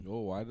Yo,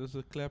 why does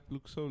the clap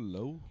look so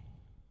low?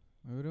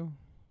 Bro,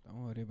 don't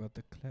worry about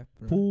the clap,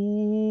 bro.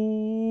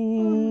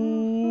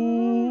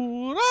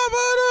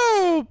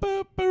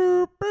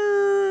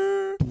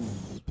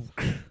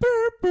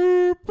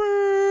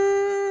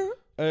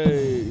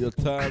 Hey, your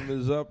time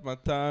is up, my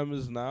time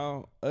is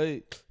now.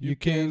 Hey, you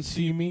can't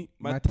see me,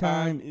 my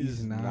time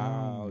is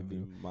now.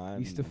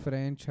 It's the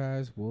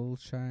franchise world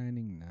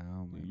shining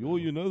now, man. Yo,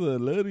 you know the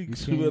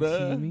lyrics, You can't see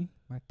bruh. me,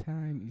 my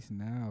time is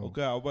now.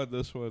 Okay, how about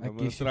this one? I I'm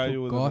gonna guess you try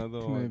you with forgot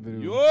another me, one. bro.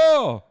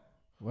 Yo!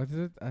 What is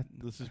it?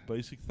 This is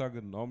basic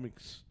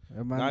thugonomics.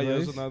 Man, Now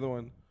here's boys. another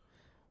one.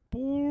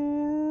 Hey.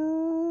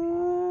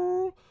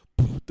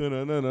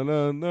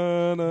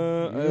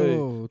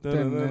 Yo,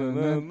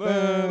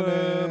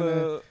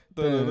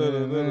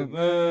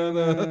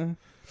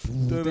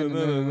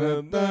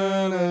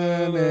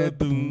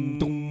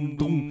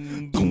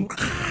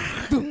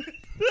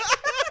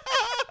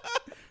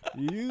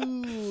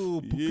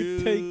 you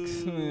pocket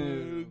takes,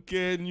 man.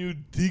 Can you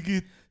dig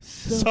it,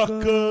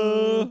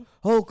 sucker?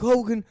 Hulk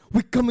Hogan,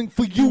 we coming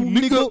for you,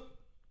 nigga.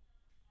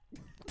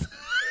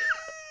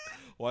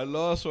 One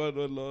last one.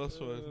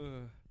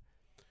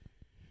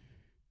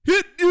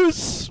 Hit you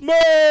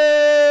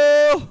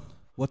smell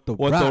What the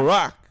what rock? the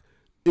rock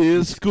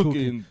is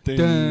cooking. Dun,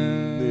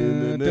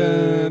 dun,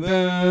 dun,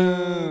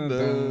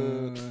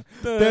 dun.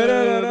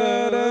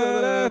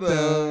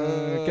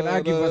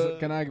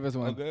 Can I give us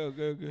one?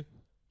 Okay.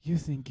 You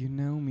think you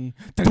know me?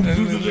 Nah,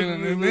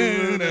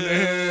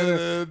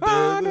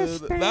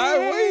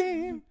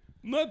 wait.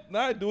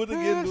 Nah, do it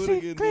again.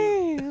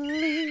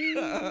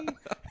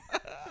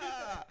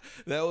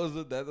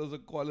 That was a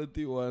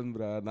quality one,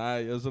 bro. Nah,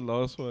 here's the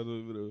last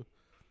one, bro.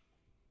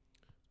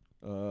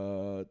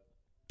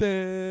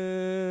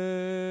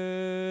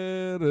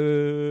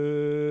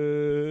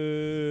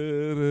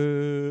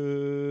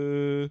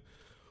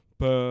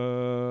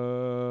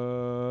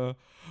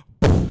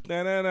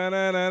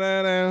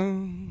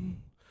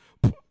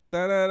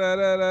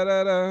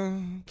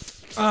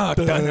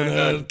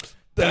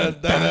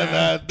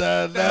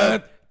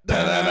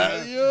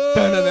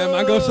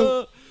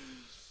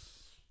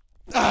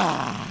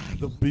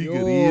 The big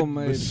red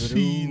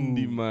machine,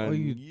 die man. What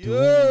you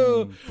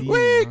Yo, doing,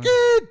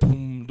 wicked.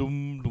 Dum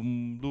dum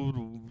dum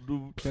dum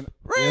dum.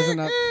 Here's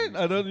another.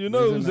 I don't, you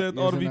know who's that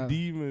here's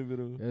RVD, my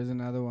bro. Here's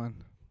another one.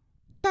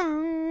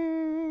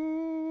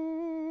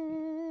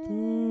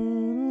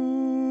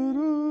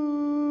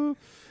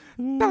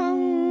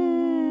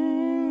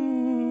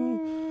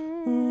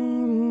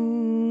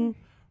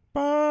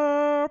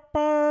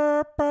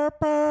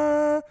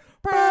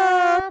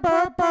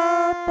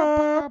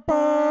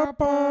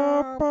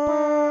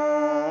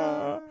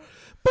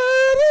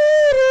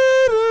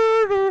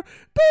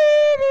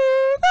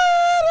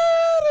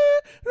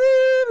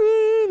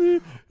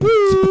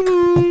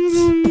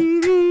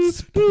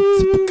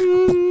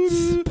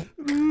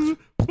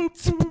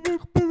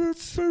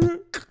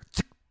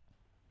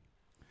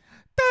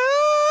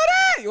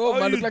 Yo,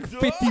 man, look like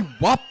 50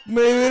 Wap,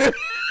 man.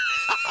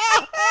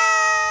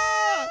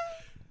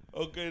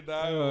 Okay,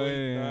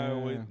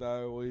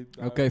 wait.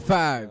 Okay,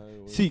 5,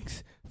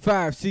 6,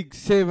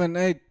 7,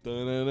 8.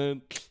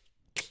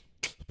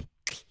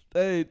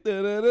 Hey,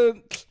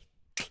 the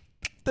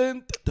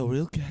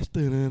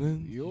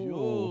Realcast.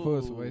 Yo,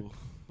 first, wait.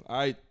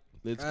 Alright,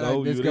 let's Alright, go.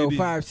 let's You go. ready?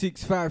 5,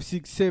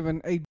 6,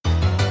 7, 8.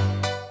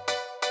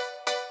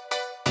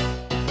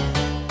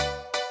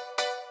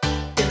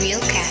 The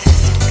Realcast.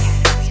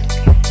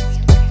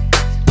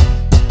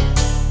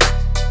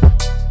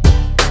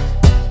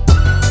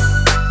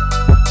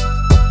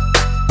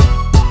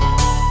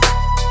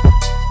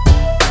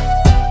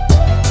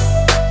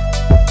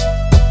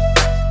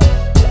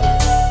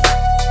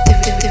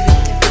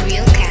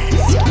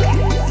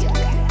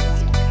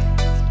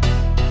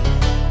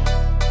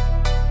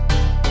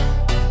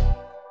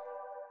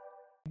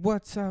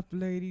 What's up,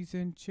 ladies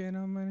and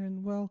gentlemen,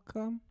 and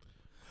welcome.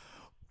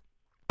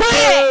 To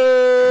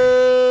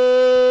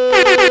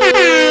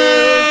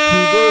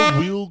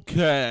the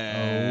Realcast.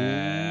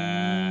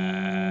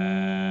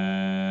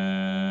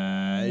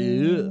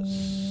 Yes.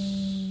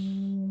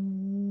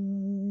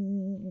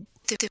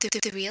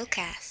 The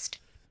Realcast.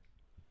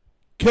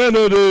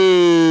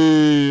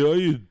 Kennedy, how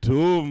you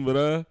doing,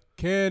 bruh?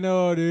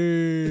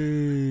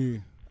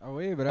 Kennedy.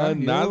 Away, bro.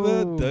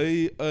 Another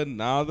day,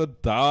 another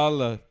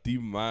dollar, die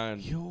man.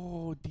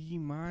 Yo, die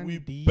man. We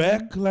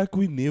back like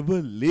we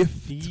never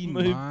left, Die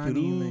my man,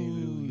 bro. my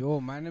bro. Yo,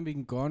 man, I've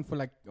been gone for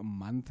like a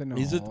month and a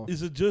half.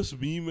 Is it just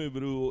me, my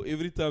bro?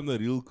 Every time the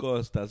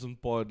Realcast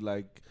doesn't pod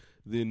like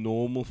their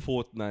normal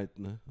fortnight,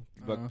 nah?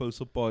 Like post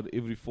a pod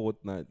every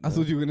fortnight. I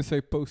thought you were gonna say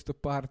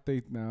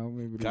post-apartheid now,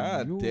 my bro.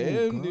 God Yo,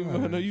 damn, die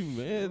man, are gosh. you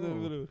mad,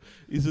 Yo. bro?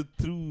 Is it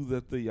true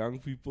that the young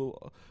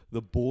people,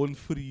 the born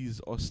frees,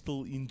 are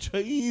still in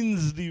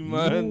chains, die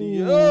man?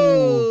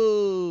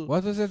 Yo!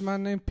 What was that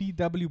man named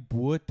P.W.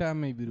 Botha,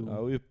 my bro?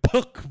 Nou, je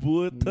pak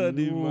bota,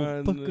 die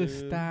man.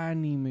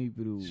 Pakistani, my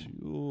bro.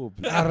 Yo,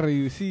 Are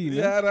you see,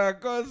 yeah, I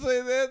can't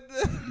say that.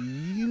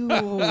 Yo,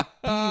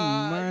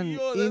 die man.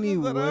 Yo, that is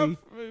Anyway, rough, man.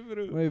 my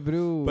bro. My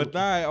bro. But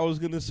nah, I was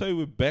gonna say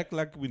we're back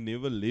like we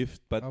never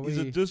left. But Are is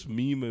we? it just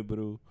me, my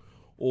bro?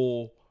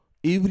 Or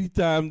every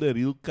time the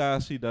real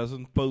Cassie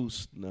doesn't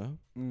post, no?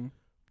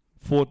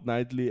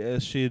 Fortnightly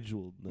as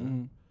scheduled,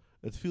 no?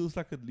 It feels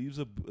like it leaves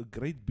a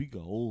great big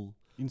hole.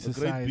 In A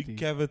society. great big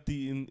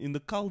cavity in the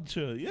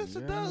culture. Yes,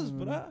 it does,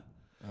 bruh.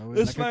 Oh,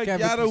 It's a like,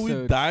 cavity Yara, we're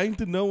sode. dying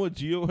to know what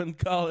Gio and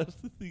Carl has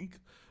to think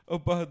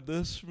about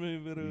this, my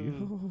bro.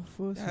 Yo,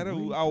 first Yara,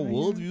 wait, our I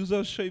worldviews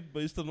are shaped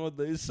based on what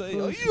they say.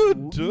 Oh, First you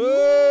w- do.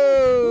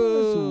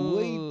 First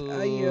wait,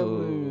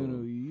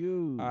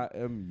 I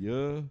am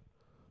here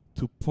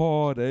to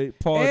party.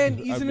 And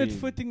isn't it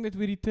fitting that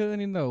we return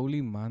in the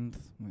holy month?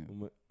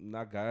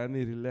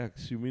 Nagani,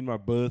 relax. You mean my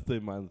birthday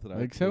month, right?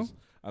 Like so? 'Cause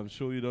I'm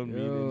sure you don't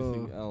mean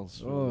anything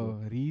else. Oh,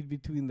 read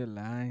between the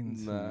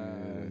lines.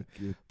 Nah,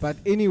 kid. But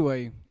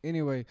anyway,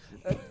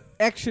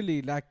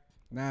 actually,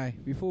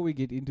 before we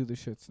get into the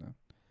shits now,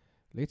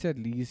 let's at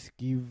least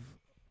give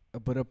a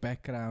bit of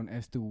background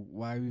as to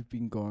why we've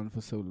been gone for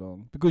so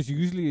long. Because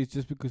usually it's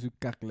just because we're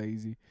cuck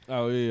lazy.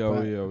 Oh,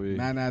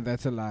 yeah. Nah,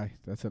 that's a lie.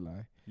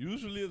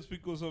 Usually it's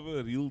because of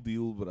a real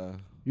deal, bruh.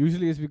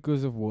 Usually it's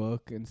because of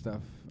work and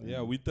stuff.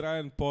 Yeah, we try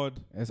and pod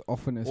as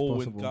often as when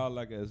possible. Carl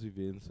like has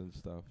events and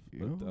stuff.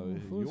 Yo, But,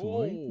 first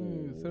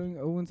wait, throwing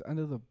Owens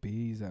under the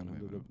base.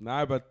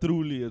 Nah, but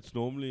truly, it's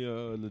normally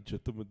a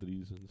legitimate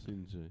reason,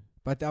 since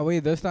But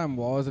this time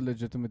was a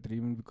legitimate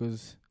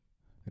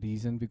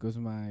reason because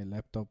my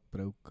laptop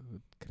broke,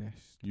 it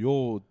crashed.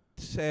 Yo,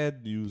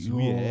 sad news.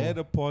 We Yo. had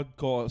a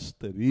podcast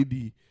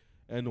ready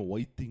and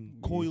waiting,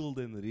 coiled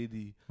and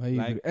ready.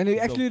 And we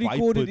actually the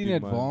recorded Viper in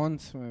demand.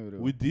 advance, my bro.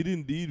 We did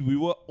indeed. We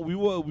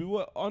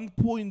were on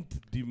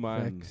point,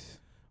 demand. Facts.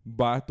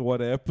 But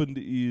what happened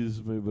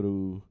is, my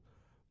bro,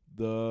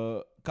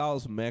 the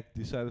Carl's Mac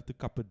decided to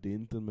cup a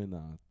dent in my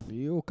nut.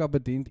 Yo, cup a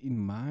dent in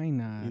my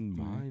nut. In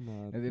man. my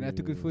nut. And then I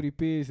took it for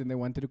repairs and they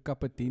wanted to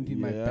cup a dent in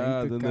my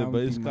bank then account. they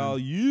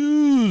basically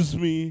use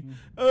me,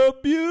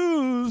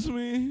 abuse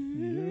me.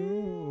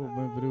 Yo,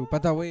 my bro.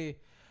 But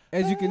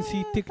as you can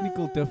see,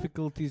 technical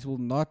difficulties will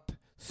not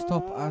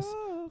stop us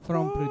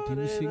from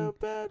producing.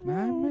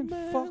 Man,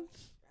 fuck.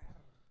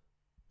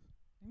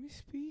 Let me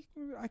speak.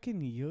 I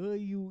can hear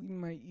you in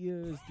my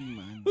ears,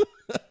 man.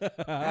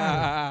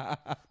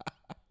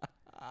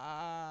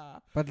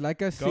 But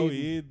like I said, Go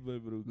ahead, my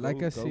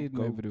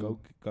bro.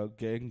 Go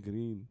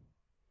gangrene.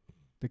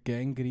 The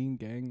gangrene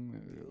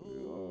gang.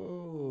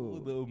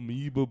 Oh, the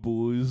amoeba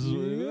boys.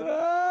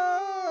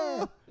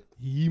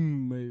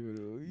 Him, my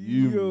bro.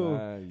 Him, Yo.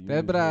 him,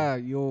 That bra,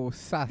 yo,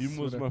 sass. Him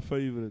was my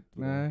favorite.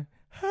 bro. Nah.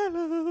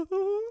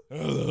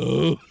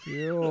 Hello.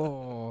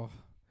 Yo.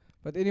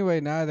 But anyway,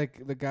 now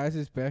the guys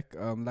is back.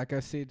 Like I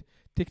said,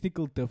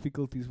 technical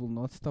difficulties will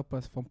not stop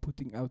us from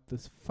putting out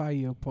this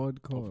fire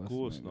podcast. Of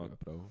course my not,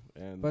 bro.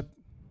 And But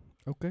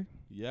okay.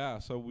 yeah,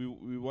 so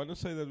we want to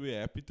say that we're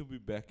happy to be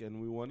back, and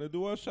we want to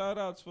do our shout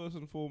outs first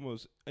and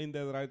foremost. Ain't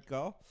that right,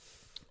 Carl?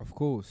 Of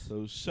course.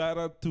 So shout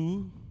out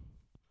to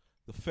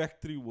the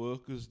factory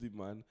workers,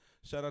 man.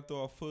 Shout out to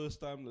our first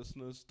time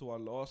listeners, to our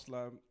last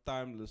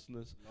time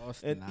listeners.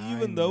 And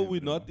even though we're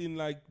not in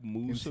like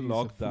Moose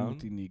lockdown,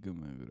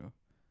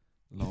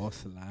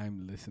 Last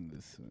lime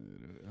listeners.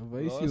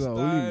 last You time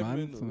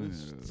only in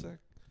month.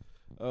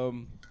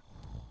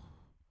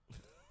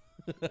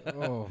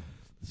 Oh.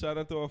 Shout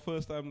out to our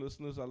first time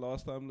listeners, our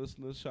last time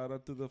listeners. Shout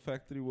out to the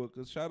factory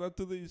workers. Shout out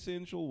to the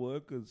essential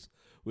workers.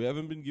 We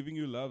haven't been giving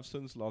you love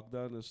since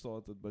lockdown has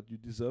started, but you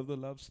deserve the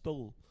love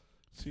still.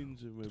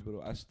 Since my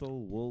bro, I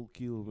still will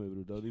kill, my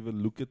bro. Don't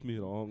even look at me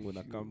wrong when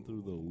I come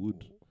through the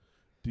hood.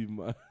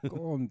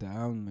 Calm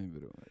down, my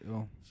bro.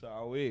 Yo.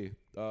 So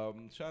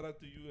shout out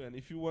to you, and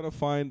if you want to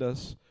find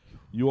us,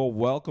 you are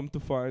welcome to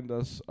find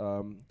us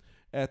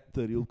at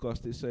the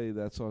Realcast SA.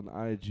 That's on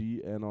IG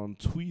and on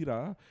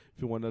Twitter.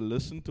 If you want to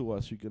listen to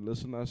us, you can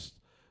listen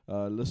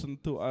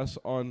to us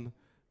on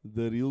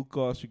the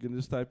Realcast. You can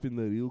just type in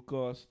the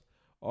Realcast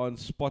on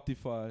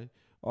Spotify,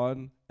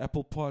 on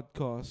Apple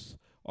Podcasts,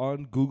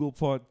 on Google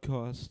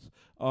Podcasts,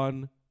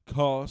 on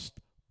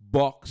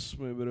Castbox,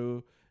 my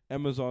bro,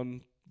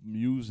 Amazon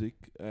Music,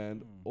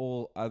 and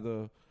all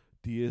other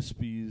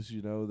DSPs,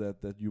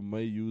 that you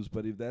may use.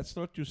 But if that's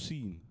not your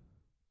scene,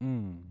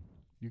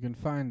 you can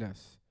find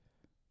us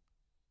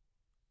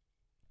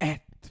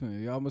at.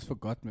 You almost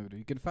forgot, my bro.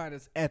 You can find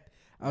us at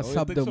our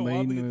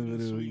subdomain, my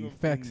bro. In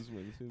fact,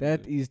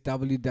 that is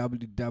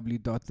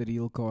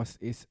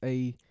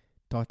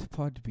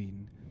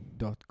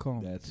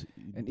www.realcastsa.podbean.com.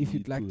 And if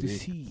you'd like to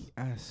see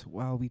us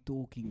while we're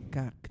talking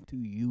cack to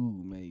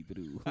you, my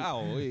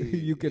bro,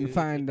 you can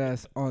find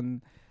us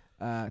on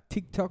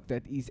TikTok.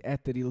 That is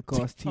at the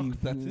Realcast TV.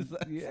 That is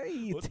that.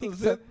 Yeah, What TikTok. does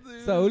that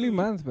It's the holy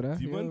month, bro.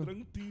 Demon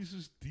drink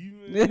thesis,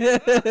 demon.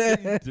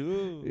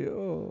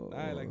 Yo.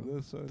 I like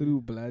this one.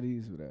 Through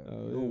bloodies, bro.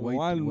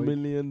 $1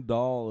 million.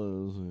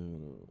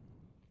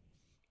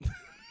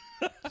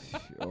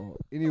 Sure.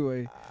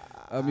 Anyway,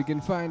 you can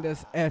find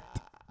us at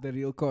the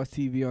Realcast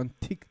TV on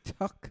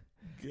TikTok.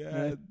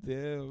 God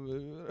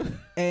damn.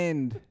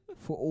 And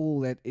for all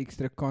that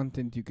extra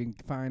content, you can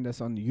find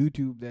us on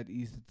YouTube. That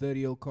is the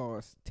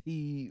Realcast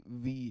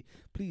TV.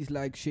 Please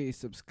like, share,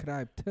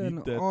 subscribe, turn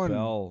Hit that on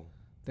bell.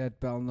 that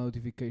bell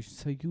notification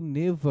so you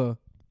never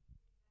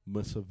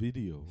Miss a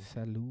video.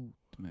 salute,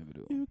 my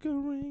bro. You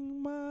can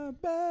ring my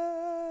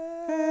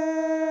bell.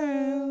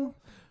 Bell,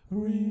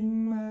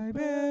 ring my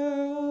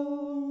bell.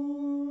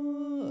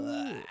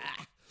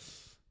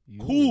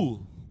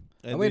 Cool.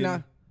 And Wait,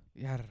 then-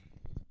 Yar.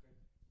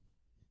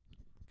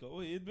 Go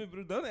ahead, my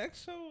bro. Don't act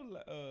so.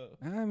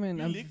 Man,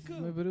 Be I'm lekker.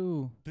 my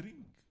bro. Drink.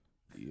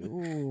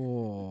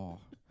 Yo.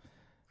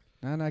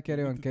 Nah,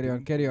 carry You on, need to carry on,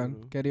 drink, carry bro.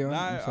 on, carry on.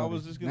 Nah, I'm I sorry.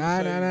 was just gonna Nah,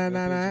 say nah, that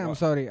nah, is I'm what-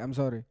 sorry, I'm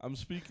sorry. I'm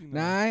speaking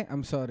now. Nah,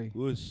 I'm sorry.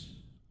 Oes.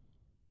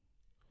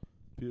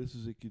 Piers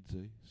soos ek iets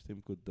sê.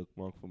 Stem kon dik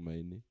maak vir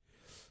my nie.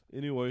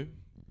 Anyway,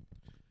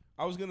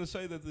 I was gonna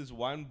say that there's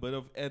one bit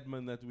of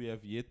admin that we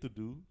have yet to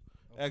do.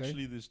 Okay.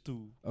 Actually, there's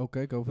two.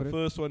 Okay, go for The it.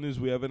 first one is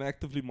we have an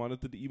actively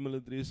monitored email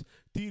address,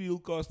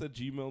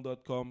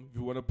 trealcast@gmail.com. If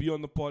you want to be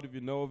on the pod, if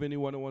you know of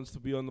anyone who wants to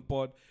be on the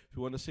pod, if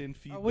you want to send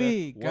feedback,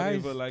 Wait,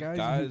 guys, whatever, like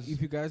guys,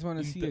 if you guys want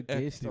to see a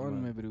interact, guest on,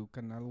 man. my bro,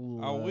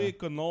 kanaal. Away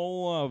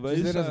kanaal,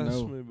 just let wys us us,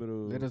 know. my bro.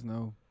 Let us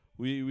know.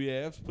 We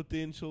have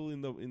potential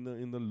in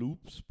the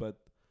loops, but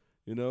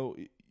you know,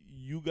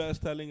 you guys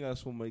telling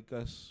us will make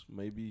us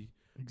maybe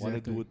want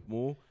to do it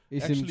more.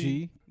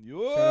 SMG. Yo,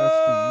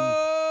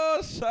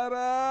 Shoutouts shout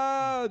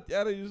out!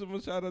 Yeah, you some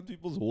shout out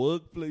people's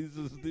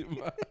workplaces.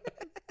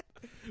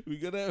 We're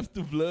gonna have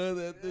to blur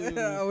that. Dude.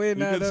 Yeah, wait, you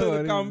nah, can don't say the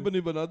worry. company,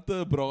 but not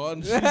the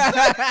branch.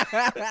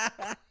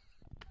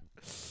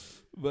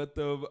 But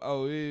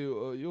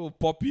yo,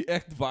 Poppy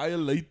Act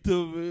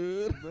violator,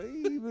 man.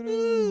 Hey,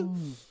 bro.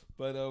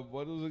 But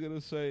what was I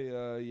gonna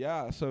say?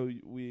 Yeah, so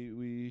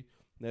we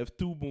have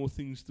two more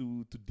things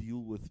to deal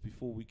with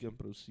before we can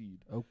proceed.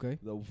 Okay.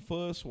 The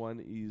first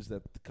one is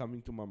that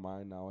coming to my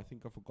mind now. I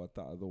think I forgot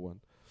the other one.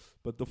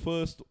 But the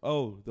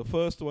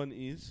first one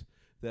is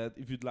that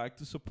if you'd like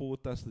to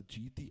support us, the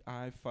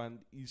GTI fund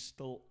is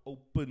still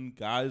open,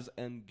 guys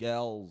and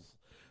gals.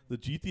 The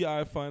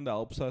GTI fund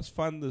helps us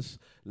fund this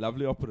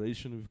lovely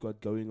operation we've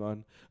got going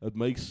on. It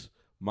makes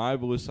my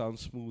voice sound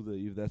smoother,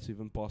 if that's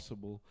even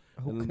possible.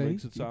 And it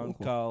makes it sound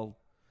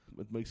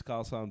it makes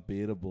Carl sound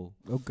bearable.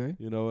 Okay.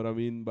 You know what I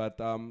mean? But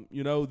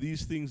you know,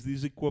 these things,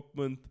 this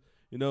equipment,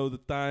 you know, the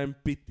time,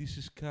 petties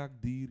is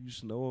dear, you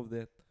know of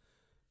that.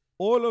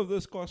 All of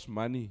this costs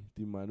money,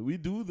 man. We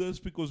do this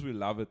because we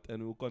love it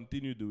and we'll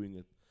continue doing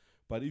it.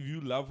 But if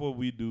you love what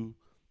we do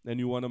and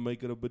you want to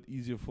make it a bit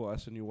easier for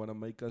us and you want to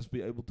make us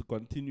be able to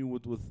continue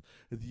with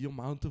the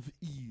amount of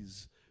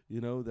ease, you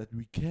know, that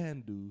we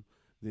can do,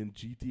 then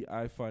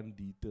GTI Fund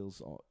details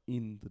are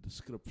in the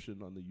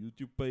description on the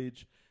YouTube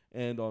page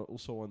and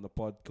also on the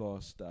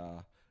podcast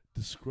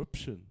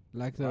description.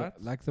 Like the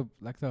Right? like the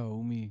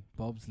homie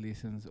Bob's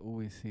Lessons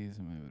always says,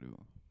 my bro.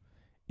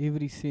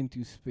 Every cent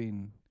you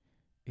spend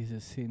is a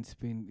cent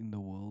spent in the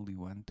world you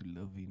want to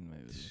live in, my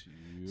bro.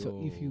 So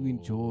if you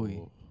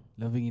enjoy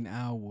living in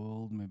our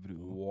world, my bro,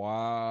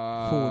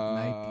 wow,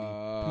 fortnightly,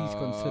 please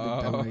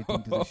consider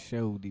donating to the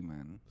show,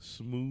 man.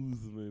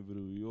 Smooth, my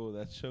bro. Yo,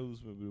 that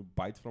shows, my bro.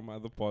 Bite from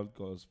other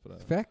podcasts, bro.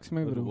 Facts,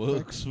 my It bro.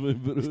 works, my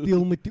bro.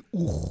 Stil met die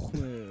oog, my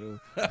bro.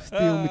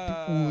 Stil met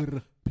die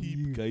oor.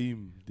 Peep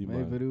game, die My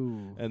man.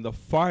 bro. And the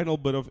final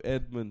bit of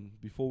admin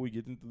before we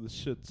get into the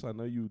shits. I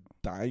know you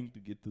dying to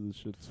get to the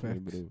shits, my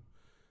Facts. bro.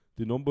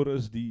 The number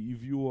is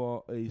if you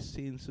are a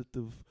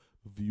sensitive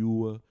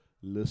viewer,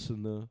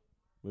 listener,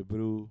 my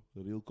bro,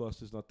 the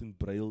Realcast is not in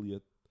braille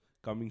yet.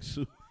 Coming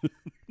soon.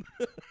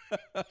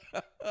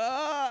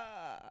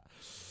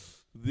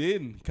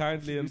 Then,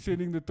 kindly We're and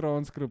sending the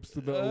transcripts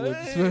to the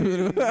awards, Hey,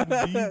 my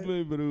bro. indeed,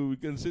 my bro. We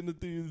can send it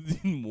to you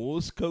in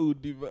Morse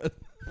code, die man.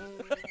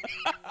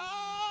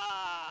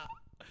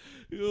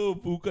 Yo,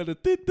 boek aan de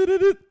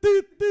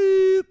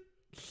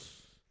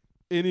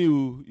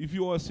Anywho, if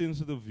you are a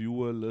sensitive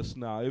viewer,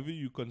 listener, however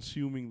you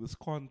consuming this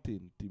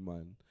content, die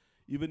man,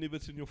 even if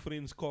it's in your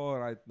friend's car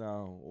right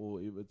now,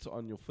 or if it's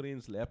on your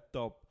friend's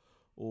laptop,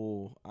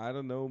 or I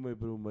don't know, my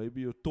bro,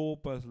 maybe your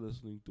topaz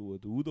listening to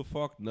it. Who the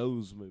fuck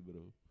knows, my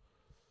bro?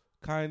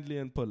 Kindly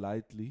and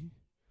politely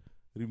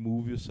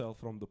remove yourself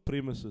from the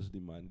premises, die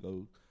man.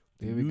 Go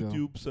to There we go.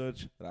 YouTube,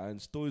 search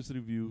Ryan's Toys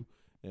Review,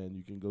 and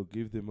you can go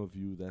give them a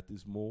view. That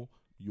is more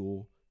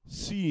your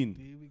scene.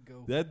 There we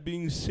go. That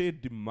being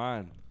said, the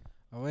man,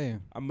 Oh, yeah.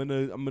 I'm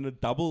gonna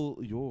double.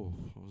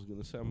 I was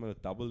gonna say I'm gonna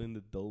double in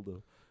the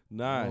dildo.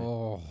 Nah,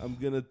 Oh. I'm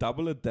gonna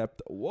double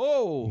adapt.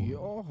 Whoa!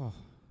 Yo.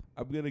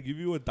 I'm gonna give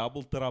you a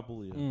double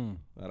trouble here. Mm.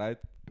 Alright?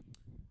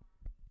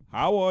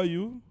 How are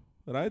you?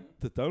 Right?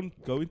 Don't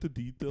go into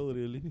detail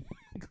really,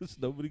 because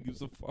nobody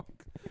gives a fuck.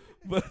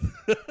 But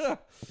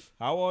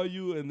how are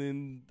you? And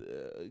then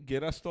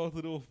get us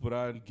started off,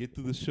 bro, and get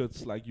to the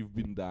shits like you've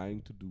been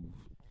dying to do.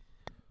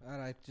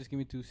 Alright, just give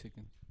me 2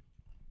 seconds.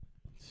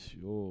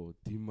 Yo,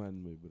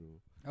 D-man, my bro.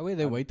 Oh wait,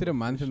 they waited a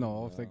month and a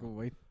half. They could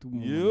wait 2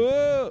 more months.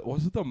 Yeah,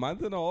 was it a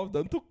month and a half?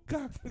 Dan toe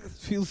kak.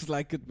 Feels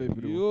like it, my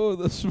bro. Yo,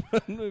 that's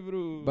man, my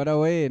bro. But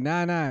away,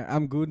 nah,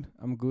 I'm good.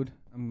 I'm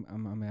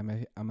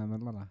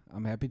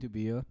happy to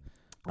be here.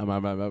 Yo,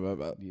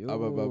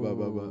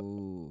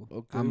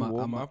 Okay,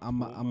 warm up.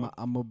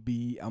 I'm a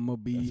be.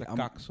 That's a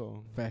kak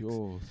song. Facts.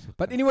 Yo,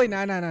 But anyway,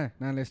 nah,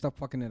 let's stop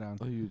fucking around.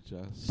 oh, you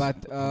just.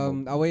 But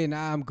away,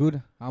 nah, I'm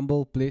good.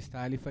 Humble, blessed,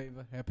 highly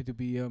favored. Happy to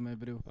be here, my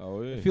bro.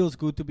 Oh, yeah. It feels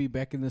good to be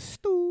back in the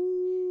stew.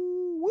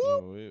 Whoop.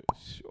 Oh, yeah.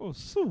 Oh,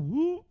 so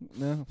whoop.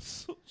 No.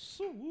 So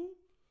whoop.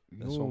 Yo,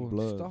 That's on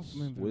Bloods. stop,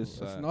 man, bro.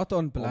 West It's side. not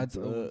on Bloods.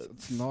 Bloods.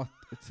 It's not.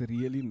 It's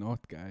really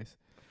not, guys.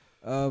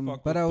 Fuck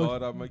But with I was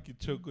God, I make you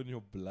choke on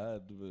your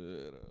blood,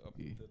 bro. I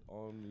put Yeah. that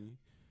on me.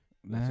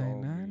 Nah, That's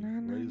all nah, me. nah,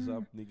 nah, Raise nah.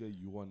 up, nigga.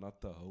 You are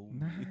not the homie.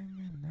 Nah,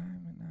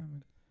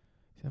 man.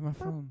 Is that my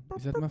phone?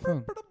 Is that my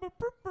phone?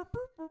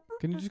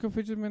 Can you just go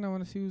fidget, man? I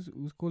want to see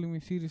who's calling me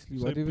seriously.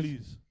 Say Whatever.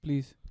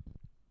 please.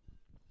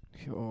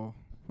 Yo.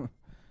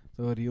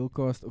 The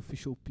Realcast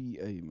official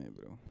PA, man,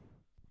 bro.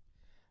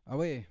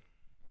 Away.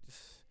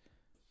 Just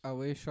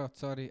away shot.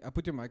 Sorry. I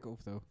put your mic off,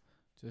 though.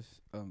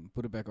 Just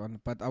put it back on.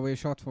 But away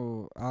shot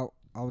for...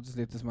 I'll just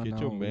let this man Get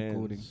know your I'm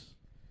recording. mans.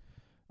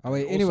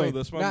 Away, Also, anyway.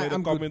 this man Nah, made a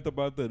I'm good. comment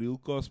about the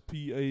Realcast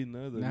PA,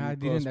 no? The Nah, I Realcast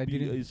didn't, I PA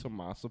didn't. is a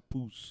massive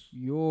poos.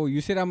 Yo,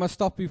 you said I must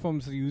stop you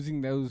from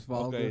using those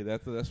vulgar. Okay,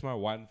 that's my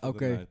one for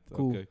Okay, the night.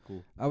 cool. Okay,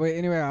 cool. Away,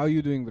 anyway, how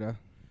you doing, bro?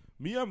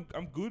 Me, I'm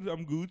good.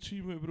 I'm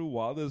Gucci, my bro.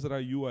 Wild as are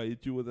you? I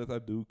hit you with that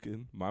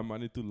Hadouken. My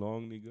money too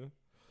long, nigga.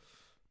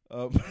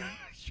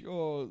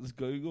 Sure, it's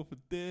going off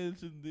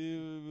attention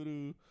there,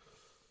 bro.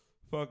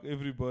 Fuck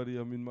everybody.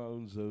 I'm in my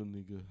own zone,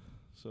 nigga.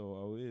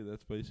 So, yeah,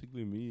 that's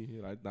basically me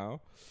right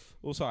now.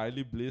 Also,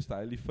 highly blessed,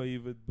 highly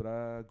favored,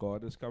 bruh.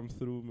 God has come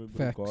through, my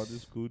bro. Facts. God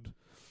is good.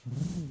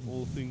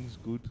 All things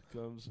good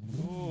comes.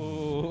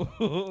 Oh.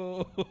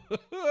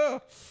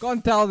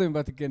 Can't tell them,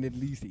 but you can at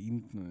least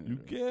hint. No, You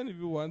bro. can if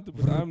you want to,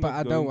 but I'm But not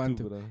I going don't want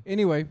to. bruh.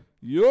 Anyway.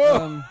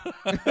 Yo!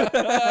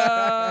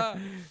 But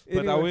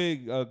Anyway. away,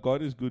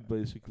 God is good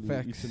basically. Each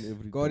Facts. and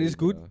every God day, is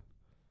good. bruh.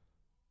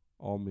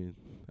 Amen.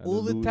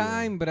 All the Hallelujah.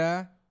 time,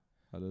 bruh.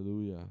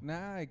 Hallelujah.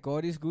 Nah,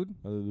 God is good.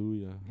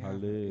 Hallelujah. Yeah.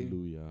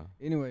 Hallelujah.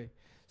 Anyway.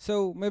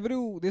 So, my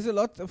bro, there's a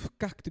lot of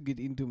kak to get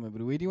into, my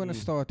bro. Where do you want to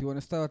start? Do you want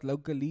to start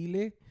locally?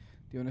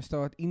 Do you want to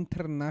start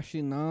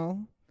international?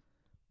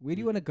 Where do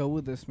you want to go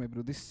with this, my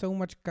bro? There's so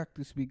much kak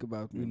to speak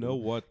about. You my know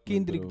bro. what? my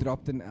Kendrick bro?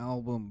 dropped an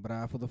album,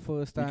 bruh, for the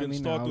first We time can in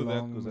start how with that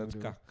long, because my that's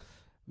bro. kak.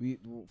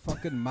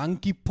 Fucking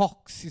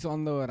monkeypox is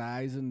on the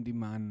horizon, the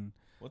man.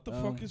 What the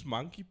fuck is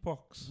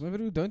monkeypox? My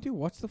bro, don't you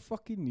watch the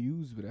fucking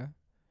news, bruh?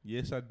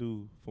 Yes, I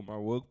do. For my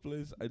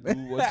workplace, I do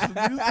watch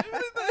the news every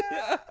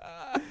day.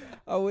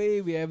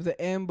 Away, we have the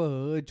Amber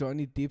Heard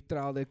Johnny Depp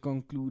trial that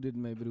concluded,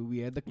 my bro. We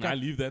had the Nah, kak,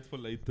 leave that for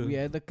later. we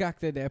had the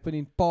kak that happened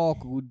in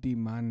Parkwood, the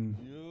man.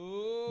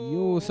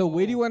 Yo, so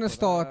where do you wanna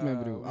start, my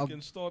bruh? bro? We I'll-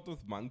 can start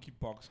with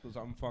monkeypox because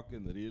I'm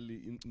fucking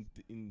really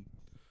in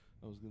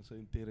I was gonna say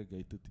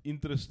interrogated,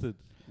 interested.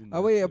 In that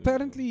Away, shit,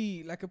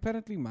 apparently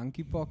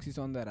monkeypox is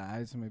on the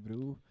rise, my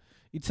bro.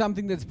 It's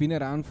something that's been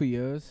around for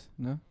years,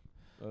 no?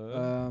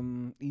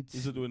 It's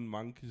is it when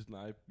monkeys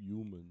knife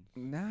humans?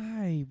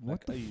 nah, what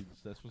Like the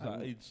AIDS. That's when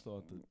the AIDS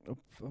started.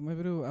 my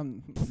bro,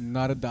 I'm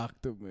not a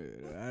doctor, man.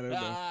 I don't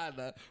know.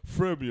 Nah.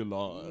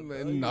 Formula.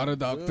 Not a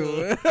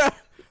doctor.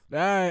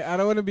 Nah, I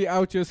don't want to be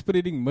out here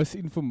spreading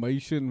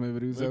misinformation, my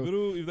bro. My So,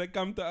 bro, if they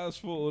come to us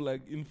for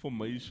like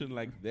information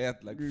like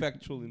that, like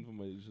factual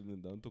information, then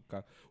don't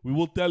talk. We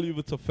will tell you if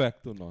it's a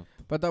fact or not.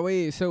 but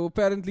away, so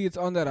apparently it's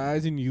on the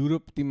rise in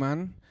Europe, the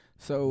man.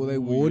 So they're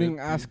Oh, warning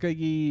yeah, us,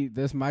 kaki,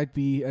 this might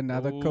be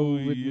another Oh,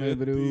 COVID, my yeah,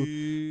 bro.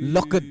 dude.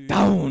 Lock it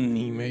down,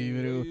 my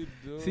bro.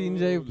 Yeah, CJ,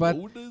 dude. but-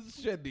 Load is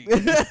shedding.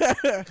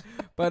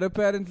 But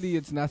apparently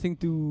it's nothing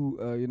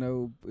to,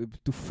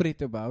 to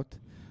fret about.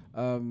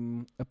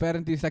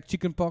 Apparently it's like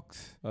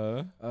chickenpox.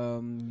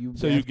 You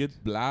So you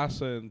get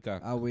blasts and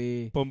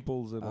away.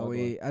 pimples and all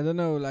Away. I don't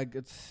know, like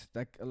it's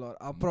like a lot.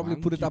 I'll probably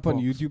put it up on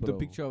Monkeypox, YouTube, the bro.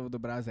 picture of the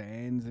bra's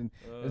hands and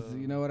that.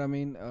 you know what I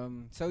mean.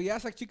 So yeah,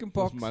 it's like chicken This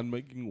pox. man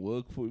making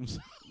work for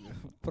himself.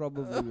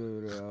 Probably.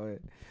 Away.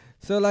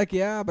 So like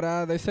yeah,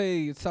 bruh, they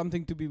say it's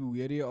something to be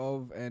wary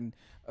of, and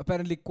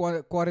apparently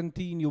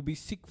quarantine. You'll be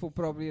sick for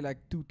probably like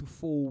 2 to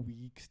 4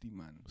 weeks, the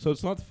man. So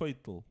it's not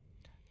fatal.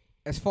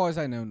 As far as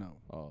I know, no.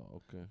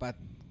 Oh, okay. But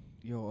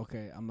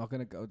okay, I'm not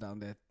gonna go down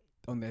that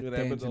on that Rabbit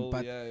tangent. hole,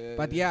 But yeah.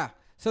 but yeah,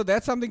 so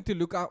that's something to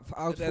look out It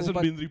for. hasn't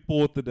but been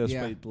reported as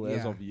yeah, fatal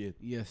as yeah. of yet.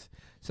 yes,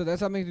 so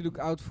that's something to look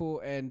out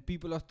for. And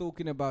people are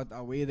talking about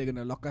where they're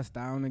gonna lock us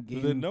down Do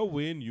again. they know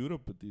where in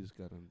Europe it is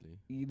currently?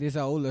 There's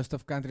a whole list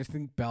of countries. I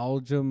think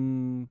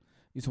Belgium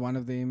is one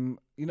of them.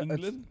 You know, it's-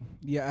 England?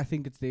 yeah, I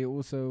think it's there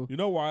also. You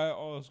know why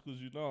I ask? Because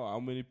you know how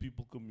many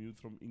people commute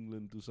from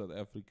England to South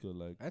Africa.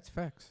 Like, That's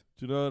facts.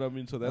 do you know what I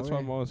mean? So that's why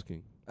I'm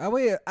asking.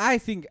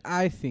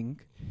 I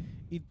think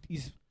it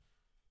is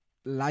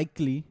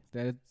likely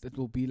that it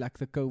will be like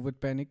the COVID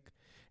panic,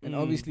 and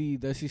Mm. obviously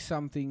this is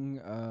something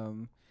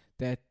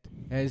that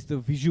has the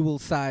visual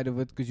side of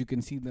it because you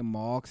can see the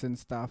marks and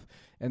stuff,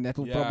 and that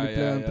will probably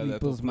play on that'll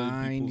people's play in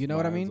mind. people's You know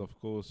what I minds, mean? Of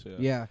course, yeah.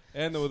 Yeah.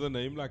 And with a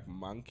name like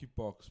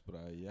monkeypox,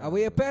 bruh. Yeah.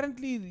 Where bruh.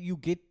 apparently you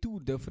get 2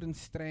 different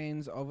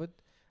strands of it.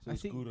 So I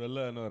it's think-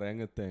 gorilla and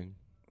orangutan.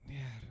 Yeah,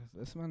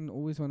 this man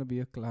always want to be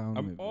a clown.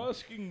 I'm maybe.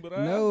 asking,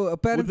 bruh. No, Would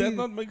apparently that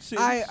not make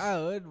sense? I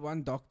heard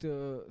one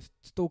doctor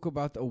talk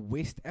about a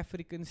West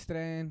African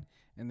strand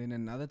and then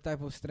another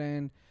type of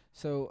strand.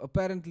 So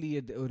apparently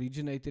it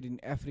originated in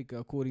Africa,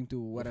 according to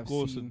what I've Of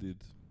course seen. it did.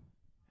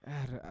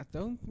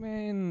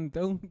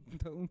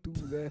 Don't do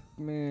that,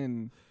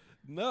 man.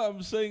 No,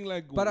 I'm saying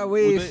like, But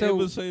would they so-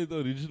 ever say it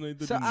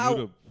originated so in I-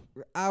 Europe?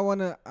 I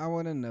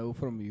wanna know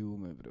from you,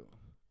 my bro.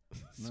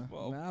 No,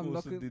 Well, no, of I'm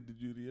course not it did.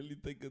 Did you really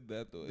take it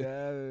that way?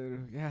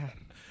 Yeah,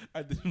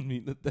 I didn't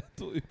mean it that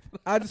way.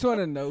 I just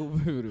wanna know,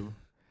 bro.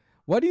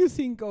 What do you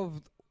think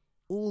of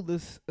all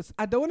this?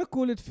 I don't wanna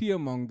call it fear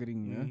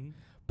mongering, yeah? Mhm.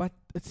 But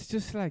it's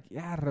just like,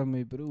 yeah,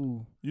 my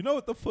bro. You know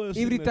what the first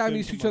Every thing that time came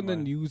you to switch my on the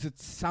mind? news,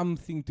 it's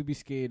something to be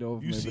scared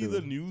of. You my see bro.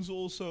 the news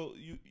also.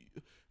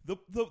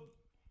 The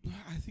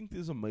I think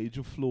there's a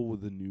major flaw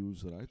with the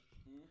news, right?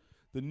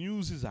 The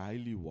news is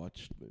highly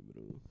watched, my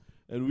bro,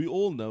 and we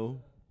all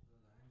know.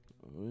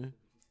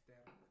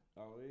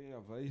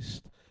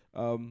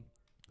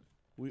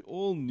 We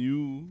all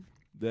knew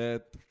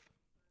that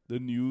the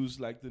news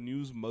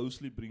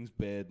mostly brings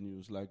bad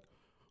news. Like,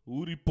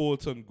 who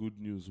reports on good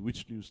news?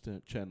 Which news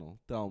channel?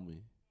 Tell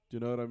me. Do you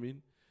know what I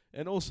mean?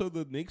 And also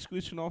the next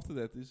question after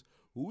that is,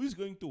 who is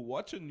going to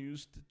watch a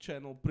news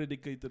channel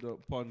predicated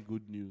upon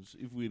good news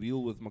if we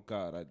real with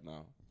Makar right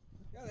now?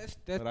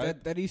 Yeah,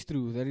 Right? that is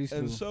true. That is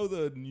And true. so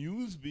the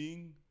news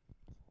being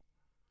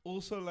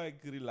also like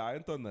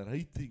reliant on the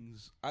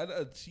ratings.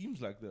 It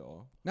seems like they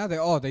are. No, they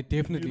are. They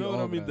definitely You know are.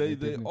 what I mean? bruh, They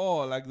definitely-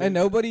 are like. And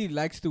nobody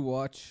likes to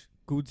watch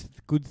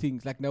good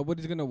things. Like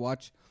nobody's gonna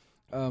watch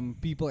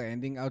people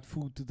handing out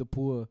food to the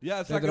poor.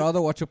 Yeah, it's They'd like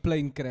rather watch a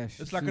plane crash.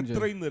 it's like a Sinja.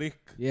 train wreck.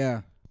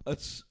 Yeah,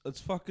 It's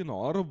fucking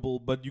horrible,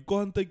 but you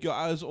can't take your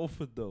eyes off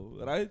it though,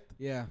 right?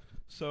 yeah.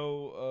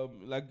 So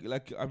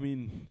like I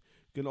mean,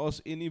 you can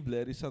ask any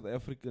bloody South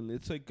African,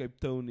 let's say Cape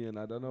Townian,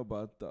 I don't know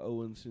about the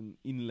Owens in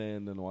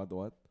inland and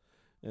what,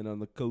 and on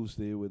the coast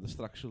there where the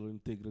structural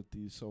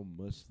integrity is so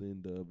must there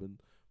in Durban.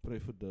 Pray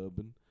for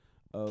Durban.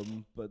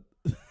 But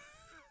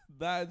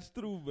that's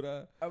true,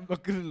 bruh. I'm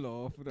not gonna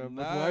laugh, bro. But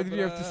Nah, why did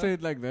you have to bruh. say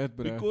it like that,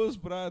 bro? Because,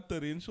 bruh,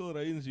 torrential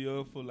rains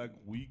here for like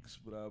weeks,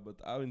 bruh, but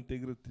our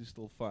integrity is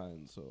still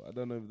fine. So I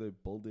don't know if they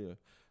build their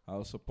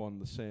house upon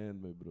the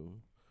sand, my bro.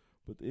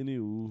 But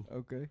anywho,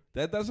 Okay.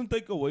 that doesn't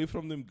take away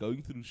from them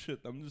going through shit.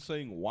 I'm just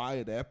saying why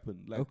it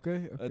happened. Like,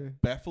 Okay.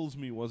 it baffles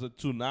me. Was a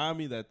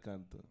tsunami that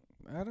kind of?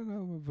 I don't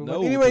know, bro. No,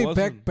 But it anyway,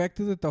 wasn't. back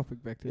to the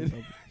topic. Back to the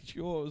topic.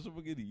 Sure, I was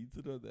super get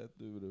heated on that,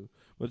 my bro.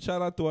 But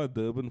shout out to our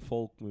Durban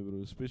folk, my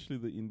bro, especially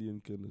the Indian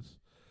killers.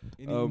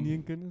 Any Um,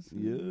 Indian kinders?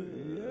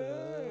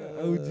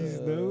 Yeah. OG's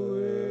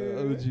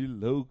no. OG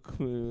Loke,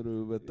 my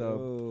bro. But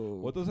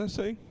what was I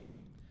saying?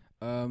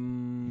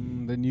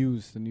 The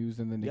news and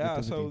the negativity.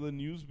 Yeah, so the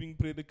news being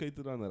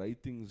predicated on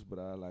ratings,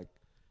 bruh. Like,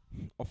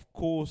 of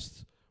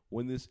course,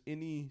 when there's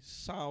any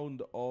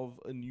sound of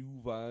a new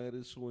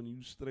virus or a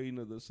new strain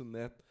or this and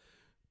that,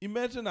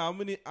 imagine how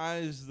many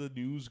eyes the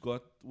news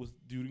got was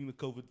during the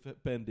COVID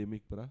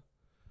pandemic, bruh.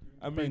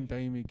 I mean,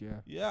 pandemic,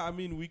 yeah. yeah, I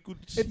mean, we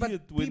could see but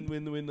it when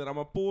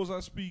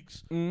Ramaphosa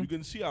speaks. Mm. You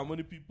can see how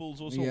many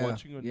people's also Yeah,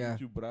 watching on yeah,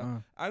 YouTube,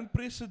 bruh.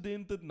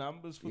 Unprecedented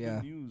numbers for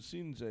Yeah. the news,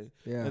 Sinjay.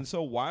 Yeah. And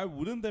so why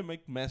wouldn't they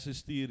make mass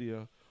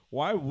hysteria?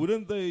 Why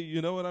wouldn't they,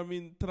 you know what I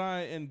mean,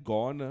 try and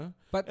garner?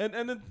 But-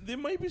 and there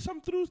may be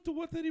some truth to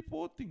what they're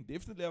reporting.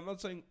 Definitely, I'm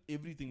not saying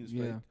everything is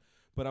Yeah. fake.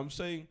 But I'm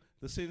saying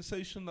the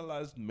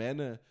sensationalized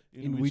manner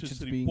in, in which which it's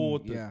it's being,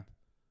 reported. yeah.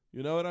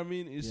 You know what I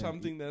mean? Is Yeah.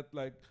 something that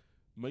like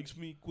makes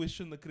me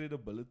question the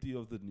credibility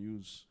of the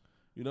news.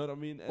 You know what I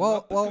mean? And Well-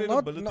 not the well, not-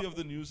 credibility not- of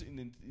the news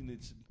in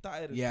its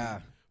entirety. Yeah.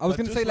 I was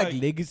But gonna say just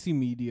like legacy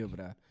media,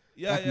 bruh.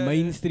 Yeah, Like yeah,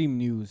 mainstream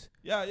news.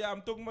 yeah.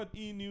 I'm talking about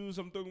E-News.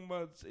 I'm talking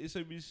about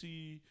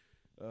SABC.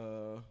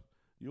 Al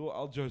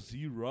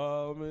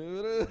Jazeera.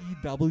 Man.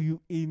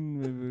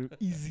 EWN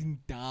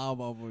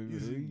Izindaba,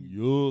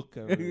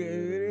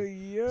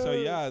 So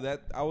yeah,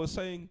 that I was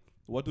saying,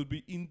 what would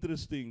be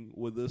interesting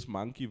with this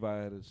monkey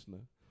virus, no,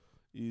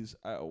 is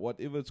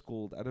whatever it's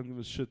called. I don't give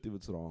a shit if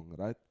it's wrong,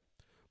 right?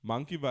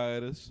 Monkey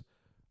virus.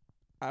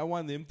 I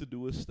want them to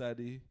do a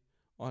study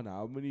on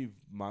how many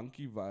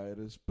monkey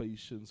virus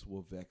patients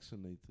were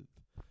vaccinated.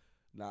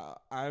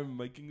 Now I'm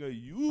making a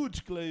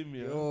huge claim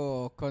here.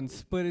 Oh,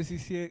 conspiracy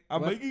theory.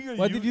 I'm making a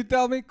What huge did you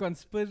tell me?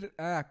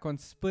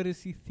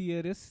 Conspiracy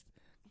theorist.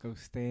 Go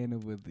stand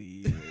over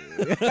there.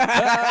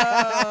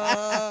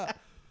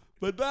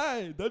 But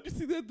don't you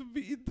think that would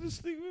be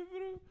interesting,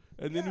 bro?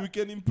 And then we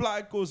can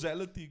imply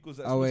causality, because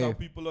that's Oh, how yeah.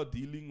 people are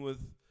dealing with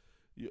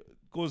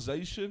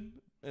causation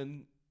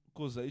and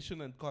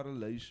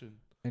correlation.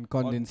 And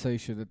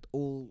condensation. It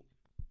all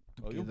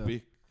Oh, you're together.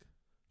 big.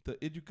 The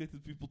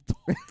educated people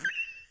talk.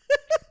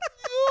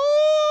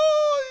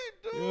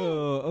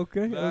 Oh,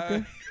 okay, Nah.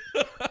 okay.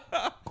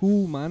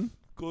 Cool, man.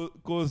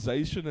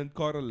 causation and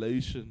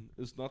correlation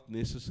is not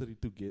necessarily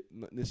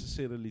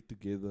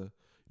together.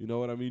 You know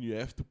what I mean? You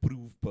have to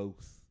prove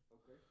both.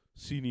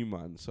 Sini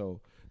man.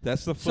 So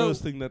that's the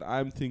first thing that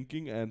I'm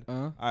thinking, and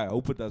I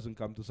hope it doesn't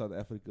come to South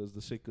Africa is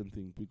the second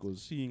thing,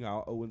 because seeing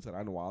how Owens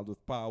run wild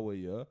with power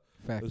here,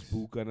 this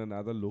book and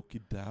another lock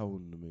it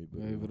down, maybe.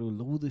 Yeah, bro,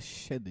 load the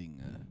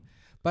shedding.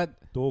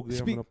 But dog,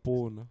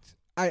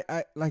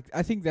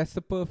 I think that's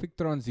the perfect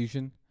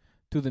transition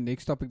to the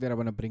next topic that I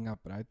want to bring up,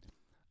 right?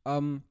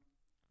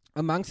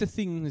 Amongst the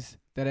things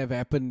that have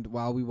happened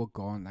while we were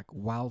gone, like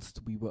whilst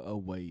we were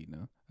away,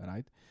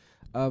 right?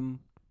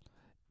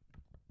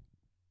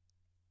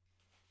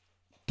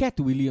 Cat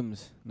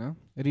Williams,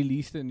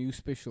 released a new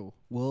special,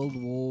 World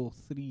War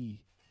III,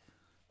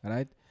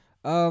 right?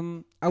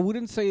 I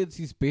wouldn't say it's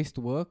his best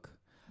work,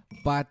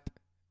 but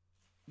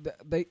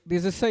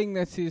there's a saying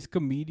that says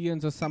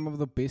comedians are some of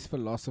the best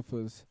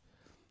philosophers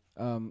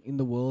in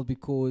the world,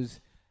 because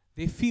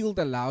their field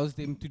allows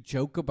them to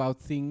joke about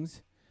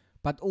things,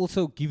 but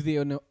also give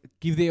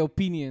their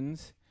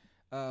opinions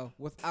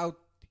without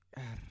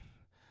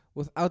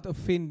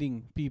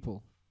offending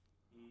people.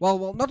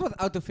 Well, not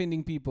without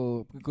offending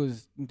people,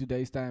 because in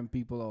today's time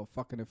people are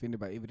fucking offended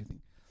by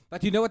everything.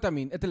 But you know what I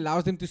mean? It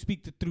allows them to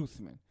speak the truth,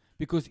 man,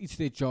 because it's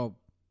their job.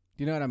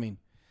 Do you know what I mean?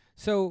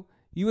 So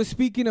you were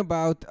speaking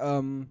about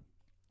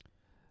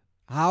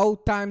how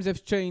times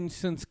have changed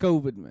since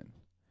COVID, man.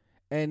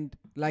 And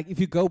like if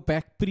you go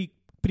back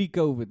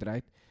pre-COVID,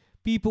 right?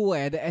 People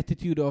had the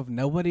attitude of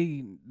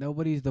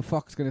nobody's the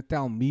fuck's gonna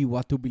tell me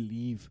what to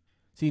believe.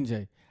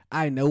 Sinjay,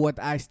 I know what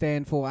I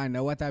stand for. I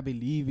know what I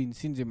believe in.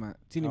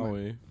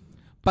 Sinjay,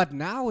 but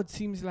now it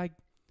seems like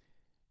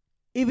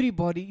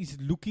everybody is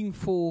looking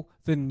for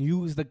the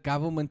news, the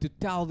government to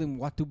tell them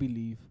what to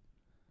believe.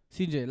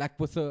 Sinjay, like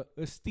with the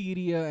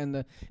hysteria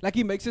and like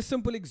he makes a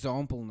simple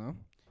example now.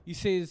 He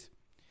says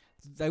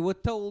they were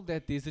told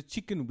that there's a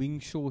chicken wing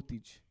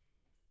shortage.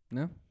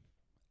 No?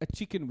 A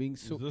chicken wing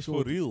shortage. Is this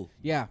for real?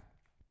 Yeah.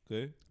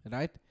 Okay.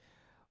 Right?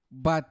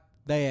 But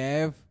they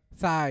have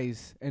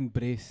thighs and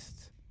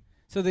breasts.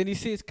 So then he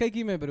says,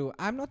 Kijk my bro,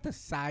 I'm not a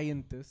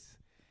scientist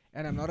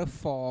and I'm not a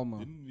farmer.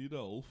 Didn't need a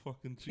whole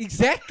fucking chicken.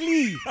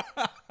 Exactly.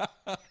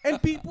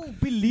 And people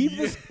believe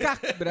this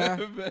kak,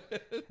 bruh.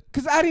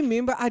 Because I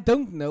remember, I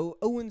don't know,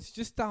 Owens,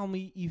 just tell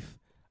me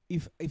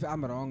if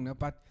I'm wrong, no?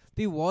 But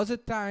there was a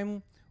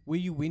time where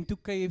you went to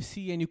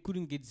KFC and you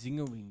couldn't get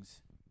zinger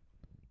wings.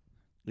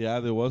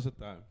 Yeah, there was a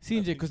time.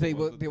 Because they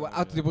were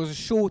out. Yeah. There was a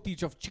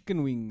shortage of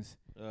chicken wings.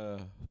 Do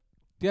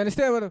you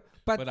understand?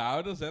 But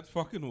how does that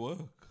fucking work?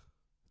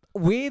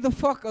 Where the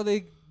fuck are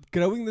they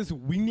growing these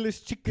wingless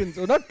chickens?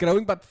 Or not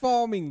growing, but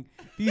farming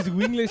these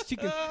wingless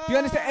chickens. Do you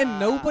understand? And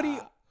nobody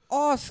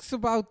asks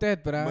about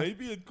that, bruh.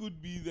 Maybe it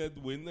could be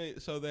that when they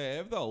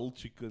have the whole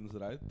chickens,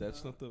 right?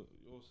 That's not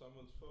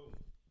someone's phone.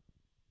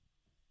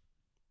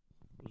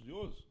 Was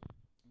yours?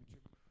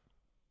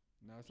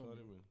 No, it's sorry,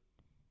 man.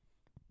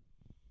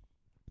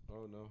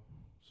 Oh no,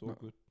 so no.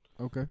 good.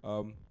 Okay.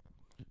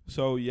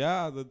 So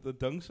yeah, the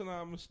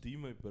Dungsanam is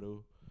teammate,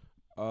 bro.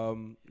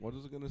 What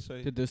was I gonna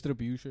say? The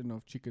distribution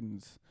of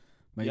chickens.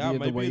 Maybe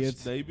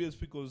it's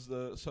because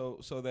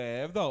so they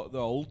have the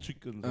whole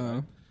chickens,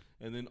 right?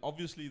 And then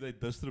obviously they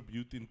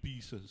distribute in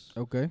pieces.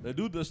 Okay. They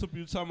do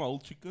distribute some whole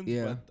chickens,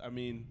 yeah. But I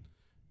mean,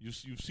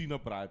 you've seen a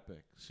braai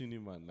pack,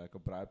 man. Like a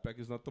braai pack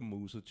is not a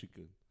moose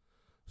chicken.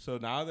 So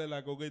now they're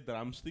like, okay,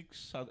 drumsticks,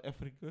 South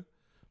Africa,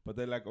 but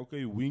they're like,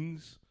 okay,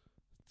 wings.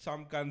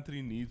 Some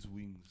country needs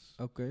wings.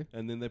 Okay.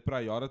 And then they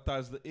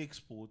prioritize the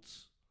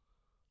exports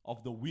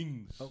of the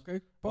wings.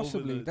 Okay,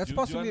 possibly. That's do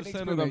possibly you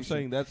understand what I'm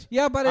saying?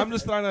 but I'm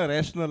just trying to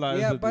rationalize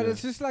it. Yeah, but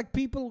it's just like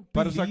people.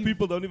 But it's like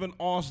people don't even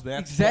ask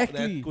that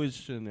that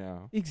question. Yeah.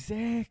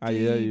 Exactly. I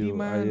hear you.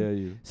 Man. I hear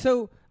you.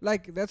 So,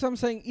 like, that's what I'm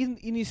saying.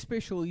 In his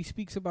special, he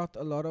speaks about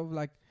a lot of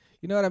like,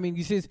 you know what I mean.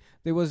 He says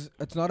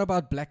it's not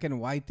about black and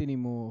white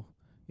anymore.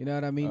 You know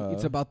what I mean?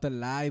 It's about the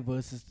lie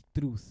versus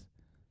the truth.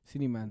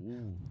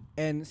 Man.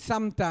 And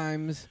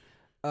sometimes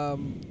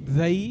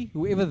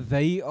whoever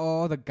they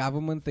are, the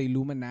government, the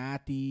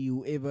Illuminati,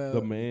 whoever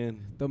the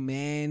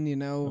man, you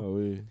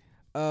know,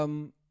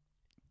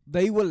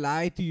 they will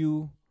lie to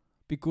you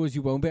because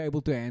you won't be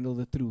able to handle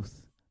the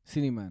truth.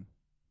 Man.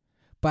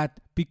 But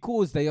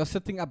because they are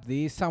sitting up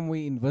there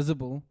somewhere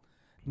invisible,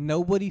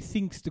 nobody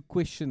thinks to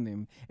question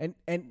them.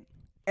 And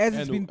as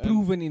it's been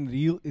proven in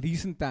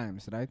recent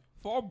times, right?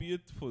 Far be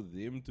it for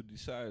them to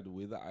decide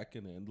whether I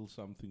can handle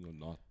something or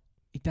not.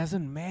 It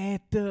doesn't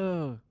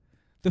matter.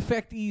 The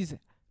fact is,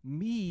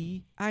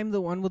 I'm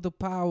the one with the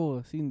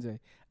power, Sinjay.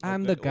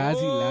 I'm the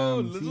Ghazi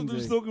Lam. Listen to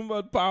us talking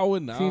about power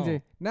now.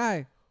 Sinjay,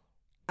 no,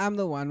 I'm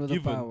the one with the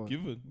power.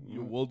 Your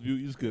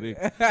worldview is correct.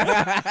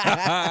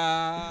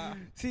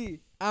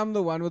 See, I'm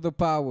the one with the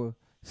power.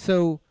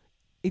 So,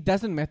 it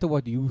doesn't matter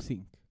what you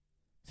think.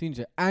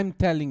 Sinjay, I'm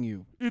telling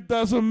you. It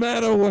doesn't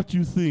matter what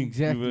you think.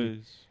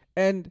 Exactly.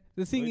 And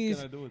the thing is,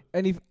 can I do it?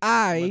 and if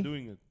Am I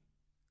doing it?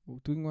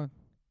 Doing what?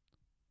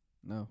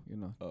 No, you're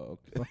not. Oh,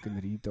 okay. Fucking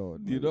retard.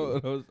 You know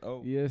what I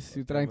was? Yes,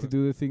 you're trying to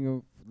do the thing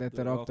of that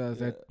the rock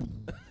does. Yeah.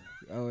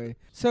 That.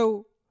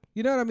 So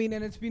You know what I mean?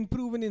 And it's been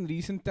proven in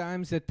recent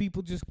times that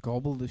people just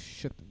gobble the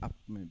shit up,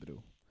 my bro.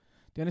 Do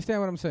you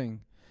understand what I'm saying?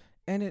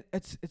 And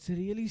it's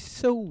really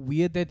so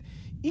weird that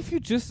if you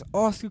just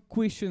ask a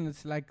question,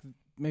 it's like,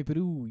 my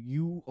bro,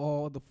 you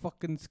are the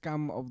fucking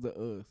scum of the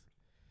earth.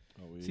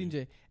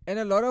 Sinjay. And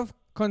a lot of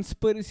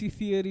conspiracy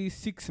theories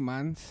 6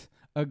 months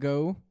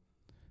ago,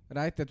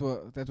 right?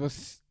 That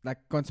was like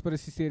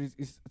conspiracy theories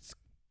is it's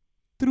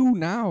true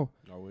now.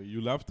 You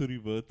love to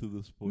revert to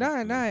this point.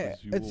 Nah,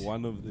 because you were it's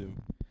one of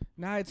them.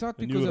 Nah, it's not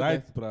And because you're of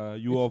right, that.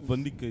 bruh. You are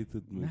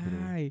vindicated, man.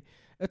 Nah,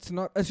 it's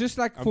not. It's just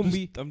like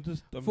I'm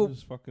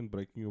just fucking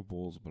breaking your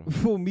balls, bro.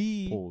 for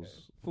me,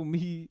 Pause. for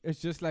me,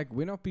 it's just like,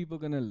 when are people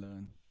gonna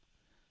learn?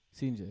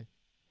 Sinjay.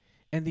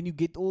 And then you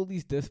get all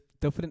these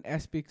different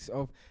aspects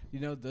of,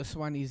 this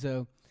one is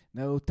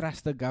no,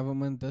 trust the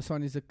government. This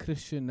one is a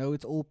Christian. No,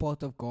 it's all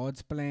part of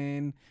God's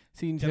plan.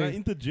 Sinjay. Can I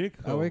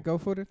interject? Oh, wait, go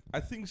for it. I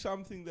think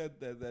something that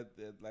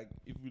like,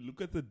 if we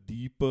look at the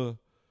deeper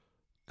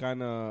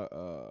kind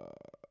of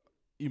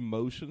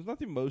emotions,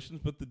 not emotions,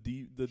 but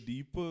the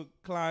deeper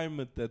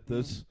climate that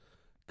this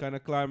kind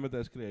of climate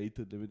has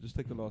created. Let me just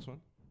take the last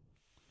one.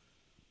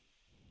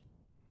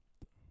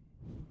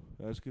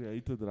 Has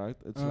created, right?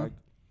 It's like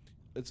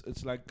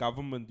it's like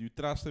government. You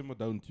trust them or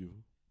don't you?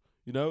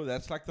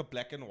 That's like the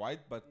black and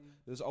white, but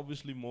there's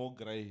obviously more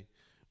gray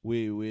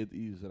where it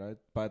is, right?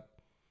 But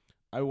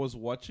I was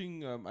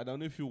watching. I don't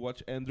know if you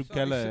watch Andrew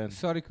Callahan.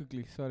 Sorry,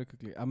 quickly.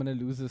 I'm gonna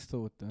lose this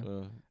thought.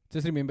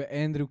 Just remember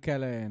Andrew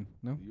Callahan.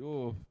 No.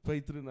 You're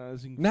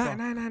patronizing.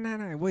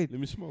 Nah. Wait. Let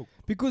me smoke.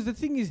 Because the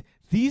thing is,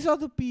 these are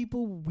the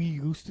people we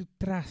used to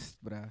trust,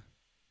 bruh.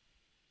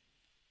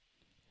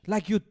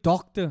 Like your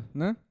doctor,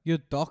 no? Your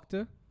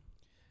doctor.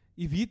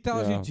 If he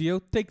tells you,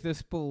 Gio, take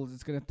this pills,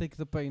 it's gonna take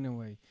the pain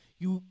away.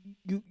 You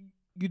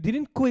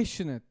didn't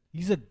question it.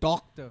 He's a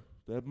doctor.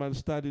 That man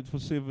studied for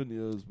 7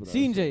 years, bro.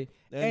 Sinjay.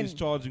 And he's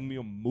charging me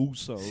a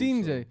musa.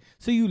 Sinjay.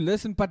 So you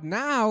listen, but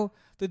now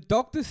the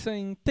doctor's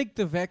saying, take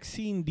the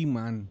vaccine,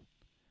 demand.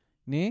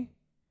 Ne?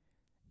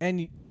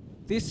 And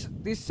there's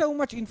so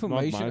much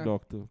information. Not my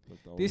doctor.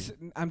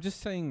 I'm just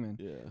saying, man.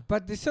 Yeah.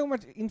 But there's so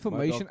much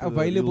information My doctor,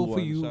 available the real for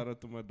one. you. Shout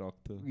out to my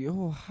doctor.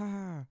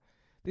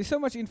 There's so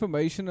much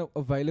information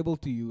available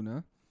to you,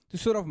 no? To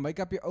sort of make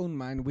up your own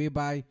mind,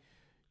 whereby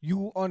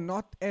you are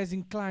not as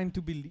inclined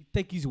to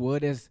take his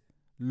word as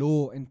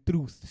law and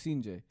truth,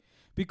 Sinjay.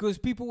 Because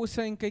people were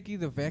saying, Kiki,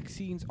 the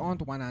vaccines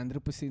aren't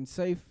 100%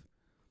 safe,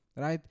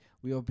 right?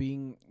 We are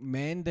being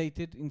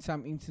mandated in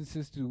some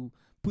instances to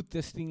put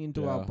this thing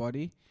into our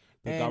body.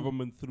 The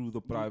government through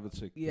the private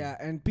sector. Yeah,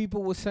 and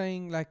people were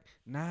saying like,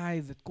 nah,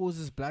 that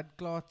causes blood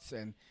clots.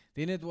 And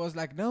then it was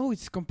like, no,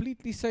 it's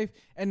completely safe.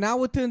 And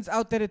now it turns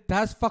out that it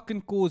does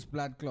fucking cause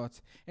blood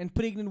clots. And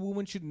pregnant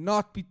women should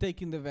not be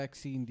taking the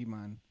vaccine,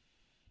 demand.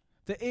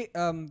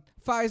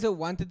 Pfizer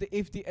wanted the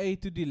FDA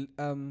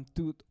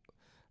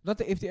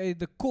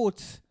the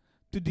courts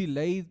to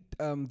delay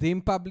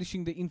them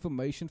publishing the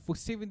information for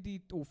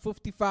 70 or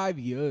 55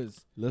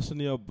 years. Listen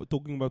here,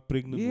 talking about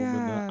pregnant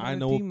women. I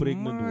know a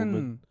pregnant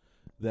woman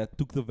that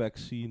took the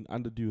vaccine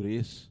under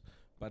duress,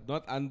 but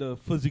not under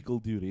physical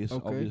duress,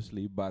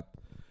 obviously. But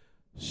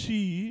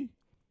she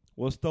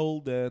was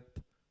told that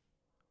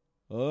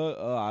her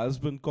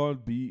husband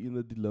can't be in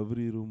the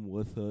delivery room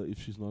with her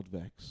if she's not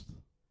vaxxed.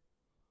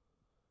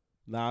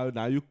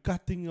 Now you're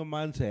cutting a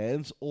man's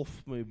hands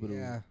off, my bro.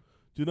 Yeah.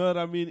 Do you know what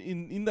I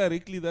mean?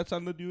 Indirectly, that's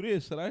under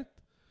duress, right?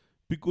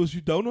 Because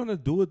you don't want to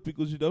do it,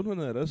 because you don't want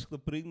to risk the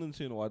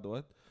pregnancy and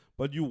what.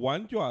 But you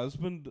want your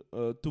husband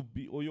to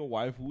be, or your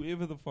wife,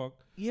 whoever the fuck,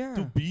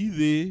 to be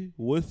there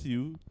with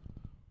you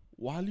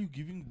while you're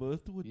giving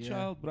birth to a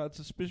child, bro. It's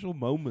a special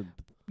moment.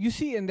 You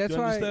see, and that's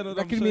why,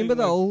 like, remember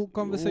the like, whole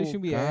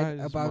conversation we had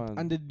guys, about man.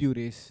 under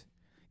duress.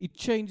 It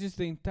changes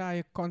the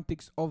entire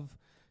context of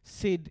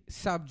said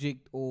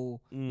subject, or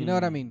you know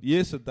what I mean?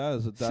 Yes, it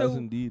does. It does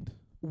indeed.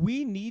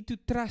 We need to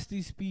trust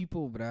these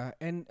people, bruh,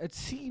 and it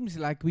seems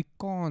like we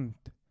can't.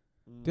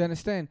 Do you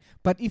understand?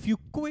 But if you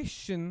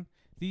question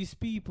these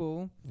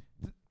people,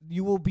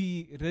 you will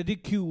be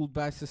ridiculed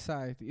by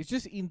society. It's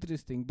just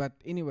interesting. But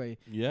anyway,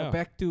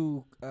 back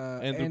to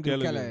Andrew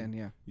Callahan.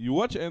 Yeah. You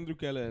watch Andrew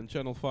Callahan,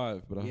 Channel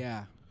 5, bro.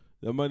 Yeah.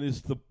 That man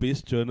is the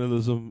best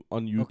journalism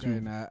on YouTube. Okay,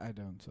 nah, I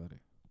don't. Sorry.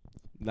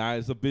 Nah,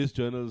 it's the best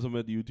journalism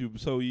at YouTube.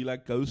 So he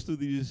like goes to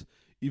these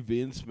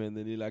events, man,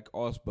 and he like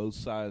asks both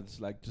sides,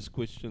 like just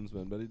questions,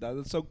 man. But he does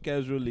it so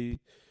casually,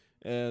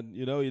 and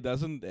he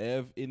doesn't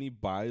have any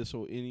bias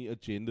or any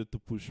agenda to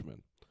push,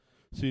 man.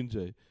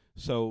 Sinjay.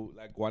 So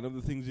like one of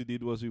the things he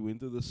did was he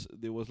went to this.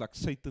 There was like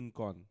Satan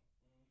Con.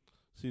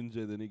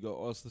 Sinjay. Then he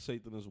go ask the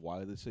Satanists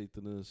why the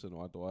Satanists and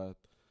what,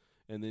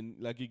 and then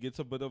like he gets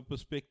a bit of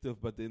perspective.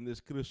 But then there's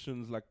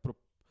Christians like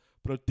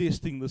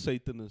protesting the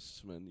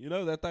Satanists, man.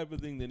 That type of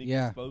thing. Then he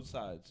gets both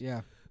sides.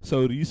 Yeah.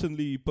 So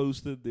recently he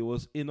posted there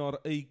was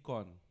NRA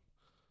Con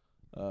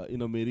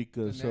in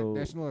America. The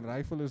National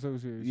Rifle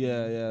Association.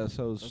 Yeah.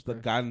 So it's the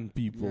gun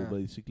people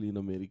basically in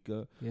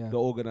America. Yeah. The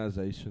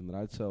organization,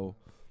 right? So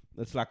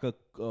it's like a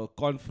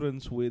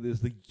conference where there's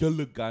the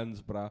yellow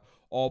guns, bruh.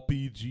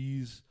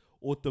 RPGs,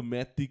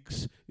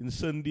 automatics,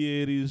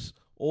 incendiaries,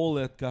 all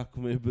that kak,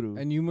 my bro.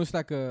 And you must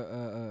like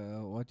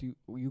what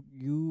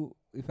you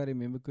if I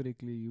remember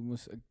correctly, you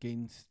must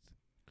against.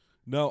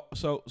 No,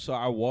 so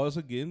I was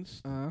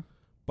against, Uh,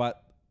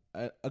 but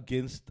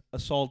against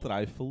assault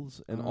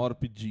rifles and Uh-huh.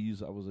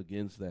 RPGs, I was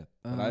against that,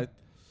 Uh-huh. right?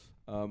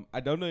 I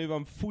don't know if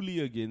I'm fully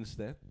against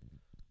that.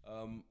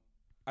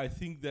 I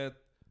think that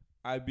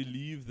I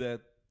believe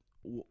that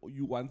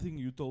one thing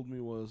you told me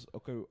was,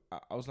 okay,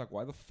 I was like,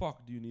 why the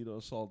fuck do you need an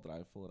assault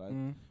rifle,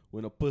 right?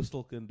 When a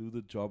pistol can do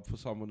the job for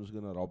someone who's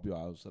gonna rob your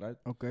house, right?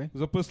 Okay.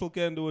 Because a pistol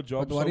can do a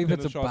job, But what so if can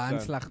it's a a shotgun.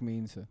 baanslag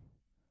mense?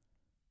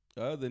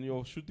 Then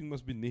your shooting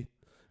must be neat.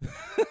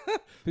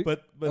 Be-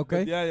 but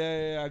okay.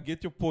 yeah, I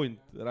get your point,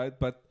 right?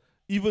 But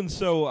even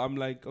so, I'm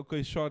like,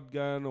 okay,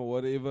 shotgun or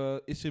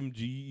whatever, SMG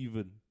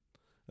even,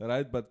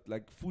 right? But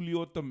like fully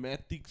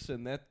automatics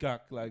and that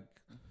cock, like,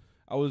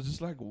 I was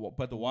just like,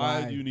 but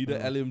why do you need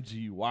an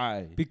LMG?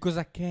 Why? Because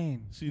I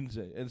can.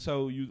 Sinjay. And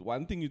so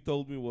one thing you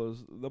told me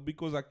was the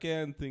because I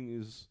can thing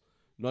is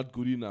not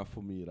good enough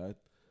for me, right?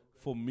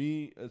 For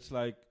me, it's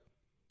like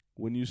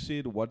when you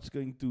said what's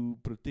going to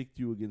protect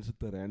you against a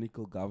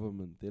tyrannical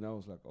government, then I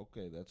was like,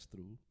 okay, that's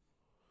true.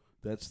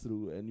 That's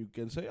true. And you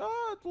can say,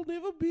 oh, it will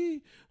never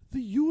be the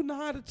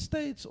United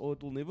States or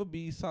it will never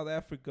be South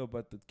Africa,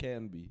 but it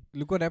can be.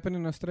 Look what happened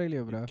in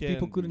Australia, bro. can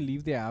People be. couldn't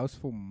leave their house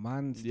for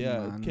months.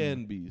 Yeah, man. it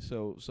can be.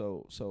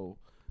 So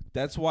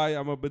that's why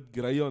I'm a bit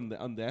grey on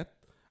that.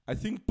 I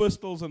think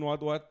pistols and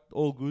what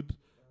all good.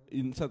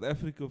 In South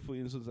Africa, for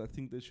instance, I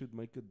think they should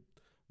make it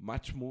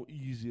much more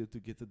easier to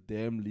get a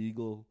damn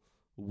legal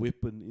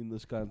weapon in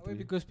this country.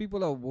 Because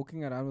people are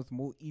walking around with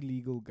more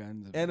illegal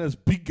guns. And as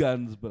big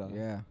guns, bro.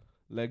 Yeah.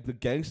 Like the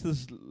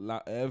gangsters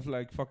have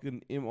like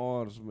fucking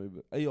MRs,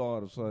 maybe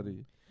ARs.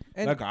 Sorry.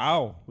 And Like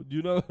how? Do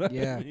you know what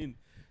Yeah. I mean?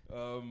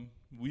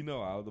 We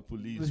know how the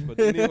police, but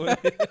anyway.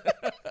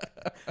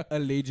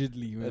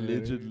 allegedly. man.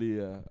 Allegedly,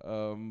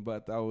 yeah.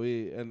 But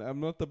away, and I'm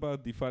not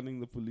about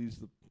defunding the police.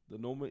 The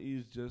normal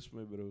is just,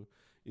 my bro,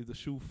 if the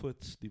shoe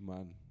fits the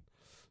man.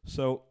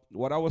 So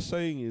what I was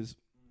saying is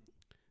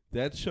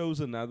that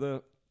shows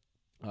another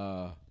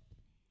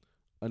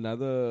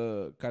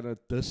kind of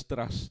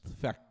distrust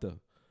factor.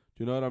 Do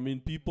you know what I mean?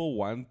 People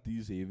want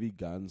these heavy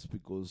guns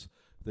because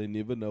they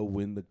never know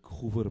when the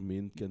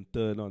government can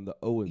turn on the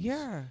Owens.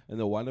 Yeah. And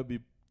they want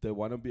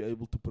to be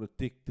able to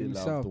protect their loved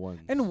Themselves. ones.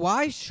 And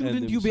why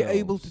shouldn't you be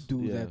able to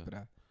themselves, do yeah. that,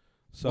 bruh?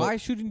 So Why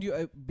shouldn't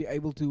you be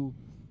able to?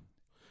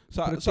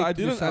 So I protect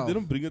didn't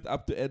yourself? bring it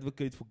up to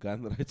advocate for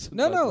gun rights. and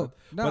No, whatnot,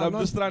 no, no. but I'm not-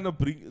 just trying to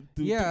bring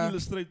to Yeah.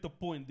 illustrate the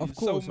point. Of There's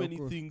course, so of many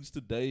course. things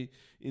today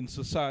in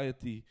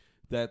society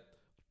that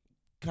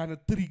kind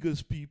of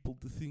triggers people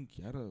to think,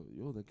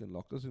 yo, they can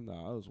lock us in the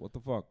house. What the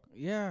fuck?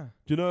 Yeah,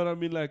 Do you know what I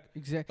mean? Like,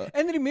 exactly.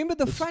 And remember,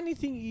 the it's- funny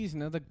thing is,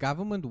 the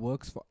government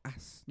works for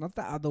us, not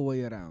the other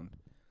way around.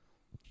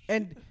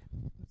 And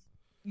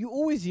you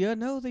always hear,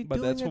 no, they're but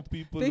doing that's it. for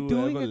people they're who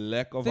doing have a it-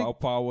 lack of they- how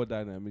power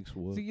dynamics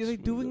works. They're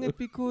doing it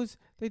because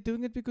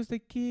they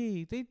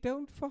care. They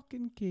don't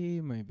fucking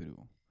care, my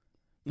bro.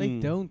 They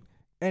Mm. don't.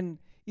 And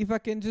if I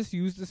can just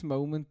use this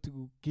moment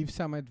to give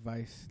some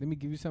advice, let me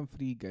give you some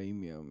free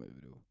game here, my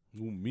bro.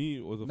 Who, me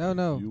or the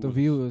No, the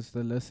viewers,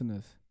 the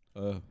listeners.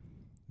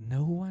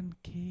 No one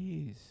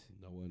cares.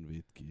 No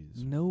one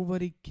cares.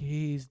 Nobody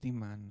cares, the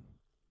man.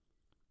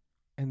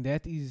 And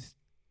that is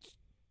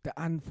the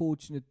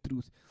unfortunate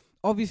truth.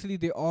 Obviously,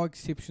 there are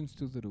exceptions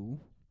to the rule,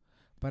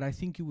 but I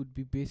think you would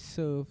be best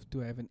served to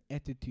have an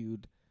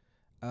attitude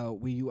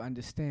where you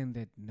understand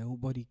that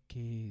nobody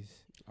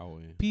cares. Oh,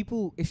 yeah.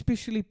 People,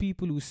 especially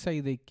people who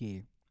say they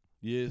care.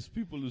 Yes,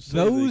 people who say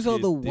Those they are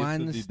care the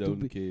definitely ones to don't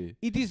be- care.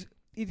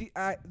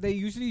 They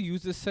usually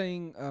use the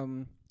saying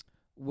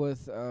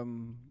with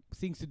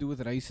things to do with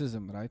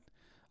racism, right?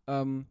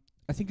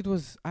 I think it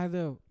was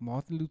either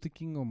Martin Luther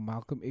King or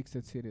Malcolm X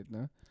that said it,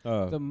 no?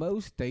 The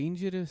most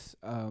dangerous,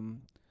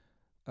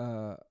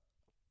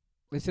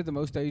 they said the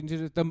most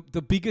dangerous,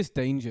 the biggest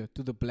danger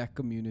to the black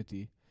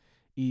community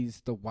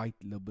is the white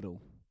liberal.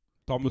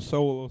 Thomas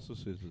Sowell also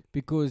says it.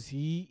 Because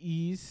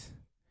he is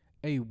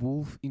a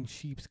wolf in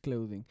sheep's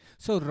clothing.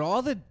 So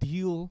rather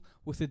deal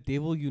with the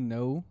devil you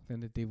know than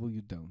the devil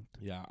you don't.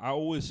 Yeah, I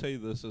always say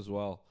this as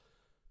well.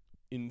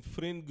 In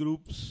friend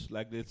groups,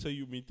 like let's say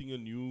you're meeting a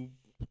new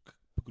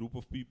group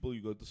of people,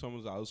 you go to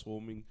someone's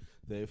housewarming,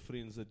 they have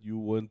friends that you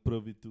weren't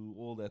privy to,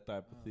 all that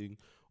type of thing.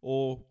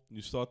 Or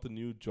you start a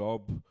new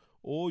job,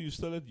 or you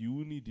still at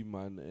uni,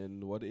 demand,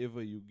 and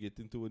whatever, you get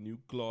into a new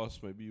class,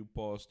 maybe you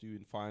passed, you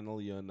in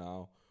final year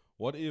now,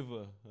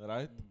 whatever,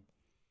 right?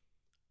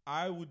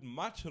 I would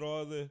much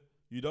rather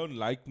you don't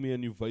like me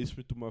and you face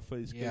me to my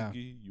face, Yeah.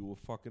 Kenki, you a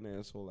fucking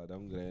asshole, I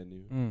don't grant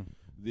you.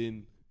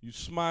 Then you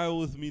smile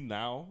with me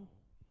now,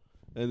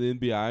 and then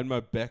behind my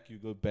back you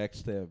go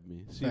backstab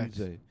me. Facts.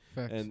 Sinjay.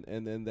 Facts.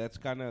 And that's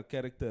kind of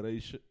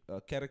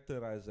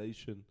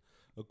characterization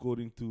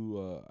according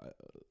to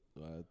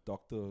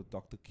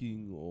Dr.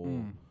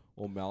 King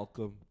or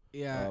Malcolm,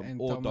 yeah, and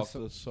or Thomas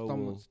Dr.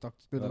 Sowell,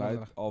 Dr. right,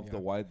 of the yeah.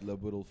 white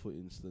liberal, for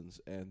instance.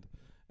 And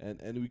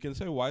and we can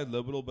say white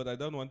liberal, but I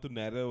don't want to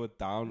narrow it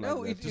down. No,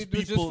 like that. it was just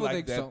people for the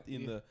like that exam-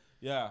 in yeah.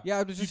 the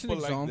Yeah, it was just an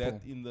people like example.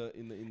 that in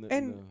the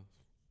And- in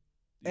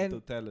and-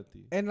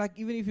 totality. And like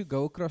even if you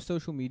go across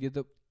social media,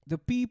 the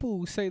people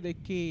who say they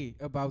care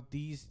about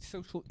these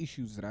social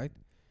issues, right?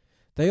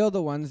 They are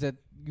the ones that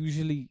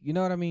usually, you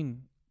know what I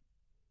mean?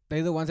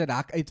 They're the ones that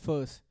hack it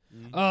first.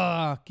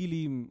 Kill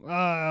him.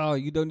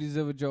 You don't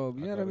deserve a job.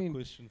 You know I what I got mean? a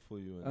question for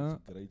you, and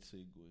it's a great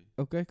segue.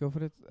 Okay, go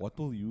for it. What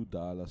will you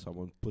dial as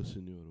someone piss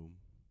in your room?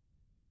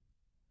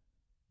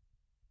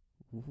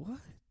 What?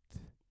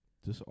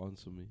 Just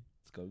answer me.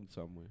 It's going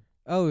somewhere.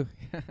 Oh.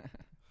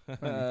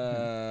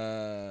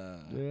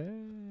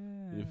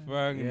 You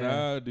fang Yeah.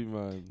 now, die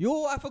man.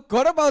 Yo, I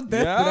forgot about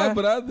that, Yeah, bruh.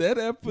 bruh, that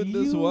happened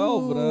as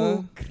well,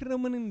 bruh.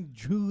 Criminal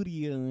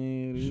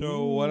jury.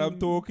 So what I'm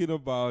talking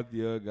about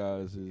here,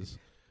 guys, is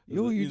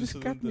Yo, the you just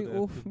cut incident me that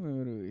off, happened.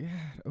 man, bro.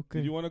 Yeah, Did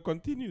okay. you want to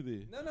continue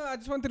there? No, I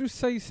just wanted to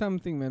say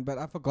something, man, but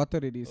I forgot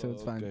already, so Oh,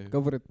 it's fine. okay.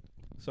 Go for it.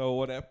 So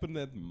what happened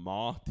at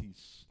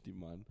Marty's, die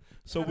man?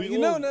 So we you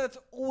all know, that's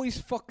always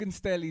fucking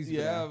Stellies,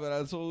 yeah, bruh. but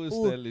that's always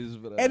Ooh. Stellies,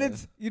 bruh. And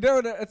it's, you know,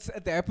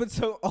 it happens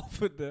so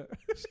often.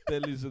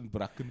 Stellies in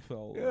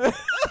Brackenfell.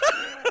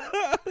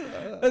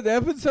 It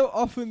happens so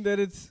often that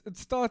it's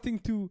starting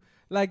to,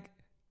 like,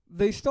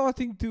 they're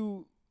starting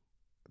to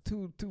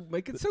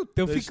make it so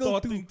They're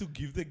difficult starting to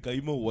give the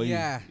game away.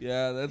 Yeah.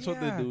 Yeah, that's what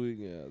they're Yeah. doing.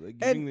 Yeah, they're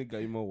giving the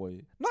game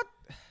away.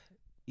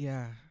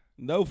 Yeah.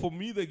 No, for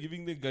me, they're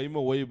giving the game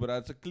away, but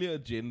it's a clear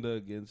agenda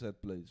against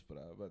that place,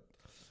 bruh. But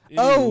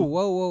Oh, anywho,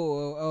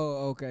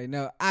 whoa, okay.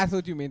 No, I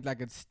thought you meant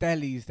like it's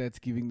Stellies that's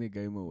giving the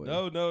game away.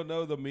 no,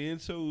 the man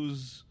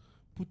who's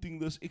putting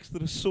this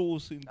extra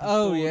sauce into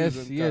Oh, stories yes,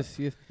 and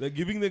yes. They're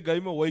giving the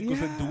game away because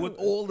they do Yeah, it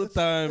all the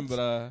time,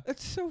 bruh.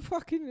 It's so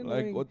fucking Like,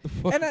 annoying. what the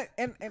fuck?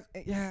 and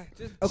yeah,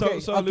 just So- okay.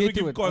 so I'll let me get to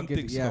give it, I'll get to it.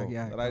 context Yeah, now,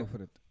 yeah, right? go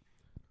for it.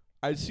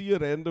 I see a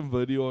random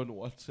video on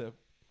WhatsApp.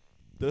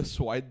 This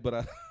white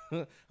bruh.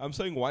 I'm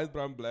saying white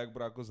bruh and black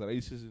bruh because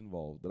race is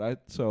involved, right?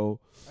 So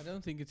I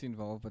don't think it's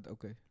involved, but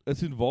okay.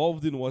 it's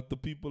involved in what the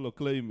people are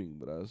claiming,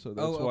 bruh. So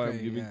that's why I'm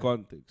okay, giving yeah.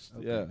 context.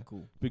 Okay, Yeah.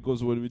 cool.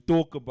 Because when we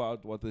talk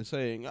about what they're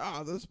saying,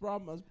 this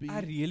bruh must be. I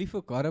really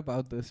forgot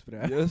about this,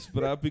 bruh. Yes,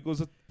 bruh, because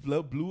it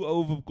blew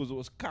over because it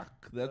was cuck.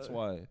 That's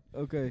why.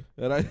 Okay.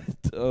 Right?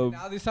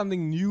 Now there's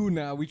something new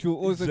now, which we'll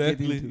also get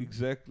into.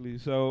 Exactly.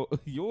 So,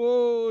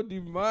 yo, the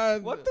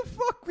man. What the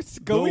fuck was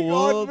The going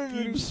world on,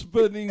 keeps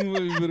spinning,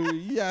 my bro.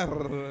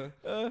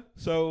 Yarr.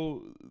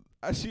 So,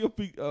 I see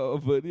a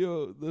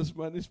video. This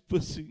man is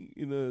pissing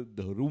in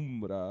the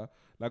room, bruh.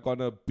 Like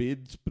on a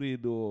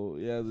bedspread or,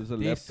 there's a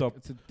laptop.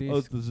 It's a Oh,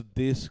 desk. there's a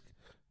desk.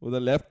 With a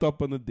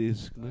laptop on the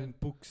desk. No? And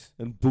books.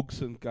 And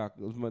books and kak.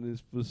 This man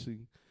is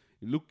pissing.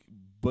 Look,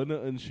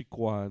 binne in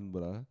Shikwan,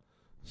 bruh.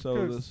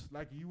 So, this,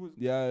 Like he was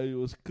he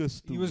was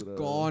kissed he too, was bruh.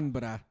 gone,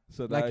 bruh.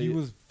 So Like now he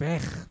was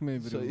weg, my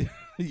bro.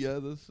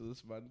 So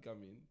this man come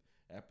in,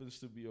 happens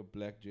to be a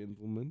black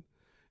gentleman,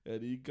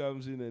 and he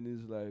comes in and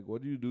he's like,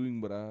 "What are you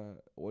doing, bruh?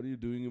 What are you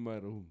doing in my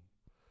room?"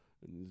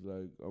 And he's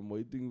like, "I'm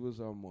waiting for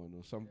someone,"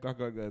 or some kak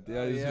like that.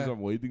 Yeah, he says,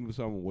 "I'm waiting for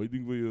someone,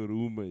 waiting for your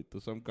roommate,"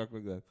 or some kak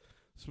like that.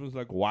 This man's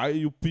like, "Why are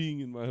you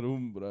peeing in my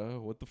room, bruh?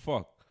 What the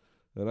fuck?"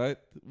 Right?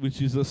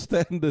 Which is a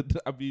standard.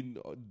 I mean,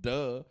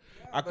 duh.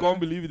 I can't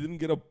believe he didn't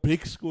get a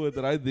big score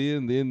right there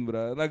and then,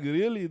 bruh. Like,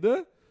 really,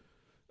 duh?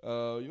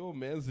 Your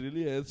man's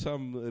really had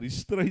some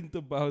restraint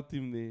about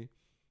him there.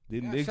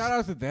 Then Yeah, next, shout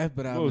out to that,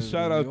 bro. no,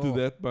 shout out to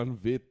that man,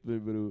 vet, my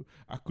bro.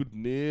 I could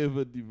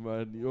never, die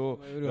man, yo.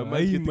 My bro, The man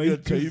hy getting a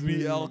maak is,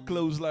 JBL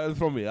clothesline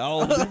from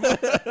hell, die man.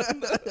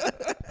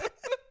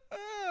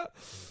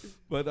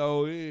 But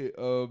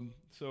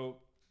so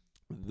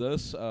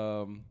this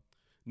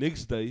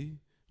next day,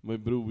 my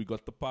bro, we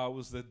got the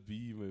powers that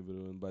be, my bro,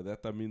 and by that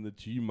I mean the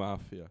G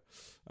Mafia.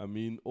 I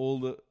mean all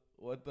the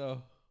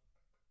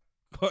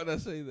can't I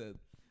say that?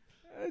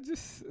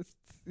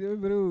 Yeah,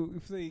 bro.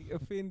 If they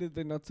offended,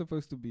 they're not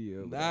supposed to be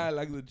here. Nah,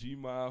 like the G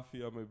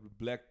Mafia, my bro,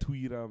 Black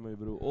Twitter, my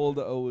bro, all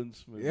the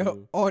Owens, my Yeah,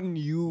 bro. on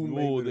you,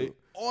 my No, bro. they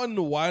on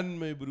one,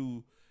 my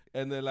bro.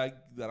 And they're like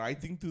they're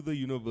writing to the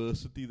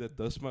university that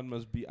this man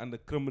must be under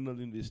criminal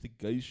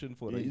investigation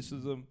for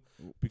racism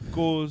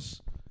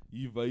because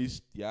he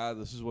voiced,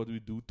 this is what we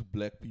do to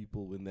black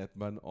people when that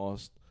man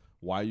asked,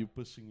 why are you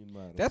pissing in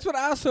my room? That's what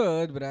I also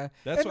heard, bruh.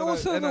 That's and what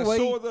also I, and the I way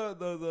saw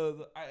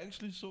the I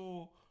actually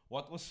saw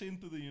what was sent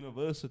to the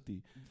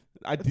university.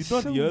 I did It's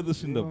not so- hear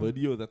this in the yeah.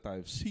 video that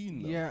I've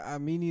seen. Though. Yeah, I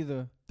mean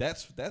neither.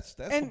 That's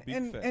And a big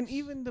and, facts. and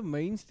even the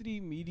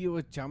mainstream media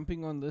was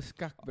jumping on this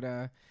kak,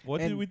 bruh. What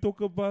did and- we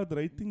talk about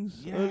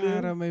ratings Yeah,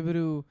 earlier? my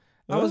bro.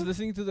 I was Huh?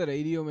 listening to the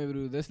radio, my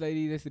bro. This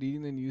lady that's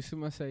reading the news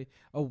must say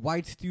a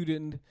white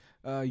student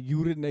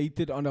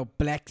urinated on a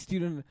black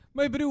student.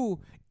 My bro,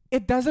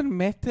 it doesn't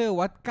matter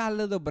what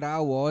color the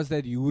bra was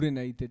that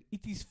urinated.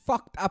 It is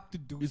fucked up to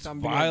do It's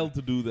something. vile like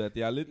to do that.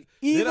 Yeah, let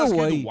Either us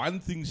way. get one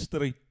thing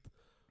straight.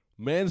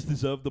 Mans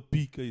deserve the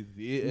PK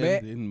there Ma-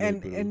 and then, my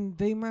and bro. and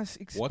they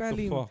must expel What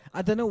the him. fuck?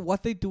 I don't know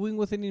what they're doing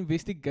with an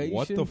investigation.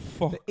 What the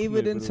fuck? The my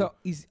evidence bro?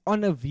 is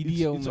on a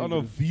video. It's my on bro.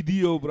 a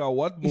video, bro.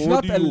 What It's more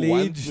not do you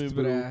alleged, want,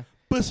 my bro? bruh.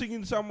 pissing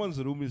in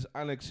someone's room is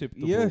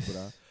unacceptable, Yes.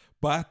 bruh.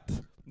 But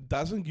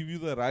doesn't give you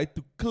the right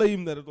to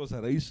claim that it was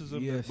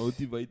racism Yes. that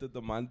motivated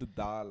the man to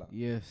die. lah.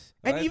 Yes.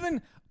 And Right?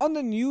 even on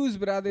the news,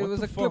 bruh, there What was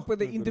the a clip fuck, where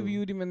they bro?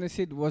 interviewed him and they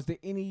said, was there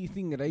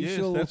anything Yes,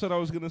 racial? that's what I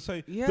was gonna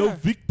say. Yeah. The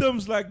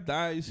victims like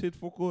that, he said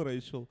fuck all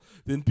racial.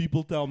 Then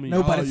people tell me,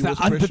 No, but he it's the was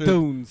pressured.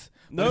 undertones.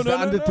 No, But it's no, the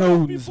no,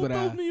 undertones, People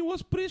told bruh. me he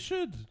was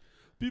pressured.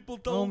 People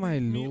told my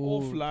me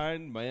lord.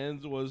 offline,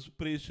 Mans was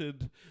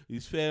pressured.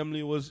 His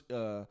family was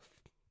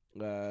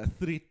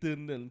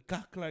threatened and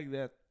cuck like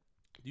that.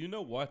 You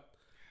know what?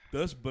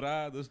 This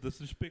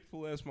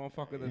disrespectful ass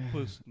motherfucker that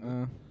pissed.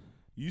 No?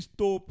 His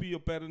Topi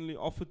apparently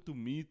offered to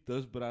meet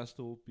this bra's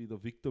Topi, the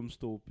victim's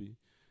Topi,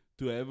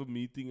 to have a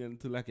meeting and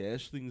to like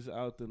hash things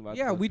out and what.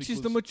 Yeah, which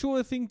is the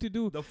mature thing to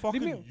do. the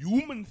fucking me-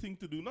 human thing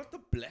to do, not the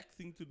black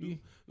thing to do, Yeah.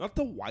 not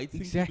the white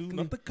thing to Exactly. do,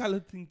 not the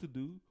colored thing to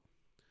do.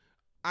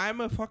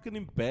 I'm a fucking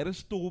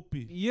embarrassed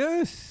Topi.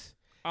 Yes.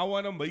 I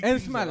want to make And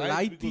it's things my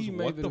right lighty, because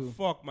my what the bro.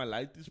 fuck? My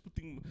light is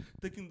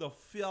taking the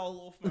fell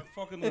off my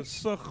fucking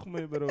gezicht,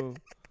 my bro.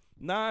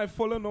 Nah, I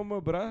fallen on my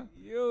bruh.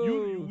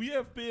 We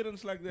have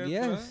parents like that,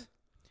 Yes.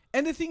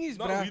 And the thing is,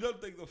 bruh. No, we bruh.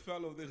 don't take the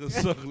fell off the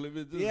gezicht. Let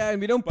me just Yeah,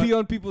 and we don't but- pee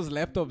on people's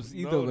laptops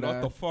either, no, bruh.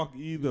 not the fuck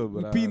either,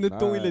 We bruh. pee in the Nah.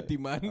 toilet,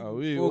 man.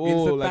 We Or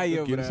against the all like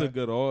tire, against the bruh.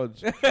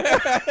 garage.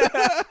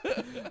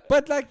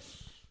 But like,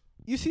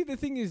 you see, the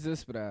thing is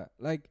this, bruh.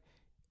 Like,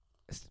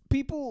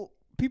 people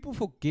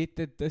forget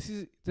that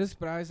this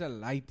bruh is a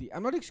lighty.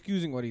 I'm not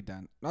excusing what he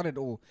done, not at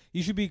all.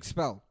 He should be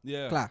expelled.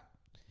 Yeah. Klaar.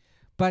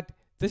 But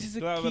this is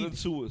a Klaar, but kid.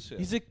 it's so is, yeah.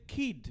 He's a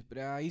kid,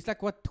 bruh. He's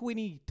like what,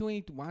 20,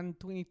 21,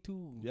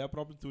 22. Yeah,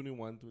 probably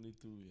 21,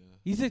 22, yeah.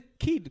 He's a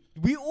kid.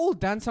 We all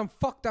done some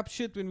fucked up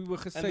shit when we were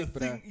And gesaid, the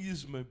bruh. thing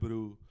is, my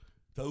bro,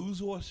 those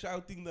who are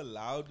shouting the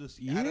loudest,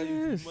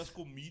 Yes. you must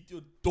come meet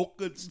your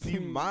dockets, die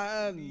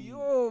man.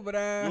 Yo,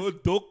 bruh. Your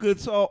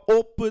dockets are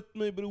up it,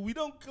 my bro. We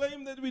don't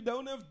claim that we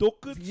don't have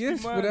dockets,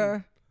 Yes, man.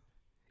 bruh.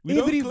 We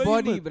don't claim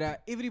Everybody, it. bruh.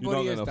 You're Everybody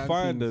not has gonna done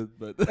find things.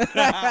 it,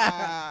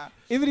 but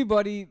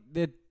Everybody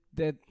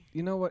that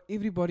you know what?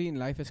 Everybody in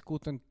life has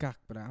caught on kak,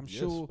 bruh. I'm yes,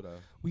 sure bruh.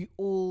 we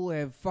all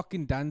have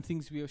fucking done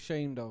things we're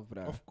ashamed of,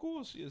 bruh. Of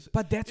course, yes.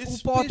 But that's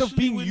all part of Especially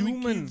being when we're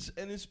human. kids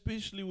and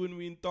especially when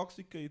we're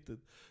intoxicated.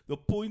 The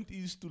point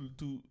is to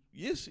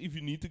yes, if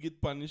you need to get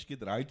punished,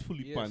 get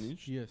rightfully Yes,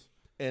 punished. Yes.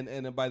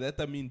 And by that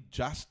I mean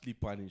justly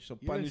punished. So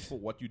punished Yes. for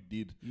what you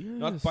did. Yes.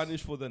 Not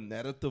punished for the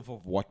narrative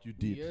of what you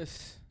did.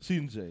 Yes.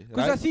 Sinjay,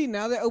 Because I right? see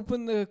now they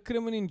open the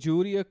criminal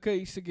injury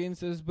case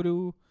against us,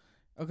 bro.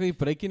 Okay,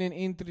 breaking and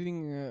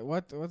entering.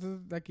 What is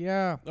it? Like,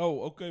 yeah.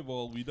 Oh, okay,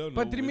 well, we don't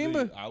But know remember-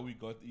 whether how we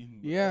got in.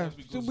 Yeah.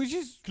 Because So which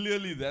is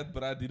clearly that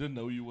bruh didn't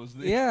know he was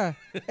there. yeah.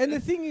 And the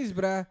thing is,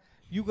 bruh,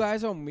 you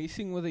guys are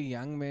messing with a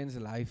young man's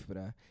life,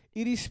 bruh.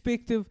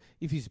 Irrespective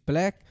if he's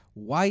black,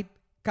 white,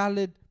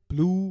 colored,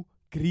 blue,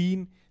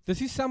 green.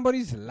 This is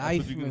somebody's I thought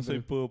life, you were man. gonna say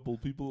bro. purple.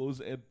 People always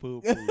add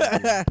purple. you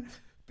know.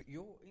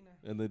 Yo,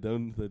 And they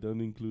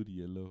don't include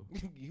yellow.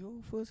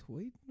 yo, first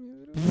wait,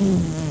 man,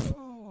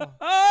 bro.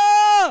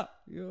 Oh.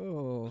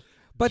 Yo.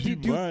 But you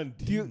do.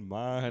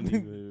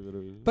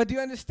 But do you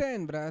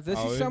understand, bruh? This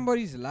How is eh?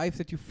 somebody's life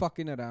that you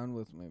fucking around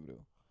with, my bro.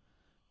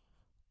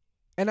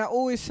 And I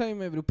always say,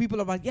 my bro, people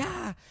are like,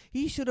 yeah,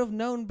 he should have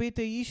known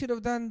better. He should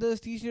have done this.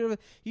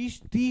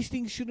 These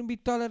things shouldn't be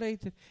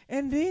tolerated.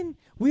 And then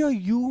we are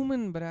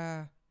human,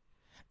 bruh.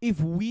 If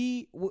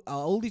we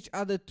hold each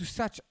other to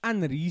such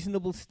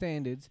unreasonable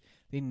standards,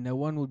 then no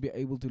one will be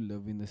able to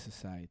live in the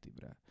society,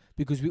 bruh.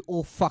 Because we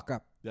all fuck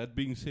up. That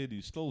being said,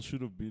 he still should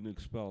have been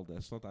expelled.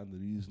 That's not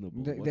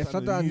unreasonable. What's That's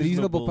not the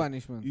unreasonable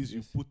punishment. Is you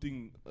Yes.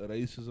 putting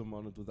racism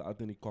on it without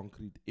any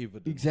concrete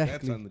evidence.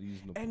 Exactly. That's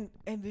unreasonable.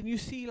 And then you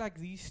see like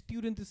these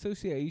student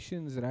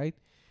associations, right?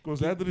 Because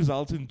that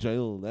results in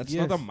jail. That's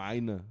not a Yes.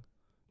 minor.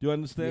 Do you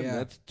understand? Yeah.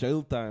 That's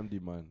jail time,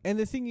 demand. And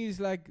the thing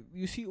is, like,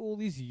 you see all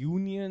these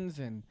unions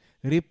and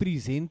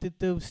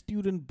representative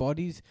student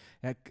bodies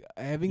like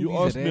having You these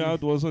asked me how rallies.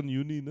 it was on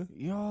uni, no?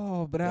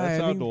 Yo, bruh, That's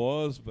how it having,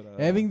 was, bruh.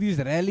 having these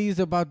rallies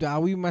about how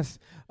we must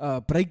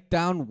break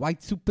down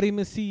white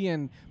supremacy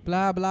and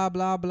blah, blah,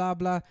 blah, blah,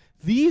 blah.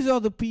 These are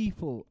the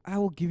people. I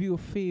will give you a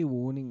fair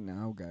warning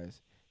now,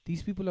 guys.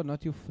 These people are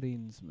not your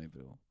friends, my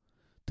bro.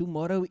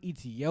 Tomorrow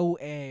it's your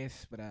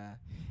ass, bruh.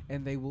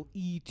 And they will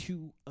eat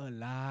you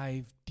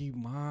alive,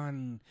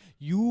 demand.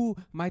 You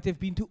might have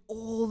been to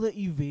all the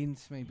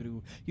events, my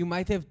bro. You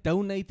might have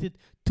donated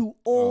to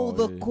all Oh,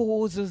 the yeah.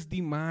 causes,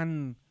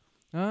 demand.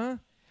 Huh?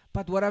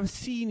 But what I've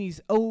seen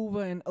is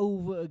over and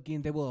over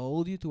again, they will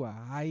hold you to a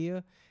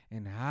higher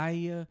and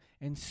higher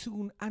and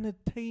soon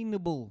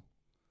unattainable,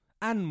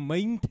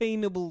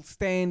 unmaintainable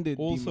standard.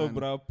 Also, demand.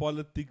 bruh,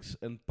 politics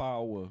and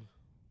power.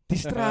 Die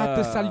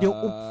strate sal jou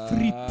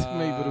opvriet,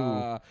 my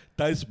bro.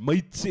 Dis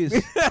my sis.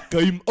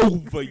 Game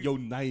over jou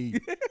nee.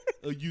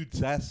 You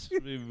just,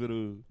 my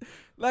bro.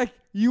 Like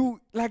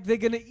they're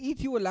gonna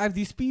eat you alive.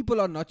 These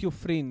people are not your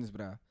friends,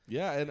 bruh.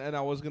 Yeah, and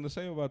I was gonna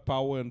say about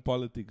power and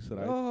politics,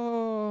 right?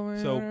 Oh man.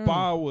 So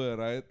power,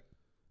 right?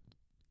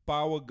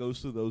 Power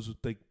goes to those who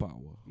take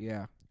power.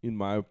 Yeah. In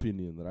my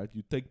opinion, right?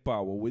 You take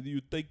power, whether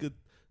you take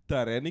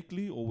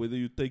tyrannically or whether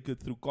you take it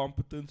through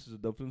competence is a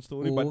different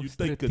story. Or But you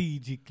take it.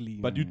 strategically.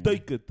 But you man.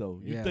 take it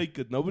though. You Yeah. take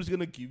it. Nobody's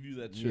gonna give you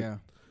that shit. Yeah.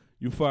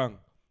 You fang.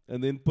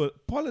 And then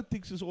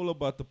politics is all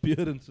about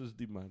appearances,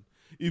 demand.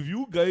 If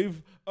you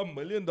gave $1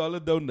 million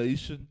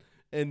donation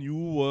and you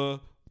were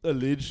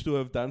alleged to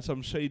have done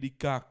some shady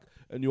cock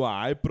and you are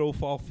a high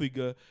profile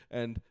figure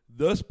and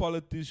this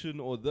politician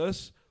or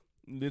this,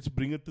 let's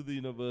bring it to the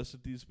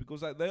universities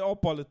because they are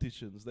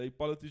politicians. They're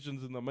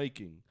politicians in the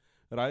making.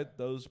 Right?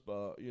 Those,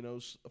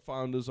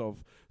 founders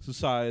of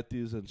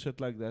societies and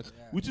shit like that,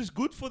 Yeah. which is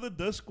good for the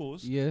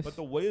discourse. Yes. But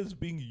the way it's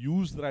being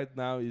used right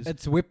now is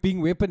It's being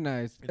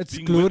weaponized. It's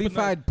being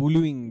glorified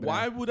bullying. bruh.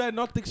 why would I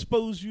not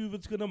expose you if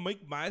it's gonna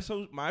make my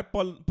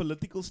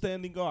political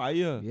standing go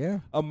higher Yeah.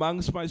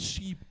 amongst my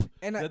sheep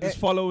And that is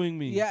following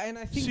me? yeah, and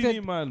I think Silly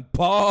that man,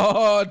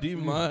 party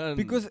man.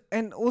 because,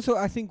 and also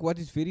I think what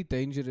is very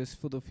dangerous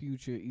for the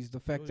future is the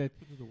fact that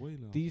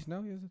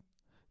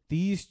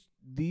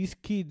these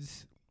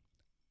kids,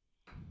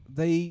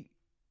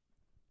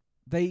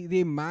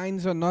 their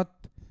minds are not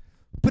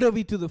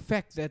privy to the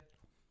fact that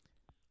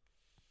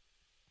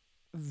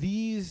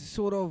these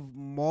sort of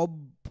mob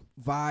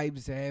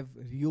vibes have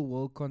real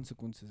world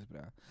consequences,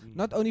 bruh.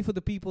 Not only for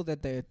the people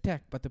that they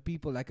attack, but the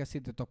people, like I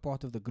said, that are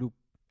part of the group.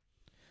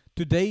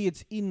 Today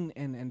it's in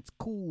and it's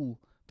cool,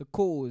 the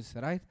cause,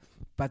 right?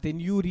 But then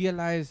you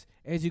realize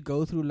as you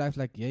go through life,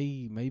 like,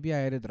 yay, maybe I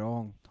had it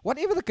wrong.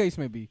 Whatever the case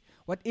may be,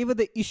 whatever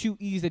the issue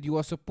is that you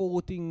are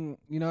supporting,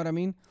 you know what I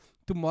mean?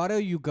 Tomorrow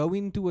you go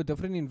into a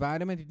different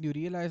environment and you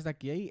realize,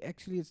 like, yay,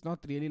 actually it's not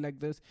really like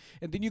this.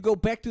 And then you go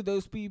back to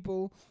those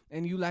people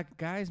and you like,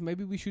 guys,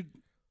 maybe we should,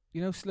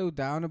 slow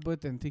down a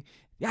bit and think,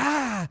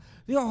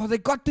 they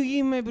got to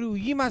him, bro.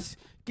 He must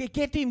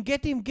get him.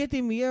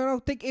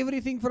 Take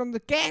everything from the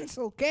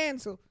cancel.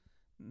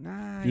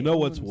 Nah. You know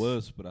what's everyone's-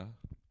 worse, bruh?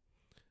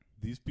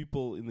 These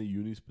people in the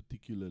unis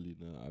particularly,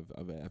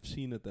 I've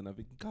seen it and I've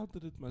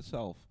encountered it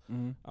myself.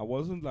 Mhm. I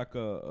wasn't like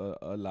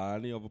a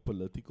Lani of a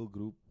political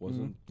group,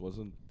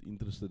 wasn't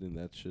interested in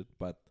that shit,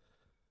 but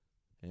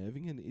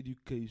having an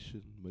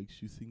education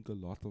makes you think a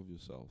lot of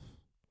yourself.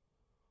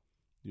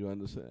 You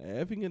understand?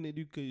 Having an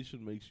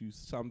education makes you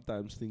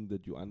sometimes think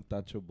that you're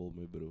untouchable,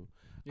 my bro.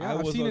 Yeah, I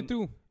I've was seen on- it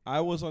too. I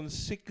was on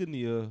second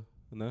year,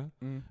 no?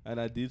 Mm. And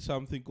I did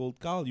something called,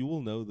 Carl, you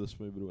will know this,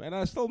 my bro. And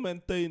I still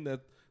maintain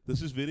that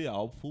this is very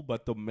helpful,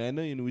 but the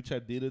manner in which I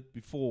did it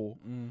before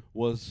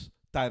was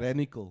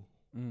tyrannical.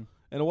 Mm.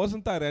 And it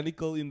wasn't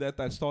tyrannical in that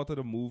I started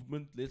a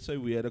movement. Let's say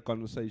we had a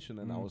conversation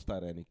and I Mm. was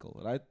tyrannical,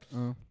 right?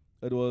 Uh,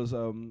 It was,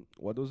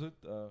 what was it?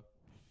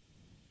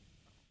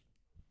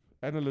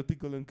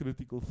 Analytical and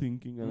critical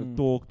thinking. And it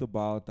talked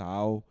about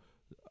how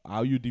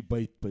you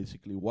debate,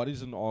 basically. What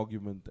is an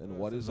argument and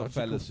what is a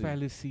logical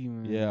fallacy?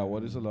 man. Yeah,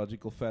 what is a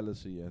logical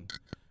fallacy? And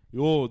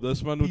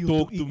this man who Appeal to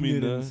talked to me,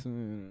 ignorance, nah,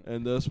 man.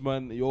 and this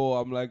man,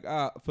 I'm like,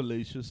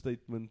 fallacious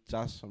statement,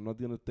 just, I'm not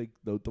gonna take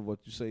note of what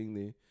you're saying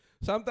there.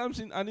 Sometimes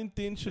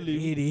unintentionally,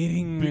 Red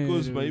herring,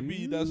 because man. maybe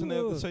he doesn't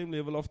have the same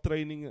level of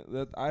training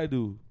that I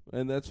do,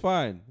 and that's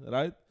fine,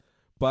 right?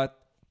 But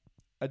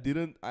I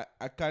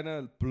kind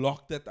of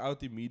blocked that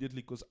out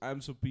immediately because I'm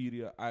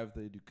superior, I have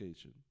the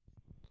education.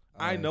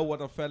 I know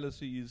what a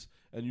fallacy is,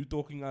 and you're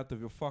talking out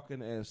of your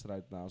fucking ass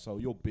right now, so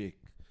you're big.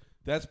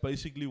 That's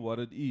basically what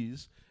it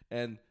is,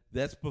 and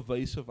that's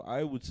pervasive,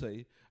 I would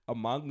say,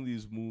 among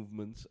these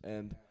movements,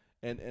 and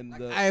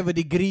I have a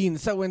degree in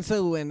so and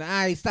so, and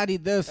I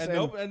studied this.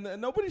 and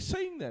nobody's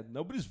saying that.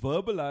 Nobody's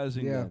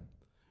verbalizing Yeah. that.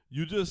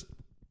 You just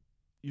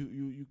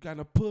you kind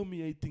of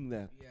permeating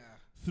that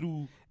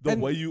through the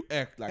And- way you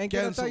act. Like, and can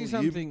I cancel tell you him,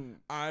 something?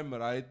 I'm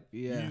right.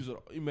 Yeah. He's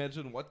wrong.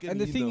 Imagine what can And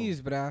he the thing know?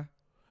 is, bruh,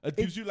 It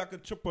gives you like a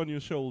chip on your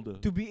shoulder.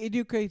 to be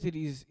educated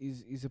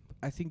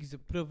I think is a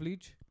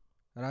privilege,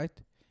 right?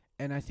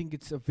 And I think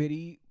it's a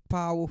very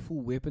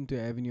powerful weapon to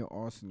have in your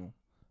arsenal,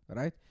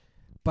 right?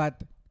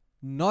 But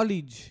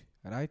knowledge,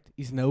 right,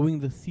 is knowing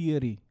the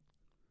theory.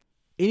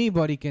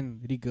 Anybody can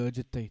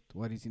regurgitate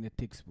what is in a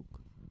textbook.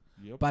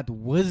 Yep. But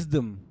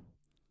wisdom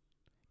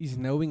is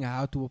knowing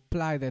how to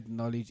apply that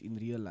knowledge in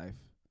real life.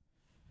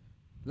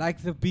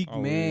 Like the big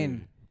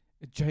man,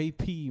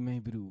 JP, my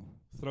bro,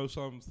 Throw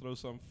some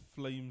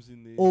flames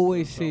in there.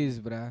 always throw some says,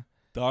 bruh,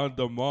 Don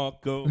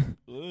DeMarco.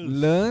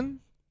 learn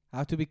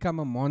how to become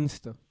a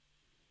monster.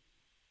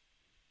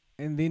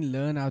 And then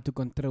learn how to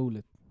control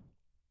it.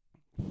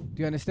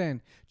 Do you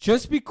understand?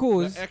 Just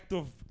because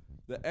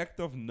The act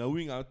of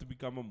knowing how to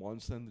become a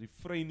monster and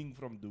refraining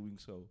from doing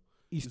so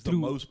it's is the true.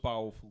 most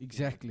powerful thing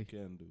Exactly. you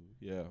can do.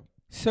 Yeah.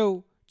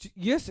 So,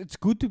 yes, it's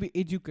good to be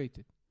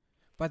educated.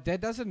 But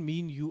that doesn't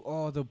mean you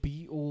are the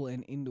be-all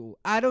and end-all.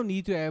 I don't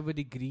need to have a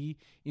degree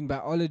in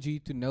biology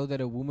to know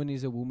that a woman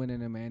is a woman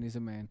and a man is a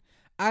man.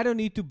 I don't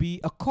need to be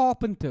a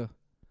carpenter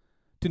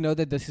to know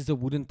that this is a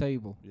wooden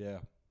table. Yeah.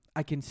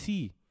 I can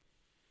see.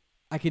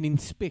 I can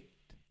inspect.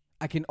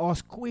 I can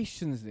ask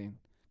questions then.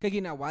 Okay,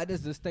 now, why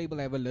does this table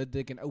have a lid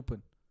that can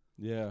open?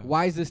 Yeah.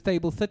 Why is this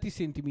table 30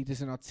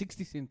 centimeters and not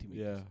 60 centimeters?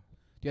 Yeah.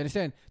 Do you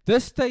understand?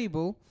 This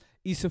table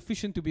is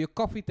sufficient to be a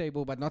coffee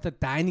table, but not a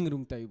dining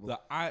room table.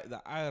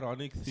 The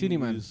ironic thing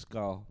Cinema. is,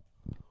 Carl,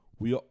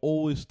 we are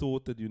always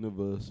taught at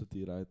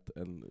university, right?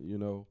 And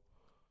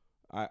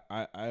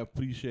I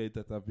appreciate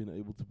that I've been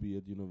able to be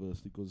at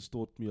university because it's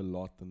taught me a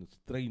lot and it's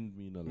trained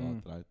me in a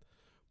lot, right?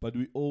 But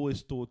we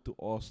always taught to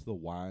ask the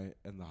why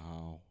and the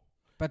how,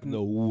 But and the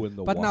who and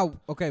the but what. now,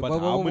 okay, But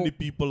how many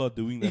people are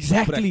doing that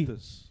Exactly.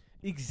 practice?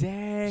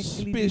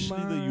 Exactly,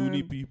 Especially the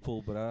uni man.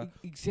 people, bruh.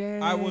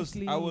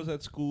 Exactly. I was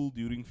at school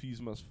during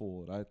Feesmas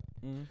 4, right?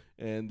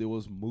 And there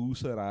was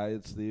moose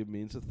riots there,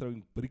 mensen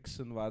throwing bricks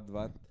and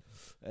what.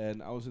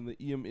 And I was in the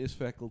EMS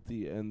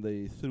faculty and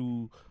they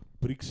threw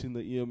bricks in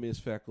the EMS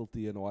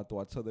faculty and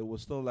what. So they were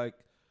still like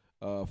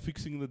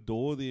fixing the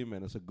door there,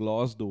 man. It's a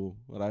glass door,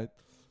 right?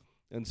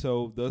 And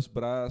so this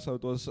so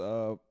it was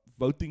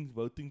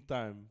voting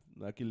time,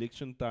 like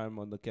election time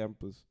on the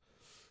campus.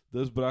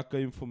 This bra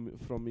came from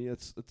me.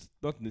 It's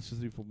not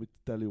necessary for me to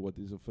tell you what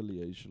his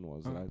affiliation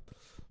was, right?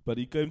 But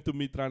he came to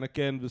me trying to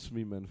canvass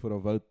me, man, for a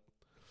vote.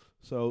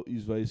 So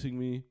he's facing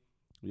me.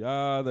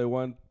 Yeah, they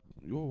want.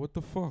 Yo, what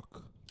the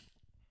fuck?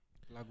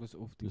 Plug was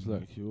off. He's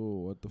like, yo,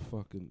 what the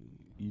fucking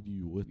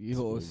idiot.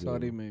 Yo, Like,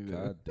 sorry, man.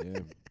 God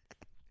damn.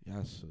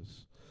 Yes.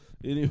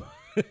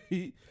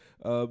 Anyway,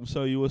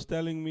 so he was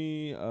telling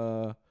me,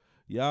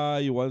 yeah,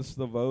 he wants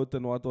the vote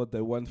and what.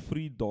 They want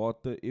free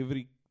data.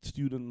 Every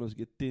student must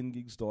get 10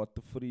 gigs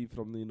data free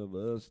from the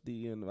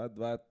university and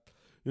what.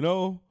 You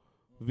know,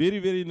 very,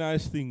 very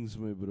nice things,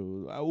 my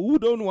bro. Who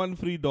don't want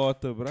free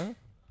data, bruh?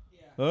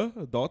 Yeah.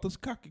 Huh? Data's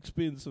cock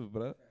expensive,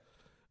 bruh.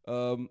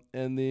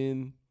 And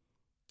then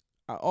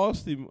I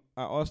asked him,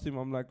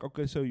 I'm like,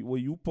 okay, so were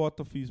you part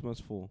of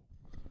Feesmas 4?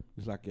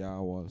 He's like, yeah, I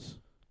was.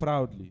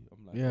 Proudly.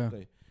 I'm like, Yeah.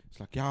 okay. It's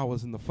like, yeah, I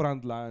was in the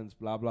front lines,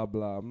 blah, blah,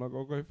 blah. I'm like,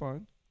 okay,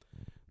 fine.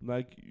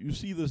 Like, you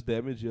see this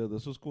damage here.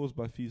 This was caused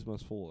by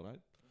Feesmas 4, right?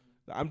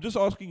 I'm just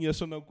asking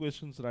yes or no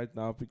questions right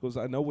now because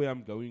I know where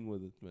I'm going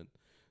with it, man.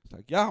 It's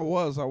like, yeah, I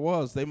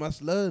was. They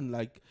must learn.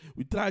 Like,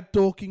 we tried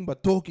talking,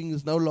 but talking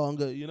is no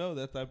longer,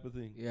 that type of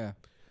thing. Yeah.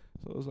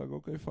 So I was like,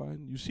 okay,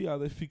 fine. You see how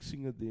they're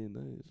fixing it then?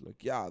 Eh? It's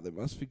like, yeah, they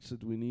must fix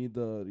it. We need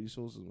the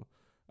resources.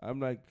 I'm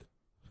like,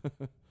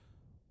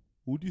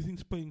 who do you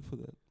think's paying for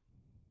that?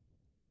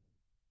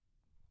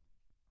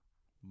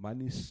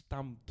 Money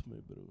stamped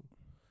me, bro.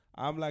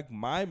 I'm like,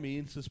 my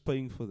means is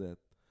paying for that.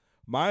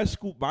 My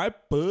school, my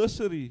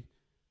bursary,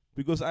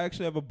 because I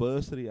actually have a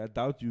bursary. I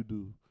doubt you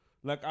do.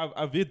 Like,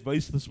 I've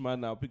advised this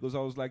man now because I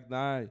was like,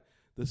 nah,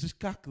 this is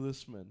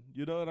this, man.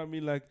 You know what I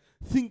mean? Like,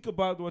 think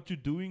about what you're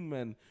doing,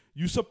 man.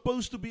 You're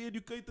supposed to be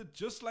educated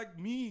just like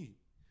me.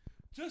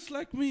 Just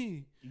like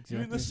me. Exactly.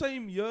 You're in the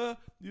same year.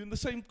 You're in the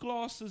same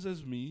classes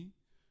as me.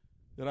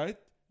 Right?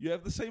 You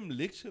have the same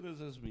lecturers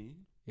as me.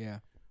 Yeah.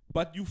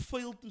 But you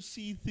fail to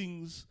see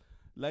things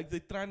like they're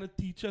trying to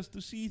teach us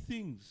to see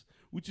things.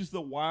 Which is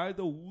the why,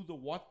 the who, the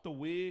what, the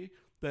where,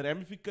 the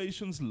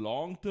ramifications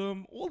long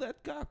term, all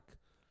that cock.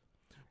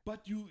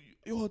 But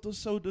it was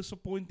so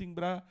disappointing,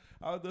 bruh.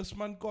 This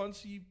man can't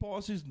see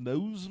past his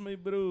nose, my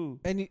bro.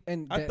 And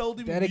I told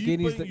him, that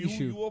again is the you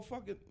issue. are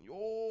fucking,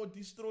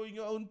 destroying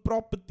your own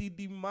property,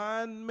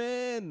 demand,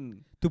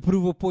 man. To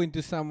prove a point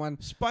to someone.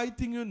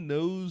 Spiting your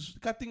nose,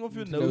 cutting off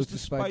your nose to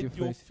spite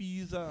your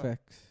visa.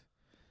 Facts.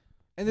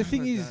 And the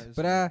thing is,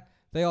 bruh,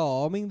 they are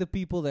harming the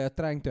people they are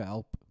trying to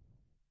help.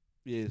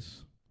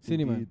 Yes.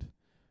 Cinema. Indeed.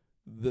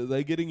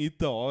 They're getting hit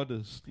the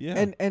hardest.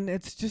 Yeah. And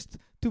it's just,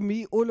 to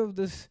me, all of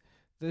this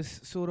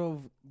sort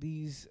of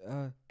these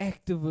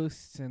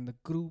activists and the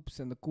groups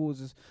and the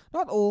causes,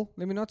 not all,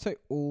 let me not say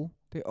all,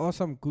 there are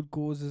some good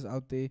causes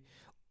out there,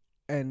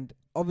 and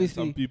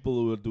obviously some people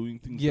who are doing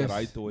things the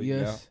right way.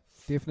 Yes,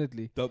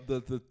 definitely.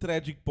 The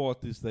tragic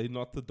part is they're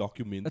not the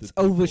documented. It's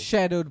people.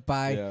 overshadowed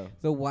by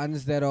the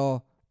ones that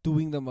are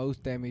doing the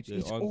most damage. They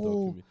it's aren't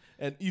all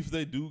and if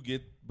they do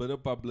get better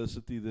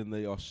publicity, then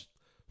they are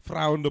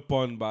frowned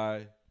upon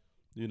by,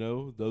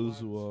 those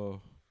who are.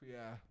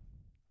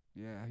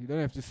 Yeah, you don't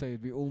have to say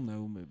it. We all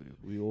know, my bro.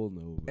 We all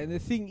know. Bro. And the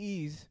thing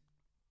is,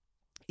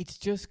 it's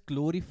just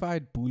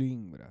glorified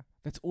bullying, bro.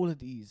 That's all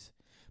it is.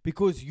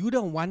 Because you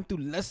don't want to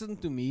listen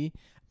to me,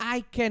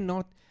 I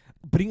cannot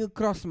bring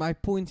across my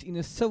points in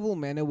a civil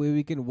manner where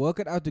we can work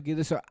it out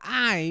together. So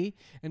I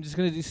am just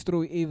going to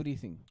destroy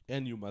everything.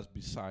 And you must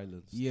be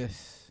silenced.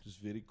 Yes. Just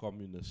very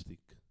communistic.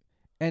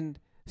 And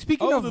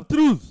speaking of the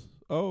truth.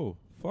 Oh,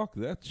 fuck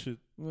that shit.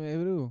 My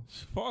bro.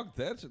 Fuck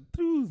that shit.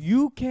 Truth.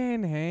 You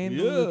can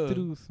handle the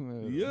truth, my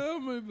bro. Yeah,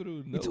 my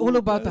bro. No, it's all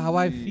about how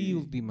I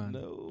feel, man.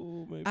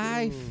 No, my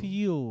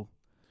bro.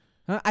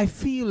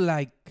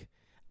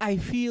 I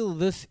feel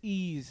this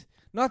is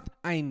not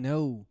I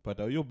know. But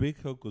now you're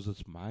big because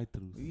it's my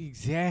truth.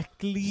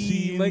 Exactly.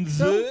 Scenes. Like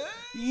so,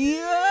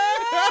 yeah,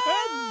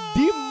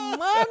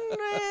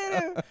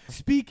 man.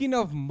 Speaking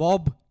of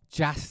mob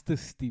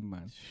justice,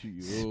 man.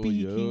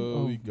 Speaking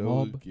of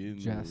mob again,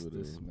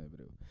 justice, my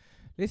bro.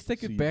 Let's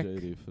take it back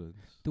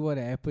to what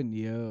happened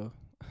here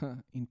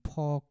in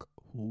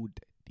Parkwood,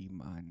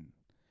 man.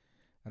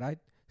 Right?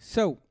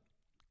 So,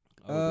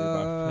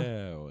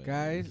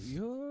 guys,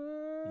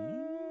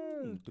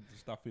 Put the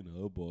stuff in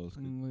her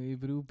basket. My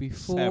bro,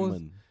 before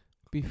Salmon.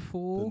 The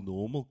before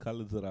normal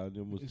colors around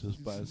him was It's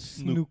just by just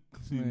snook.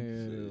 snook,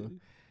 man.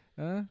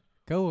 Huh?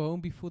 Go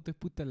home before they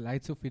put the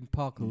lights off in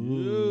park.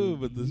 Yeah,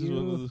 but this is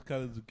one yo. of those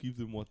colors to keep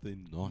them what they're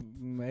not.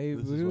 My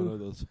This is one bro. of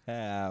those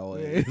how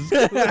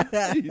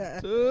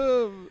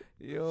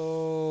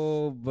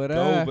Yo, Go,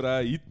 bruh.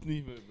 bruh, hit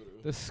me, my bro.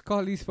 The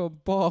scullies from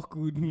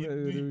Parkwood, Hit me,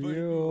 man. baby,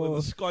 Yo.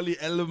 with the scully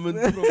element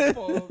from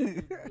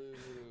Parkwood.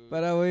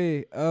 By the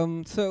way,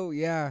 so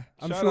yeah,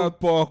 I'm Shout sure. out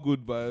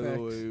Parkwood, by the Facts.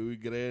 way. We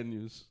grand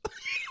news.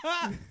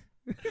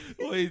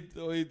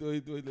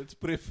 wait. Let's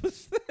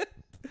preface that.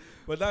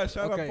 But now,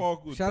 shout Okay, out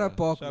Parkwood. shout out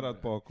bruh. Parkwood, Shout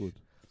out bruh.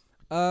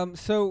 Parkwood.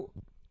 So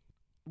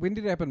when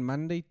did it happen?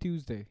 Monday,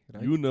 Tuesday,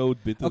 right? You know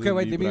it better Okay, than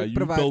wait, me, let me bruh. You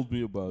provide- told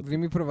me about Let it.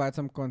 me provide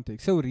some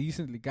context. So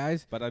recently,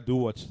 guys, But I do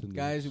watch the news.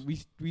 guys,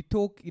 we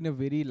talk in a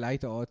very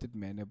light-hearted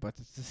manner, but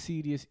it's a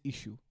serious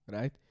issue,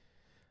 right?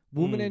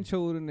 Women and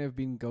children have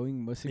been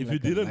going missing. If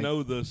like you a didn't light.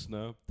 know this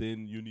now,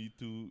 then you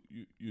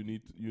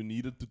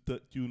needed to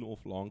tune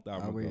off long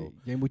time ago.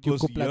 Jy moet jou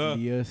 'Cause kop laat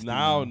lees.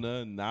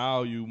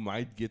 now you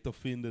might get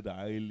offended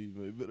highly,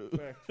 my bro.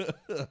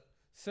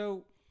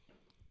 So,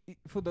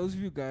 for those of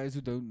you guys who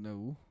don't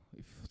know,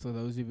 for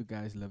those of you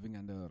guys living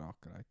under a rock,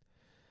 right?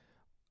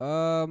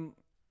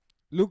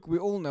 Look, we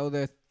all know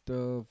that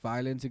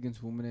violence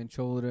against women and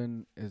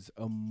children is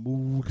a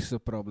moorse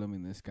problem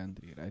in this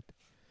country, right?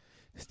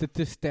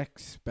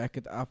 Statistics back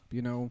it up,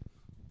 and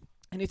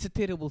it's a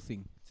terrible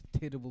thing. It's a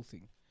terrible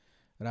thing,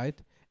 right?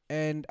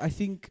 And I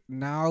think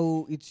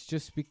now it's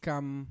just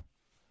become,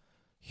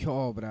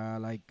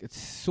 like it's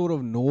sort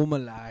of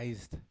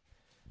normalized.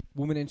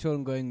 Women and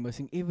children going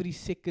missing. Every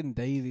second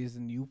day there's a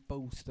new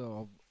poster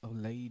of a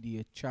lady,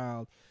 a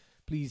child.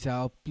 Please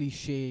help, please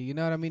share. You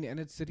know what I mean? And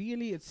it's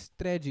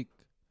tragic.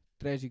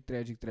 Tragic.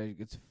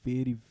 It's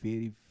very,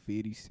 very,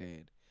 very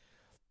sad.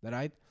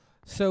 Right?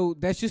 So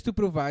that's just to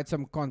provide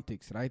some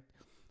context, right?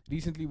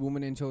 Recently,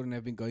 women and children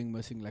have been going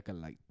missing like a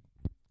light.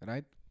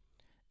 Right?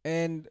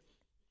 And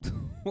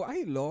why are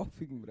you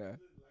laughing, bruh?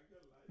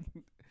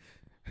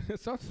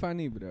 It's not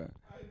funny, bruh.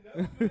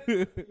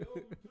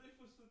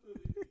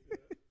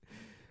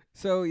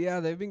 So yeah,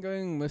 they've been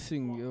going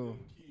missing, yo.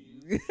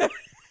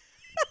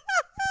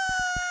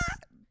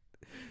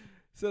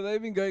 So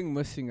they've been going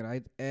missing,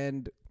 right?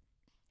 And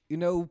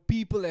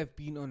people have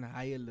been on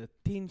high alert.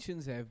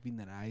 Tensions have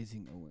been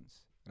rising, Owens,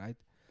 right?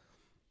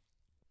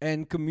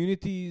 And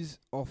communities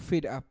are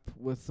fed up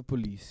with the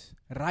police,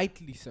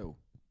 rightly so.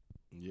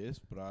 Yes,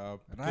 bruh.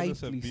 Rightly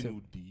Killers have been so.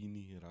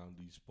 Houdini around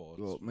these parts.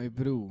 Yo, my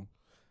bro.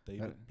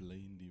 David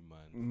Blandy, man.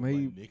 For my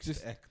my next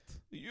just- act.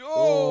 Yo,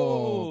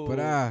 Oh,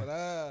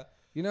 bruh.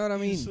 You know what I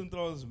mean? Instant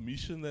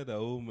transmission at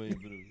home, my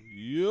bro.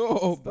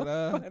 Yo, It's not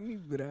bruh. funny,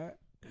 bruh.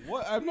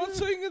 What? I'm not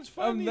saying it's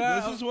funny.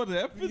 not- This is what's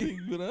happening,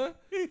 bruh.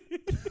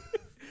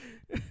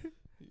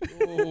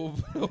 Yo,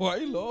 bro, why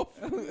you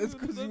laughing? It's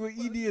 'cause you're an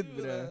idiot,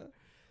 bruh.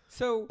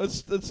 So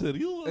It's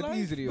real it life,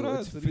 is real. bruh.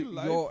 It's real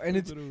life, yo, and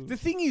it's bro. the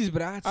thing is,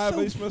 bruh. It's I so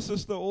miss my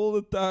sister all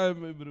the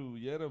time, my bro.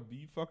 Yeah,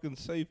 be fucking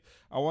safe.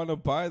 I wanna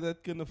buy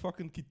that kind of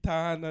fucking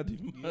kitana,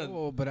 man.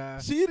 yo,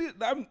 bruh. Serious,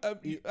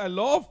 I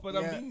laugh, but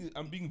Yeah.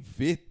 I'm being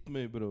vet,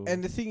 my bro.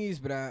 And the thing is,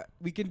 bruh,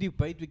 we can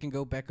debate, we can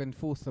go back and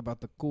forth about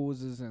the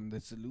causes and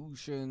the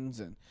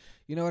solutions, and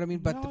you know what I mean.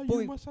 But no, the you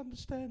point, must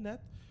understand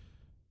that.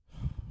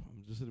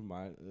 I'm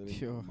just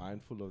Sure.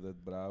 mindful of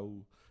that bro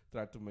who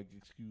tried to make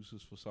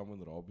excuses for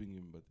someone robbing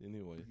him. But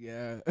anyway,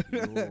 yeah.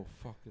 yo,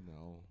 fucking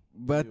hell.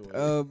 But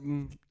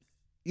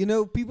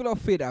Anyway. people are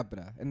fed up,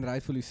 bruh, and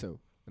rightfully so,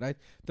 right?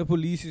 The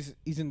police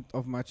isn't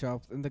of much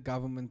help, and the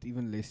government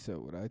even less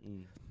so, right?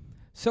 Mm.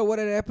 So what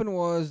had happened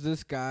was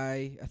this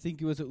guy, I think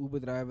he was an Uber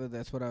driver.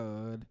 That's what I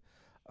heard.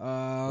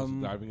 Was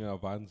driving a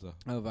Avanza.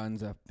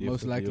 Avanza, Definitely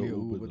most likely a a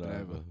Uber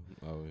driver.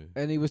 Oh, yeah.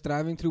 And he was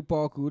driving through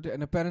Parkwood,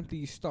 and apparently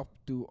he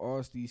stopped to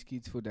ask these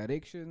kids for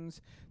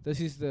directions. This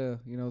is the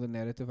the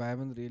narrative. I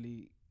haven't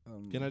really.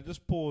 Can I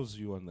just pause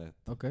you on that?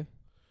 Okay.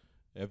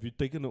 Have you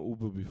taken an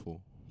Uber before?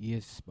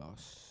 Yes,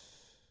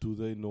 boss. Do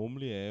they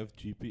normally have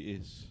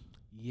GPS?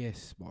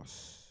 Yes,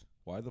 boss.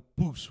 Why the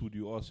poos would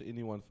you ask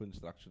anyone for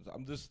instructions?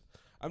 I'm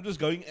just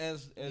going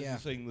as Yeah. you're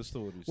saying the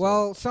story. So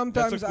Well,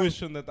 sometimes that's a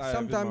question that I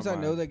sometimes have I in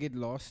my know mind. they get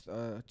lost.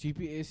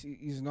 GPS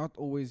is not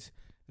always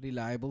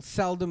reliable.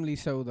 Seldomly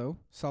so, though.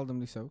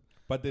 Seldomly so.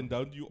 But then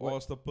don't you What?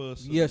 ask the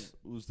person Yes.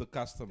 who's the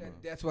customer?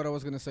 That's what I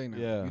was gonna say now.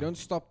 Yeah. You don't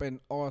stop and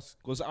ask.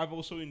 Because I've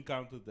also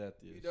encountered that.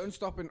 Yes. You don't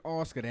stop and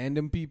ask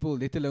random people,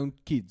 let alone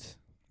kids.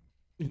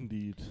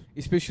 Indeed.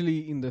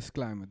 Especially in this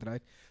climate,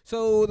 right?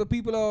 So the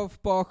people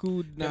of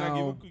Parkwood Can I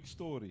give a now quick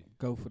story?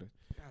 go for it.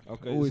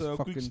 Okay, Always so a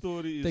quick fucking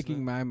story is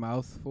Taking my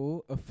mouth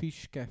for a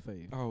fish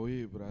cafe. oh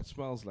yeah, bro, it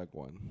smells like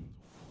one.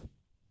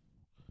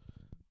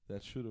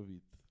 That should have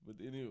eaten. But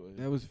anyway,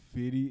 That was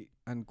very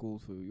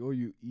uncalled for. Yo,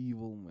 you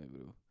evil, my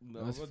bro.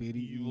 no, That's not very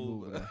evil,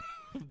 bro. bruh.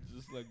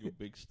 Just like your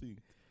big stink.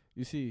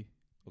 You see?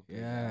 Okay,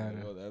 Yeah.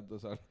 yo, that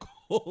was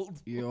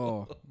uncalled.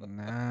 Yo, nah,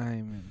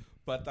 man.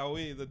 But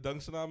away, the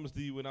dankse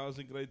die when I was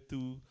in grade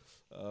 2,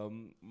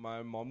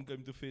 my mom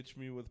came to fetch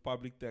me with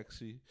public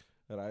taxi.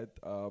 right?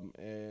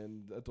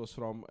 And it was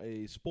from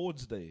a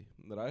sports day,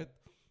 right?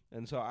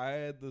 And so I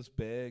had this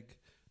bag.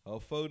 Her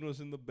phone was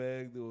in the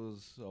bag. There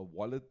was a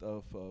wallet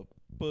of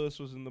purse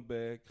was in the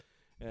bag,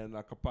 and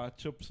like a paar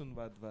chips and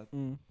what.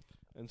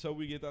 And so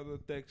we get out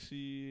of the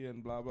taxi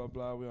and blah blah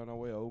blah. We're on our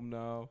way home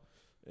now.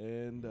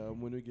 And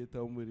when we get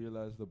home, we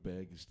realize the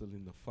bag is still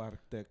in the Vark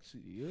taxi.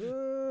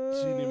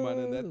 Sini man,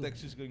 and that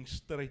taxi is going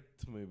straight,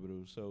 my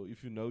bro. So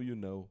if you know, you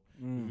know.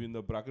 If you're in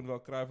the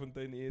Brackenfell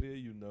Kraaifontein area,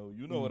 you know.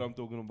 You know what I'm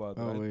talking about,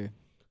 Oh, right? wait.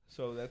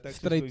 So that taxi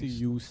Straight is to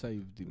going you,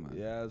 safety, man.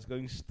 yeah, it's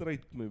going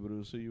straight, my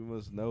bro. So you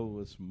must know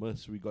it's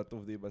must. We got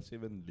off there by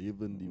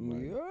 7:11,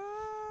 man.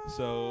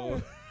 So,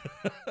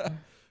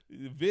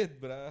 wait,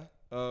 bruh.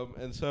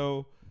 And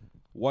so,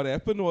 what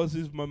happened was,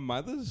 is my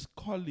mother's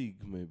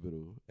colleague, my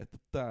bro, at the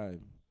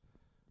time,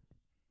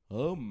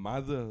 her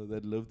mother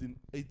that lived in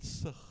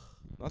Uitzig,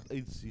 not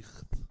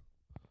Uitzicht,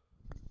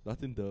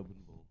 not in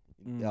Durbanville,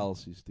 in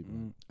Elsie's,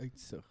 man.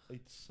 Uitzig.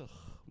 Uitzig,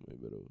 my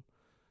bro.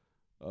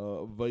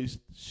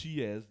 She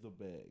has the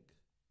bag.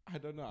 I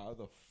don't know how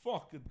the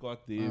fuck it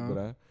got there,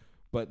 bruh.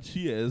 But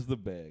she has the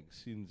bag,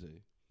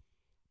 Sinze.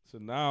 So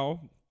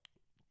now,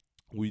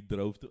 we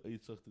drove to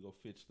Uitzig to go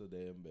fetch the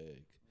damn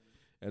bag.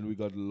 And we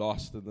got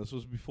lost. And this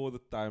was before the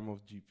time of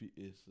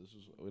GPS. This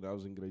was when I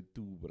was in grade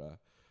 2, bruh.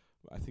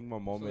 I think my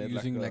mom So had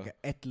using like an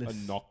Atlas. a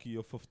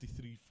Nokia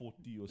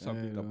 5340 or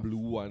something, yeah. a blue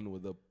one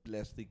with a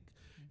plastic.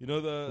 You know,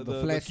 With the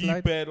the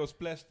flashlight? keypad was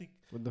plastic.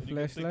 With the And you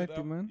can take flashlight, it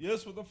up. man.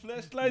 Yes, with the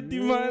flashlight,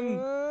 man.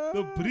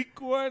 The brick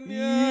one,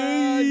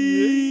 Yeah.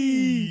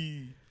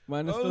 yeah.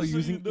 Man is Oh, still so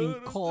using you know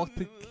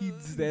Encarta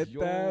kids that Yo,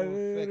 time.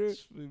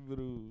 facts, me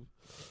bro.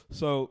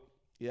 So,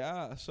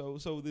 yeah, so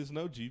there's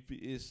no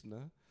GPS,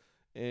 nah?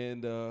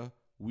 And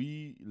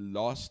we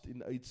lost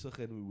in Uitzig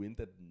and we went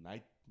at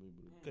night, me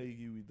bro.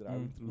 Kykie, we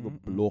driving through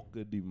the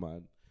blokke, die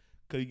man.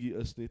 Kykie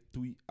is net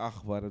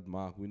 28 waar het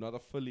maak. We're not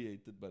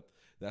affiliated, but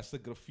that's the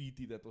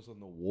graffiti that was on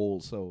the wall.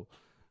 So,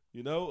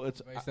 you know,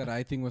 it's... The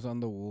writing was on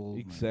the wall.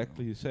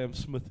 Exactly. Sam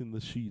Smith in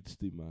the sheets,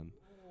 die man.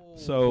 Man.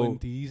 So... Vin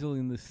Diesel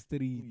in the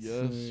streets.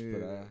 Yes,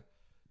 bruh.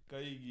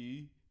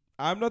 Kykie,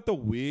 I'm not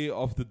aware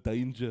of the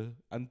danger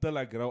until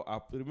I grow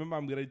up. Remember,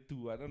 I'm grade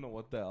 2. I don't know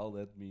what the hell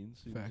that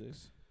means.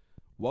 Facts.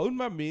 Won't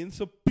my men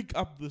so pick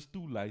up these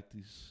two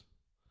lighties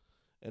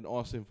and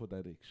ask them for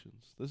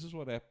directions? This is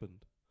what happened.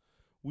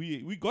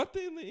 We got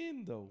there in the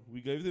end, though. We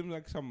gave them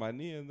like some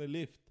money and they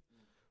left.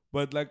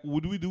 But like,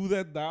 would we do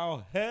that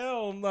now?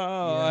 Hell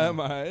no. Yeah. Am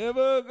I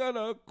ever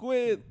gonna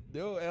quit?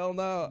 Yo, hell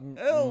no.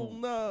 Hell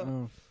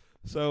no.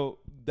 So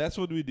that's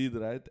what we did,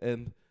 right?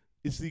 And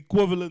it's the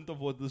equivalent of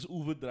what this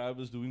Uber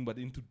driver is doing, but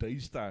in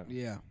today's time.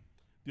 Yeah.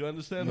 Do you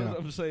understand what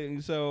I'm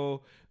saying?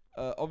 So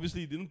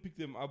obviously, he didn't pick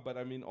them up, but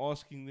I mean,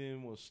 asking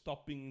them or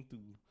stopping to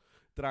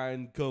try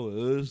and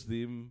coerce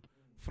them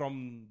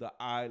from the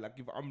eye. Like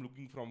if I'm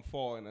looking from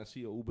far and I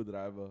see a Uber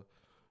driver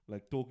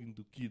like talking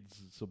to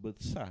kids, it's a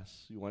bit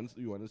sus. You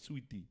want a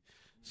sweetie.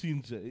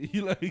 Since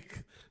he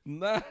like,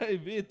 nah,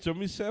 wait,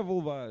 Jimmy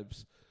Savile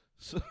vibes.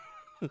 So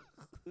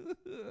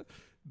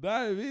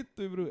nah, wait,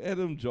 bro,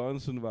 Adam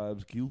Johnson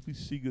vibes, Gilfie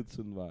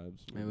Sigurdsson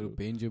vibes. Bro, Bro.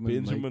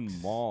 Benjamin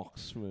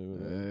Marks,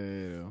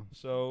 man.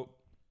 So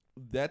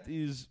that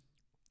is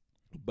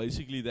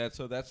basically that.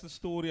 So that's the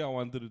story I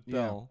wanted to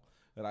tell,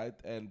 right?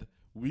 And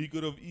we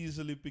could have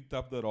easily picked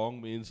up the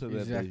wrong mensen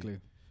that day. Exactly. Do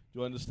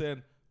you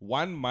understand?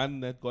 One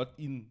man that got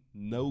in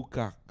no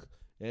kak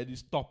had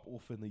his top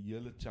off and a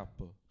yellow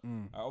chopper.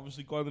 I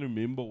obviously can't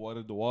remember what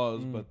it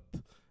was, but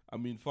I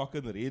mean,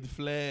 fucking red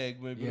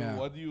flag, maybe. Yeah.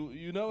 What do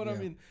you know what I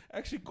mean? I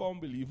actually can't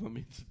believe I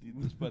mentioned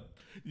this, but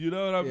you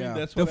know what I mean?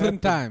 That's what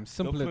different happened. times,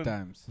 simpler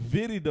times.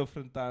 Very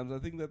different times. I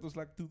think that was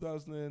like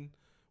 2000 and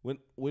when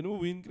were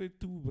we in grade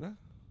 2, bruh?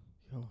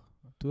 Yo,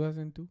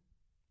 2002?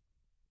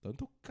 Don't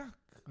talk kak.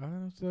 I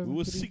don't know, 2003. We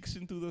were 6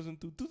 in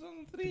 2002.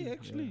 2003,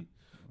 actually.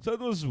 So it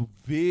was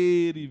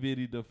very,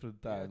 very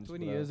different times.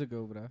 20 bruh. years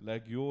ago, bruh.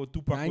 Like,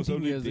 Tupac was 19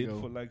 only years dead ago.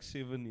 for like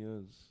 7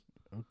 years.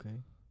 Okay.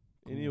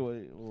 Cool.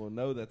 Anyway,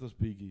 no, that was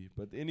Biggie.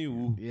 But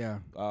anywho, Yeah.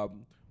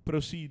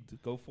 proceed.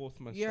 Go forth,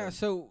 my Yeah, son.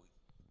 so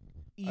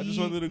I just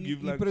wanted to give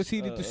he like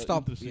proceeded to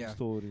stop. interesting Yeah.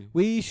 story.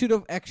 We should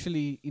have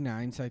actually, in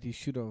hindsight, he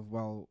should have.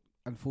 Well,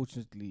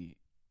 unfortunately,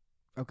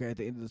 okay. At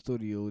the end of the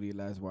story, you'll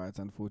realize why it's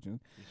unfortunate.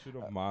 You should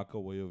have marked a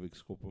way of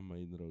Excopa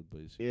Main Road,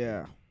 basically.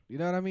 Yeah, you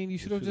know what I mean. You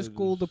should have just should've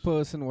called the just-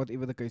 person,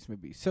 whatever the case may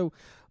be. So,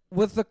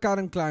 with the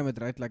current climate,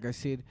 right? Like I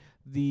said,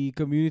 the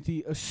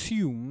community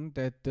assumed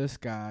that this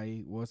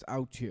guy was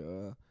out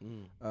here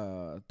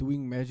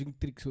doing magic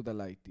tricks with the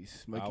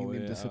lighties, making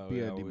them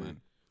disappear, man.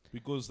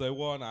 Because they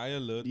were on high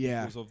alert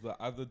Yeah. because of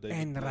the other day.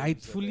 And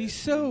rightfully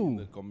so. In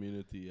the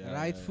community. Yeah,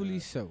 Rightfully yeah.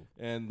 so.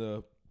 And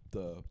the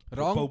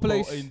Wrong popo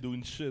place. ain't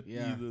doing shit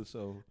Yeah. either,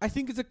 so I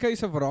think it's a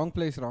case of wrong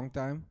place, wrong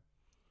time.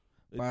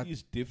 But it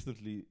is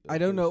definitely a I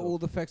don't know case all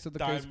of the facts of the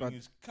case, timing but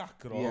is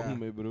kak wrong, Yeah.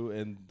 my bro,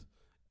 and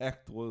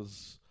act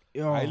was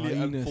oh, highly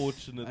heinous.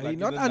 unfortunate. Highly- Like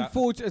not in a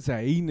unfortunate, it's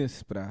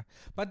heinous, bruh.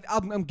 But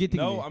I'm getting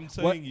No, there. I'm What-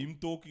 saying him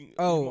talking,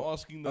 Oh, him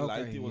asking the okay,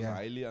 lighty was yeah.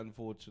 highly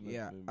unfortunate.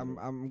 Yeah, my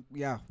bro.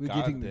 we're God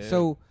getting there. damn.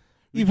 So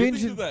We're getting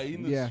eventually, to the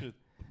heinous yeah. shit.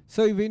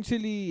 So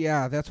eventually,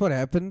 yeah, that's what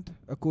happened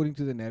according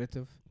to the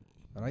narrative,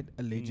 right?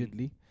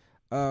 Allegedly.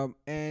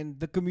 And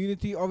the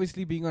community,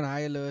 obviously being on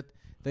high alert,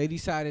 they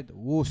decided,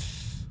 whoosh,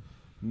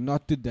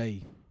 not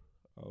today.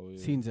 Oh ja.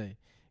 Sien sy,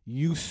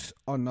 yous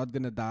are not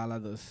gonna die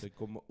like this. Sy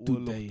kom 'n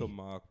Today. oorlog te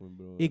maak, my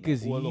bro. Ek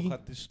is oorlog hier.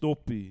 gaan te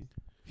stop nie.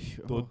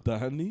 Tot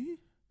dan nie.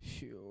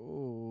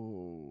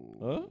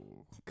 Huh?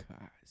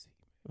 Gazi.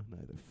 Oh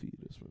nee, die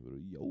virus, my bro.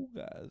 Jou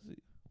gazi.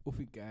 Of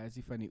die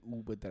gazi van die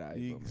Uber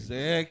driver.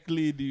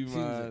 Exactly, die Sien sy.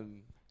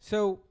 man.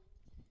 So,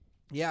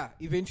 yeah,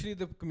 eventually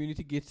the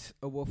community gets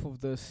a whiff of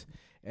this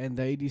and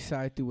they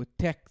decide to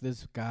attack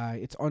this guy.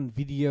 It's on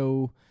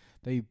video.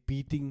 They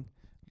beating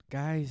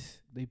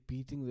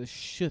the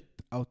shit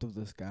out of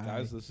this guy.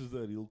 Guys, this is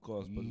the real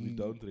cast, but we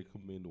don't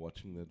recommend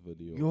watching that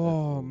video.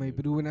 Yo, my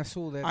bro, when I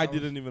saw that, I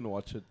didn't even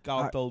watch it.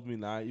 Carl I- told me,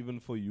 nah, even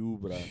for you,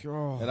 bruh.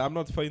 Yo, And I'm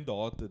not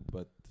faint-hearted,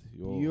 but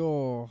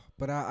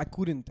but I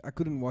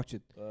couldn't watch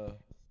it.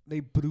 They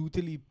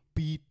brutally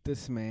beat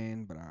this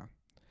man, bruh.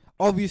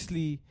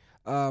 Obviously,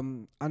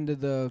 under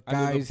the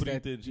guys that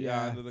pretense,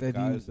 yeah, under the that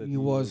guys he, that he he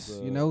was, was,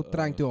 you know,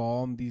 trying to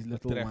harm these a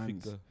little ones.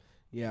 trafficker.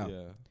 Yeah.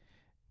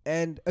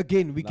 And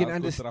again, we can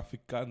understand.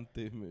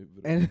 Narcotraficante, my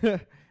bro.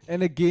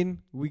 And again,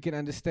 we can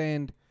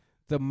understand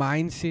the I'm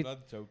mindset,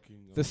 not joking.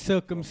 the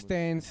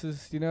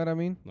circumstances. You know what I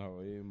mean? No,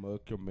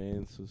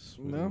 Mercumances.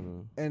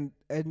 No? And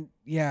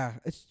yeah,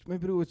 it's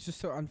it's just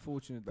so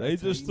unfortunate. They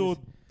That's how just he thought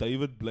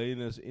David Blaine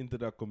has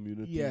entered our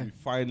community. Yeah. We're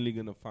finally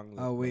gonna find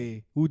that.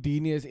 away.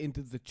 Houdini has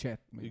entered the chat.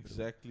 My bro.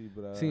 Exactly,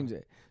 bro. Sien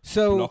jy?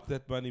 So, Block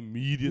that man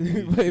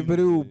immediately. my bro,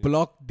 Sien jy?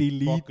 block,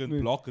 delete. Fucking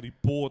my- block,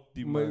 report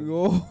die My, man.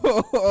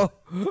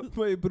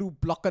 my bro,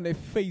 block on a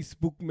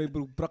Facebook, my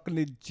bro, block on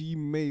a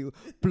Gmail,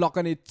 block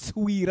on a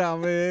Twitter,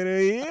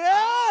 man.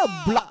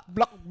 Yeah,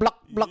 block.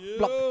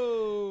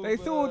 Yo, They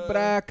thought,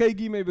 bruh,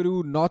 kykie, my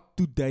bro, not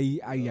today,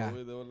 aya.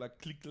 They were like,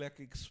 click, like,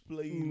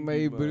 explain. My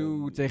die bro,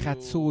 man. jy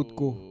gaat soort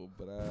ko. Yo,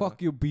 bruh.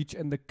 Fuck your bitch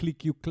and the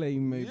click you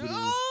claim, my bro.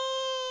 Yeah.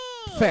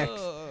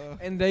 Facts.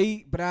 And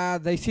they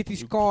set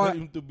his You car.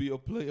 claim to be a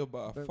player,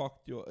 but I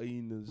fucked your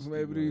anus.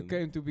 My bro, you man.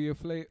 came to be a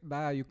player.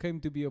 Nah, you came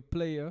to be a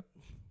player.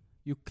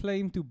 You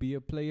claim to be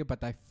a player,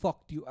 but I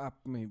fucked you up,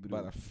 my bro.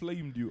 But I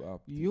flamed you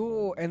up.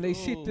 Yo, man. and they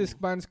set this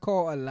man's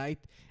car alight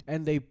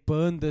and they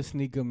burned this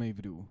nigga, my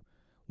bro.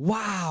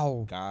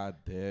 Wow. God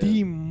damn.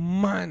 Die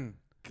man.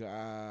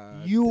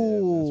 God Yo.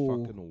 damn.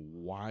 That's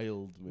fucking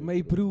wild, man.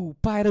 My bro,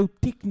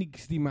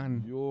 pyrotechnics, die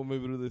man. Yo, my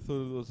bro, they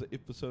thought it was an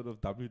episode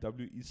of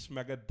WWE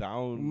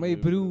SmackDown. My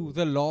bro,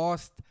 the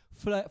last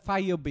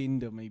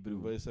firebender, my bro.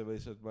 Wys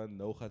het man,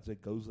 nou gaat sy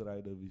Ghost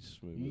Rider wees,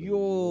 my bro.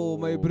 Yo,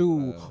 my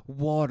bro.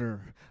 Water,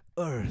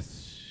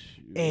 earth,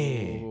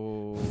 air,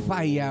 Yo,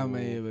 fire,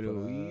 my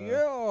bro.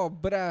 Yo,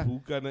 bruh.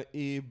 Hoe kan 'n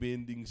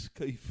airbending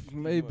skuif?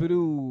 My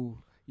bro.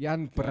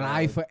 Jan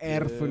Braai vir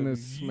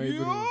erfenis, my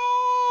bro.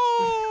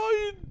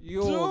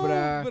 Yo,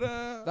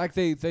 bruh. Like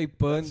they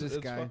burned this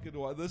It's guy. fucking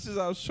wild. This is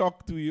how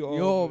shocked we are.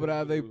 Yo, my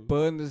bruh, they bro.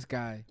 burned this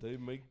guy. They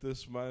make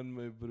this man,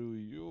 my bro.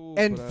 Yo,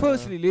 And bruh.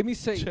 firstly, let me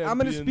say, I'm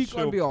gonna speak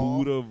on Championship behalf.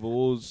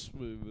 Boerenwors,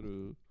 my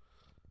bro.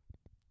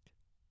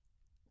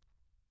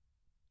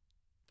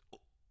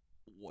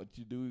 What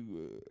you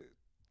doing?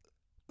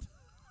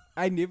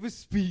 I never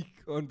speak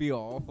on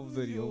behalf of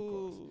the real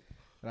cause, Yo,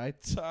 right?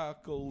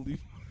 tackle die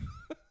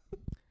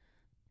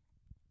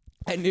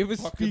I never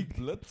fucking speak.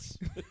 blitz.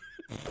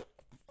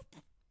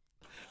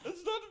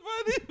 It's not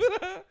funny,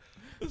 bruh.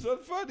 It's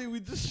not funny. We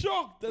just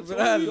shocked. That's Bruh,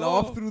 all I we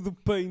laugh are. through the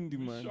pain, We're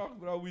man. shocked,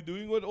 bro. We're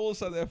doing what all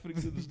South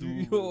Africans do.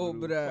 Yo,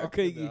 my bruh,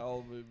 Fucking okay.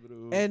 hell, my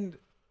bro. And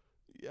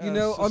Yeah, you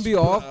know, on sus,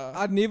 behalf, bruh.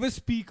 I never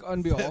speak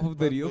on behalf That of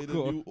the man real made a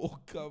cause. new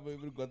orca, my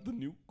bro. Got the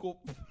new cop.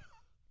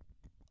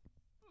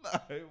 Nah,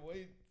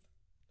 wait.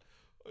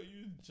 Are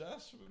you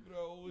just, my bro?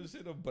 I always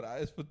said a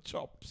prize for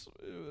chops,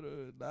 my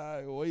bro.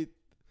 Nah, wait.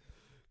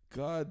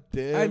 God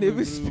damn. I never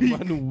my bro. speak.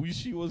 Man,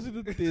 wish he was in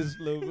a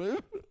Tesla, man.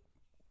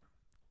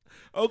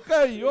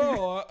 Okay,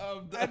 yo.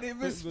 I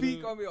never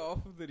speak on behalf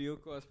of the real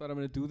cause, but I'm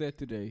gonna do that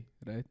today,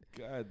 right?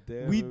 God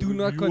damn. We my do bro.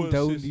 not Viewers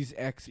condone is- these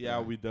acts. Yeah,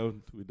 bruh. we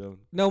don't. We don't.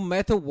 No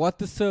matter what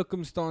the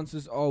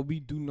circumstances are, we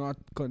do not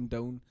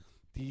condone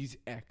these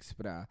acts,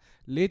 bruh.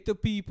 Let the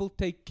people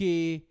take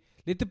care.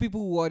 Let the people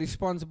who are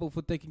responsible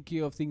for taking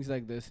care of things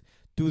like this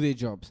do their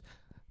jobs.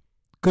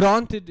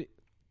 Granted,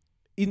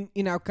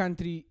 in our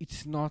country,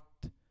 it's not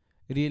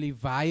really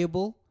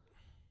viable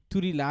to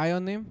rely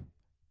on them.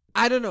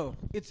 I don't know.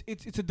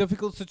 It's a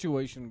difficult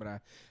situation, bruh.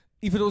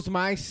 If it was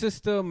my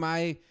sister,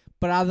 my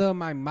brother,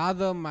 my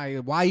mother, my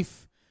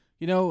wife,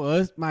 you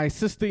know, my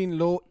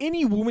sister-in-law,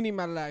 any woman in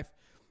my life,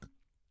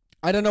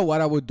 I don't know what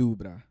I would do,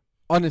 bruh.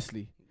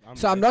 Honestly.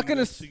 So I'm not lighting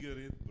gonna a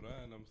cigarette,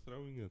 bruh, and I'm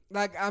throwing it.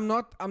 Like, I'm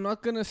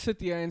not gonna sit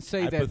here and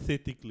say that.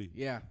 Hypothetically.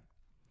 Yeah.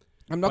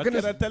 I'm not But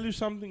gonna. can I tell you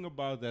something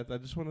about that? I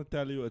just want to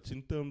tell you it's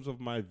in terms of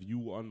my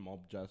view on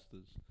mob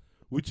justice,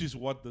 which is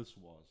what this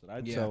was,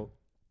 right? Yeah. So,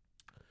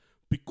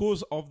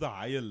 because of the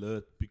high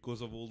alert,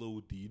 because of all the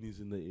Houdinis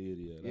in the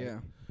area, right? Yeah.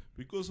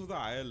 Because of the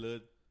high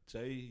alert,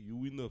 say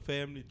you in the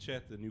family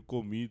chat and you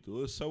call me,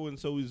 oh, so and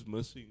so is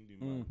missing,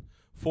 die man,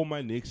 for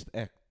my next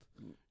act.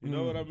 You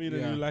know what I mean?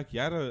 And Yeah. you're like,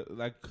 yeah,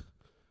 like,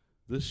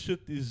 this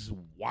shit is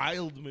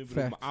wild, man,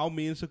 bro. Facts. Our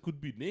mense could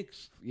be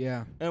next.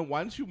 Yeah. And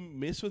once you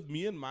mess with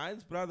me and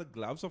mine, bro, the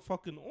gloves are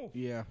fucking off.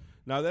 Yeah.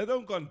 Now, they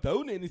don't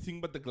condone anything,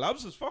 but the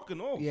gloves is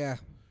fucking off. Yeah.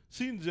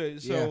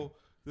 Sinjay. So, Yeah.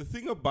 the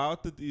thing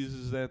about it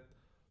is that,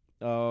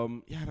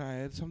 yeah, I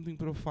had something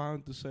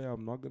profound to say.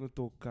 I'm not going to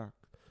talk cock.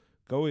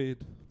 Go ahead.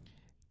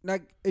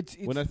 Like it's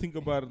When I think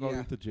about it, I'll yeah.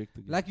 interject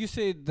again. like you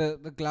said,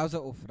 the gloves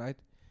are off, right?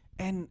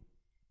 And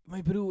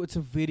my bro, it's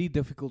a very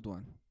difficult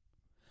one.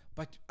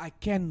 But I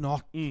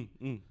cannot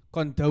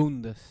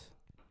condone this.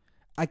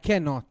 I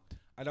cannot.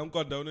 I don't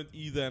condone it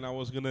either, and I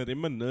was going to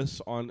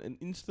reminisce on an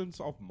instance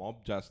of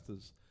mob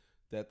justice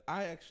that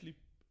I actually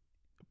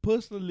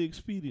personally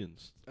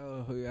experienced.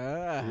 Oh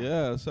yeah.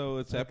 Yeah, so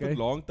it's happened Okay.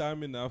 long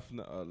time enough,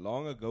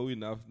 long ago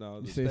enough now.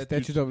 You The say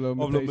statute statute of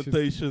limitations.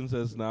 limitations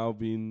has now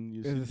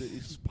been Is-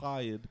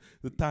 expired.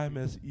 The time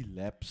has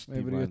elapsed. My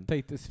bro, man. jou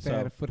tyd is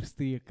ver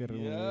versteker.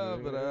 Ja,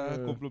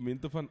 bro,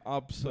 komplimenten van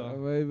Absa.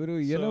 My bro,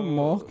 jy So-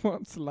 maak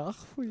ons lag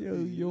vir jou,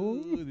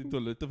 jong. Die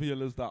toilette van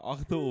julle is daar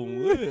agterom.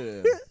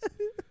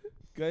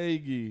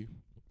 Kykie.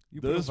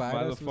 You This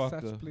provide us with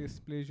motherfucker.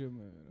 such pleasure,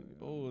 man.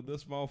 Oh,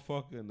 this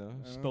motherfucker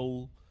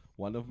stole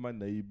one of my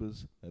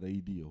neighbor's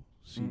radio.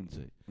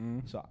 Sinjay.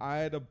 So I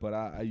had a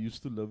bra. I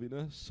used to live in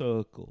a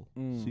circle. A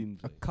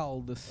Sinjay.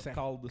 cul-de-sac.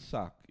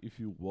 Cul-de-sac, if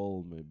you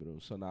will, my bro.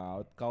 So now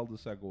how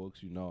cul-de-sac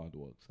works, you know how it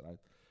works, right?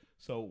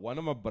 So one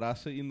of my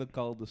brasse in the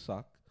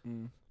cul-de-sac,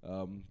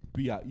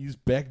 yeah, his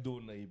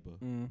backdoor neighbor,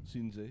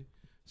 Sinjay.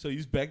 So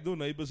his backdoor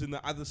neighbor's in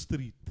the other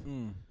street,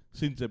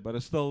 Sinjay, but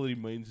it still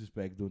remains his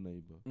backdoor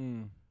neighbor.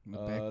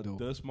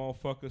 This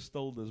motherfucker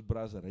stole this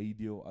bra's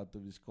radio out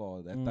of his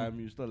car. That time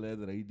you still had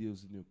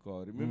radios in your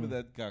car. Remember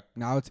that kak?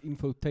 Now it's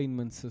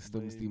infotainment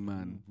systems, die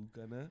man. Hoe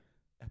kan hè?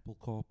 Apple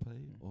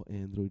CarPlay or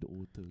Android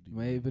Auto? Die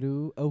My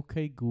bro,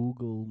 okay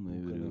Google, my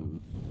Hoe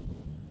kan bro.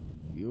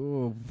 hè?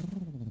 Yo.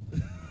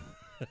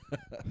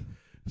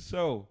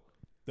 So,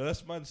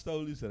 this man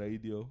stole his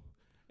radio,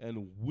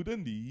 and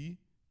wouldn't he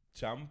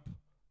jump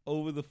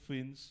over the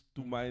fence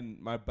to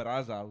my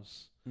bra's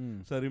house?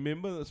 So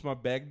remember, it's my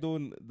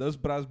this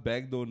bra's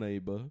backdoor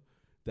neighbor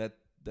that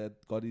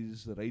got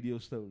his radio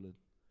stolen,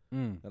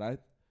 right?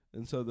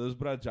 And so this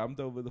bra jumped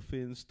over the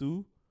fence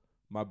to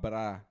my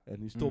bra,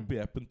 and his topi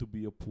happened to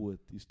be a poet.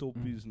 His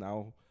topi is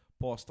now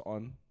passed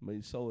on. May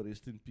his soul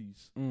rest in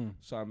peace.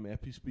 So I'm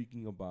happy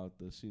speaking about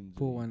this. Since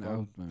Pour he one can't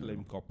out, man.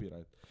 claim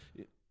copyright.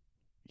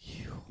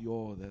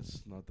 Yo,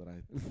 that's not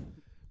right.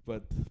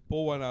 But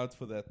pour one out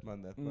for that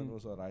man. That man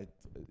was alright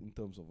in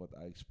terms of what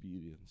I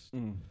experienced.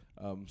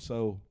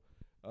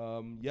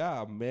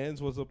 Yeah,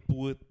 Mans was a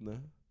poet, ne?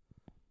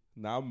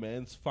 Now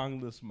Mans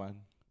found this man.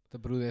 The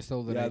broer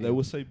stole the Yeah, radio. they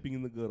were saping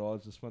in the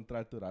garage. This man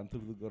tried to run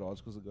through the garage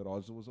because the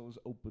garage was always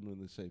open when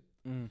they saped.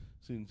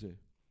 Since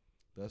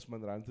this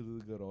man ran through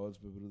the garage,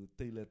 my brother,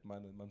 the tail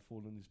man, and man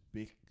fall on his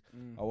back.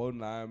 I won't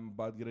lie, I'm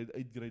about grade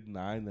 8, grade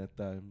 9 that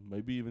time.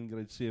 Maybe even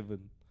grade 7.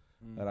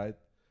 Alright?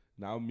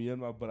 Now me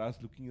and my brothers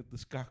looking at the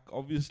skak.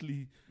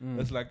 Obviously,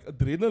 it's like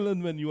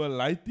adrenaline when you are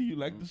lighty. You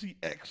like to see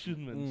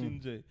action, man.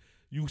 Sinjay.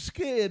 You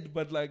scared,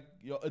 but like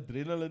your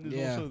adrenaline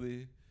is also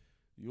there.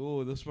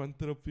 Yo, this man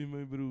trip him,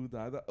 my bro. The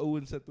other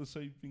ouens that was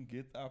saying,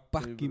 get up.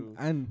 Pak hey, him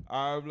bro. aan.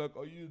 I'm like,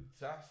 are you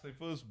just? They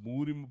first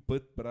moor him a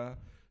bit, bruh.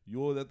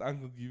 Yo, that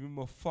uncle give him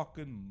a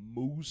fucking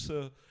Moose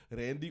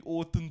Randy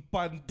Orton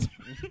punt.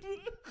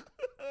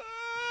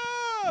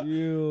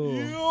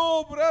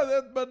 Yo, bruh,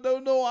 that man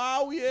don't know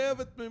how we have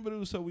it, my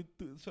bro. So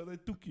they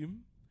took him.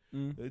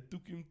 They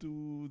took him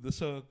to the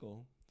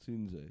circle,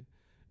 Sinjay.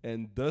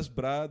 And this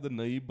bruh, the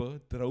neighbor,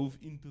 drove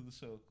into the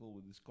circle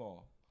with his car.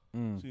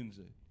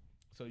 Sinjay.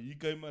 So he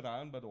came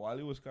around, but while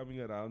he was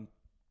coming around,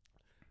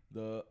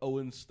 the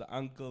Owens, the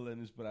uncle and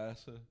his brother,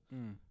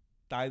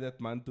 tied that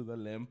man to the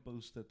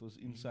lamppost that was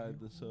inside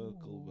the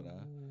circle,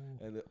 bruh.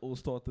 And they all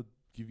started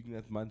giving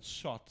that man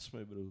shots,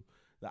 my bro.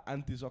 The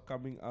aunties are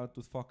coming out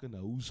with fucking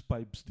hose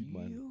pipes, die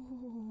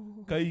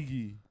man.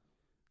 Kykie.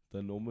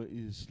 The number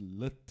is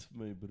lit,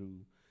 my bro.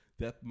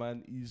 That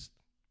man is,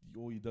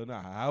 yo, you don't know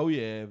how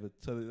you have it.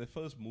 So they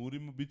first moved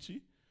him a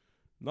bitchy.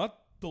 Not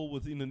till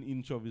within an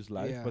inch of his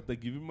life, but they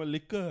give him a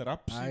liquor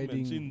rapsie,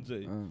 man,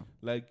 Sinjay.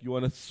 Like, you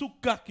want to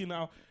sukaki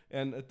now.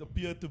 And it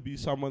appeared to be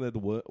someone that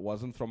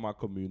wasn't from our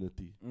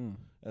community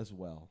as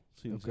well.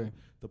 Sinjay. It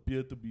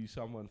appeared to be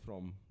someone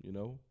from, you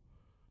know.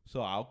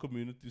 So our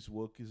community's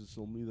work is it's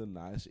only the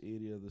nice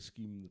area, the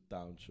scheme, the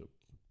township.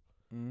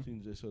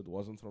 Sinjay, so it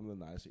wasn't from the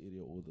nice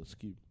area or the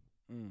scheme.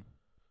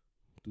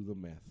 Do the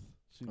math.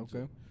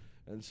 Sinjay.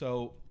 And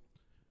so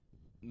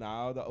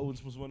now the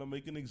Owens must want to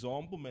make an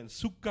example, man.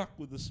 Sukak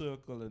with the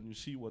circle and you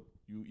see what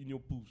you in your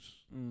poos.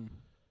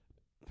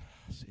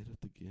 Say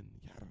it again.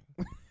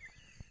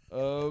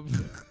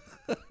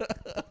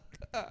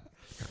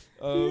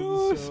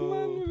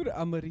 So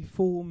I'm a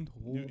reformed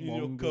you in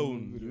your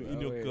cone. You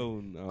in your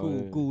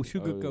cone. Cool.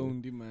 Sugar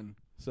cone, die man.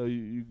 So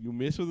you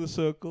mess with the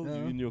circle,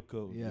 you in your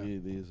cone. Yeah,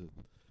 there's it.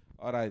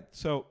 Alright,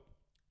 so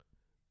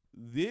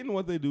then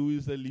what they do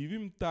is they leave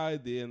him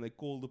tied there and they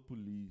call the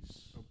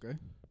police.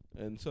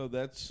 And so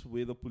that's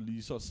where the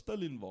police are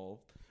still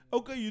involved.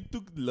 Okay, you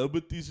took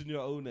liberties in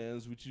your own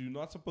hands, which you're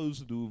not supposed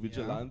to do.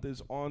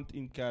 Vigilantes aren't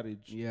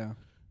encouraged. Yeah.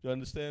 You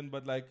understand?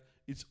 But like,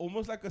 it's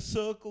almost like a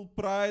circle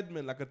pride,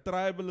 man, like a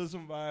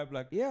tribalism vibe.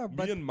 Like, Yeah, me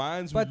but and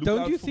mines, but we look don't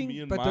out you for think? me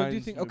and But don't you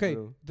mines, think? my Okay,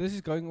 bro. this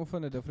is going off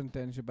on a different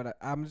tangent, but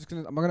I'm not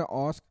gonna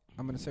ask.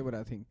 I'm gonna say what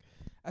I think.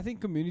 I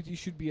think communities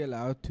should be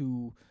allowed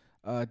to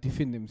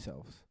defend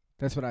themselves.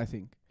 That's what I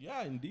think.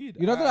 Yeah, indeed.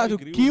 You're not I allowed to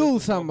agree with kill it as well,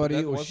 but somebody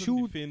that or wasn't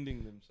shoot.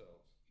 defending themselves.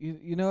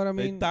 You know what I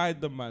They mean? tied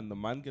the man. The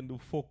man can do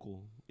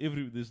fokol.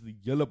 There's the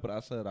yellow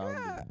brass around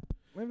him.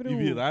 My If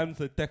he bro, runs,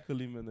 they tackle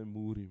him and they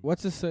moor him.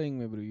 what's the saying,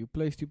 my bro? You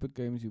play stupid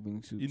games, you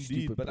win Indeed,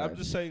 stupid but I'm prizes.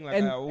 just saying, like,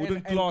 And- I wouldn't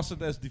and- class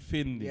it as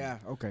defending. Yeah,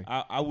 okay.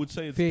 I would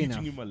say it's Fair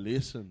teaching enough. him a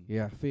lesson.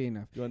 Yeah, fair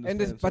enough. You And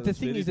understand? but the that's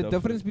thing very is, the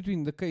different. difference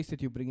between the case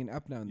that you're bringing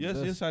up now and Yes,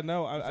 this, yes, I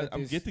know. that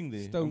I'm is getting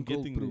there. stone I'm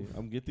cold getting proof. there.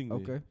 I'm getting there.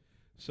 Okay,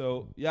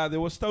 So, yeah, there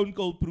was stone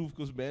cold proof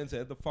because Mans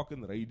had the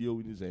fucking radio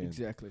in his hand.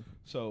 exactly.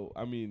 So,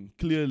 I mean,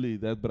 clearly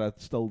that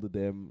brat stole the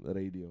damn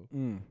radio.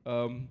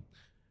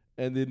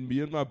 And then me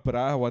and my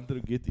bra wanted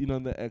to get in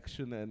on the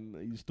action, and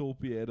he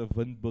told me he had a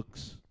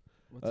Windbuks,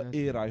 What's that?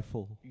 air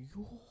rifle.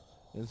 Yo.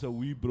 And so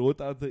we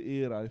brought out the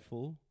air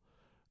rifle,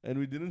 and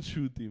we didn't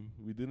shoot him.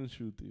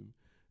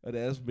 It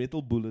has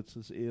metal bullets,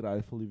 this air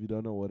rifle, if you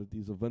don't know what it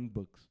is, a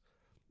Windbuks.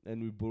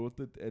 And we brought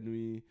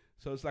it,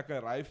 so it's like a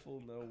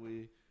rifle now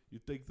where you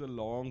take the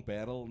long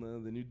barrel,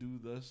 then you do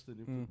this, then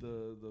you put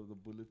the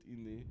bullet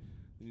in there,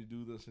 then you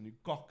do this, and you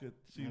cock it,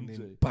 And then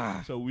seems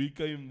bah. So we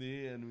came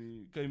there, and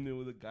we came there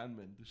with a gun,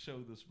 man, to show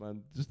this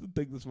man, just to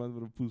take this man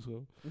for a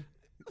pusso.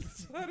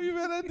 Sorry,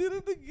 man, I did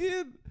it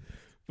again.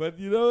 But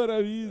you know what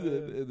I mean?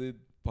 And then,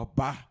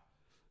 papa.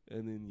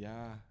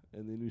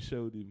 And then we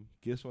showed him.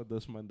 Guess what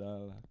this man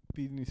did?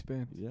 Peed in his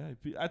pants. Yeah,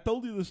 I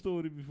told you the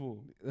story before.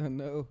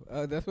 No,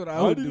 that's what I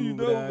How would did do. you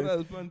know, bruh. bro?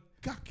 This man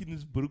cock in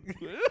his broek. He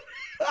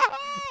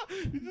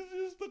just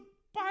used to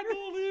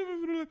paddle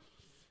him, bro.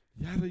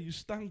 Yeah, you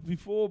stunk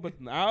before, but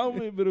now,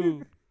 me,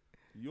 bro.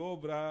 Yo,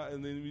 bro.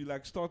 And then we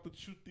like started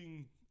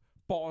shooting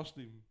past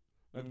him.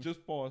 Like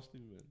just past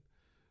him, man.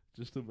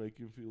 Just to make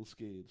him feel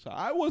scared. So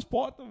I was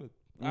part of it.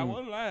 I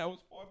won't lie, I was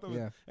part of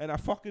Yeah. it. And I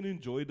fucking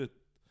enjoyed it.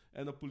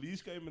 And the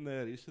police came and they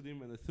arrested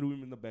him and they threw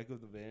him in the back of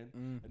the van.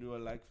 And we were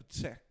like, for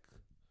check.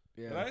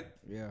 Yeah. Right?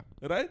 Yeah.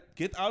 Right?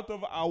 Get out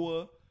of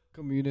our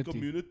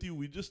Community.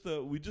 we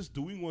just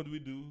doing what we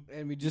do.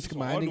 And we just Just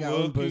minding our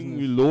own hardworking,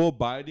 we business.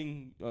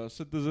 law-abiding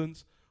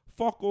citizens.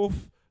 Fuck off,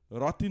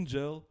 rot in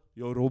jail,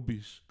 you're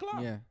rubbish.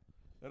 Klaar. Yeah.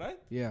 Right?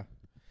 Yeah.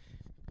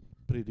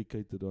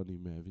 Predicated on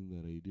him having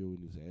the radio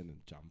in his hand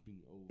and jumping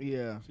over.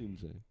 Yeah.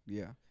 Seems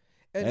Yeah.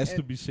 has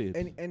to be said.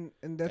 And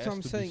that's what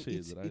I'm Has to be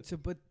saying. said, right? It's a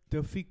bit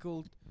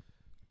difficult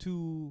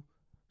to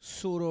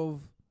sort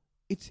of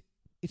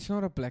it's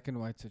not a black and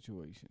white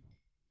situation.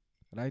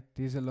 Right?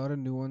 There's a lot of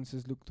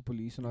nuances. Look, the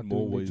police are not more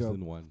doing their ways job.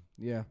 than one.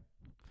 Yeah.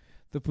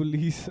 The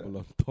police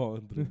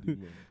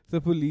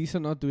the police are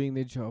not doing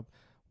their job.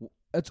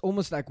 It's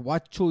almost like,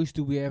 what choice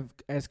do we have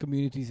as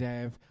communities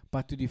have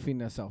but to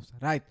defend ourselves,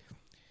 right?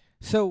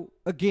 So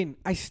again,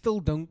 I still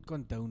don't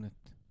condone it,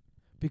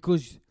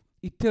 because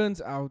it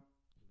turns out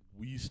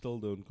We still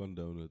don't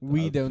condone it.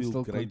 We I'd don't feel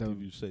still great condone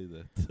if you say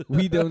that.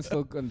 we don't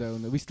still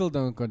condone it. We still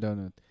don't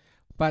condone it,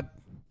 but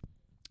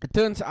it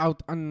turns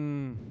out,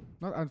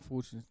 not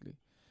unfortunately,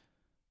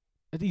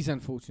 it is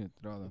unfortunate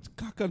rather, It's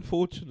kak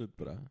unfortunate,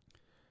 bruh.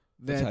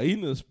 It's that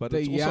heinous, but the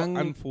it's young-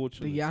 also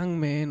unfortunate. the young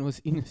man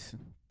was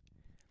innocent.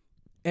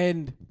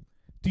 And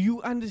do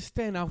you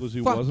understand how Because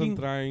he fucking wasn't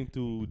trying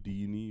to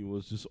Dini, he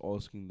was just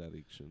asking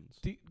directions.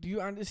 do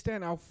you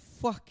understand how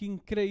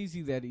fucking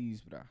crazy that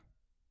is, bruh?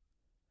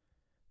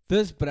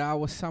 This bruh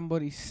was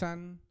somebody's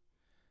son,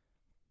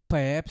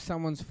 perhaps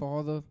someone's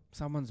father,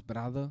 someone's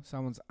brother,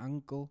 someone's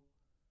uncle.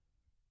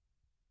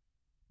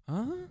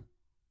 Huh?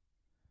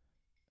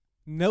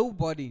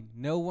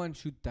 No one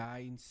should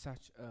die in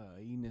such a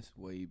heinous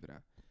way,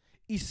 bruh.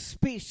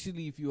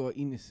 Especially if you are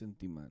innocent,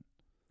 man.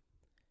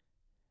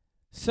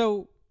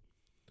 So,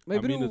 I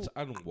mean, it's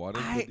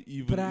unwarranted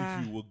even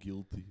bruh. if you were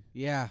guilty.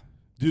 yeah,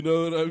 Do you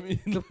know what I mean?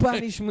 the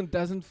punishment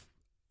doesn't.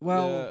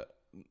 Well,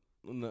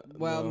 Yeah,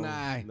 well, no,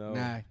 nah, no,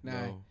 nah,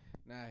 no.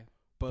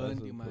 burn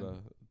Doesn't, you, man. bruh.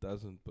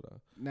 Doesn't, bruh.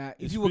 Nah,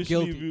 if you were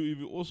Especially guilty.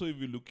 if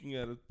you're looking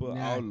at it per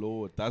Nah. our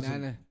law, it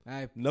doesn't.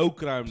 Nah. No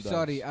crime does.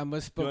 Sorry, I You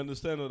misspoke.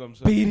 understand what I'm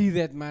saying? Bury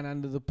that man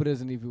under the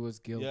prison if he was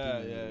guilty. Yeah,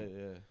 man.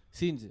 yeah.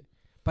 Since it.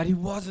 But he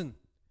wasn't.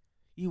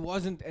 He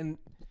wasn't, and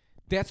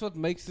that's what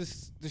makes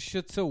this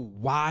shit so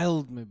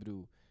wild, my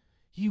bro.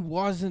 He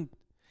wasn't.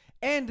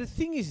 And the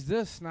thing is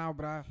this now,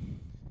 bruh.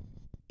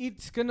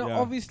 It's gonna Yeah.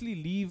 obviously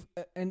leave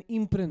an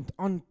imprint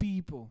on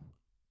people.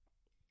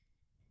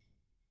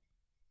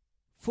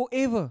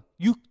 Forever.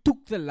 You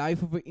took the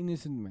life of an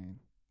innocent man.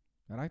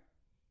 Alright?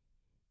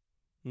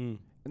 Mm.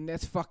 And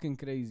that's fucking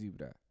crazy,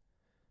 bruh.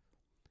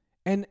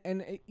 And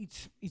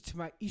it's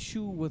my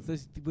issue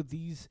with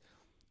these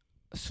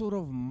sort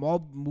of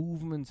mob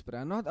movements,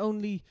 bruh. Not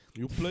only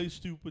You play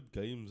stupid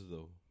games,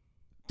 though.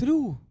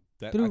 true,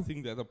 I True.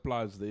 think that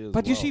applies there as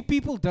but well. you see,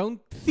 people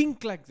don't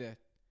think like that.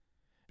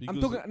 I'm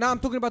Because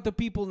talking about the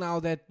people now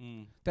that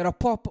are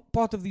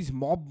part of these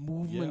mob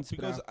movements,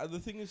 because bruh. the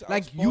thing is, I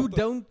Like was you part of-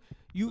 don't,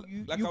 you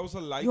like you, I was a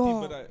lighty,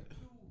 yo. but I.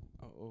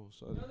 Oh,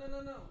 sorry.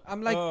 No.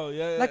 I'm like, oh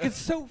yeah, like yeah. it's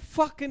so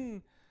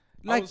fucking,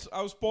 like,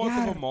 I was part of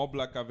yeah. a mob,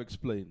 like I've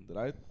explained,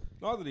 right?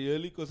 Not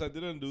really, because I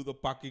didn't do the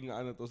packing,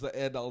 and it was the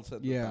adults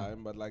at the Yeah.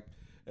 time. But like,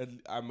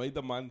 I made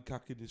the man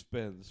cack in his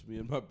pants, me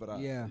and my brother.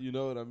 Yeah. You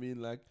know what I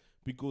mean? Like,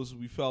 because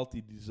we felt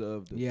he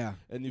deserved it. yeah,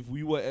 And if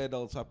we were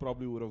adults, I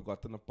probably would have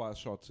gotten a paar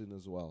shots in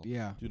as well.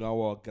 yeah, You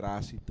know how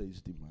grassy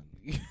tasty,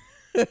 man.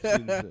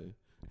 Since,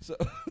 so,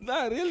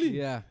 nah, really.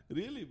 yeah,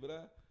 Really,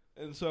 bruh.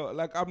 And so,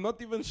 like, I'm not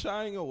even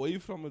shying away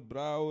from it,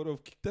 bruh. I would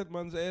have kicked that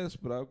man's ass,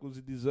 bruh, because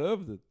he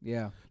deserved it.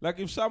 yeah. Like,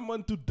 if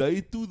someone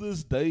today, to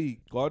this day,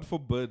 God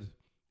forbid,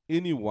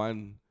 any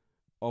one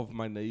of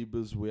my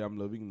neighbors where I'm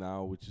living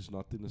now, which is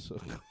not in a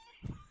circle,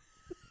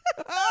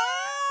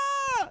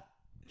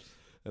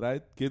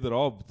 right, get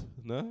robbed,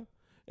 no?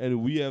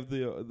 And we have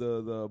the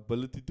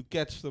ability to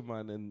catch the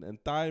man and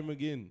tie him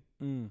again.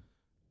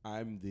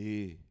 I'm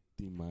there,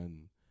 the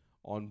man.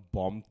 On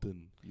Bompton,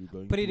 you're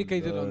going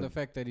Predicated to on learn. the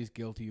fact that he's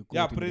guilty. You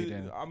Yeah, caught him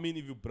dead. I mean,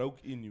 if you broke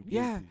in, you're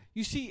Yeah, guilty.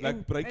 you see,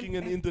 Like breaking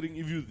and entering,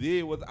 if you're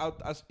there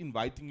without us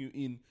inviting you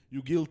in,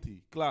 you're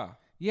guilty. Klar.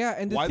 yeah,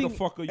 and the Why thing, the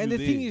fuck are you and the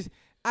there? thing is,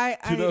 I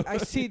You know I what I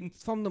said mean?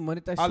 from the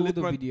minute I I'll saw let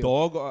the my video.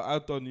 dog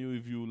out on you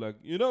if you like,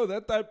 you know,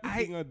 that type of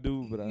I- thing I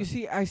do, bro. You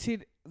see, I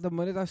said the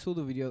minute I saw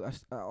the video,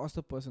 I asked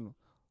the person,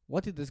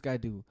 "What did this guy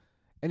do?"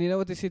 And you know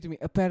what they said to me?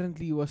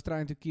 Apparently, he was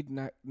trying to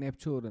kidnap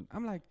children.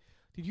 I'm like,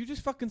 did you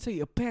just fucking say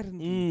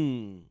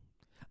apparently?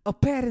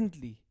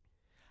 Apparently.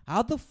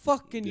 How the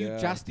fuck can you Yeah.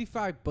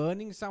 justify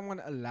burning someone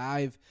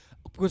alive?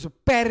 Because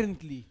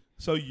apparently.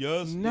 So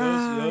here's Nah,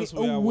 where I was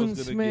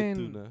Owens, gonna man.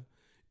 get to now.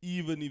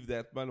 Even if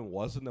that man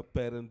wasn't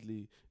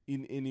apparently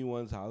in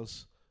anyone's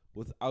house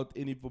without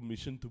any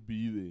permission to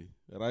be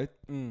there, right?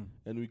 And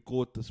we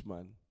caught this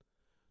man.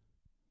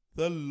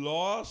 The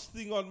last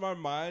thing on my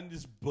mind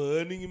is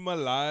burning in my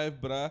life,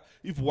 bruh.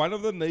 If one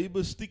of the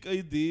neighbors stick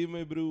a there,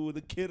 my bro, with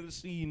the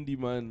kerosene, die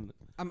man.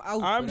 I'm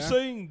out. I'm bruh.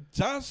 saying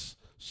just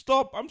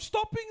stop. I'm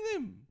stopping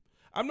them.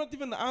 I'm not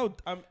even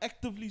out. I'm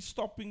actively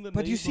stopping the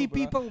But neighbor. you see bruh.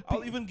 people-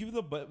 I'll even give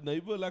the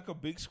neighbor like a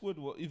big squid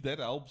if that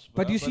helps.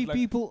 But bruh. you see, like,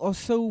 people are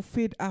so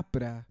fed up,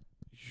 bruh.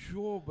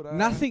 Sure, bruh.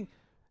 Nothing.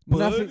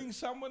 Burning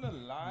someone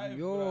alive.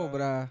 Yo, bruh.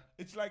 bruh.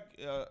 It's like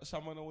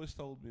someone always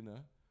told me, nah.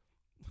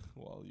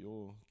 Well,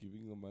 you're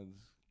giving a man's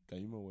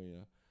game away,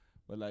 yeah.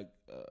 But like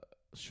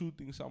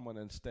shooting someone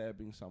and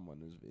stabbing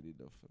someone is very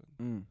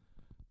different.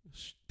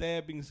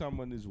 Stabbing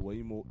someone is way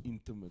more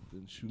intimate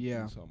than shooting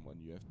Yeah. someone.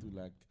 You have to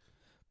like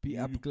Be you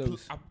up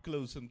close. up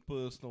close and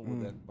personal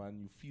with that man.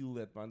 You feel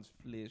that man's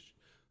flesh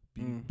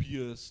being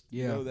pierced.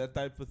 Yeah. You know, that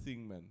type of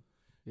thing, man.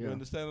 You Yeah.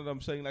 understand what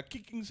I'm saying? Like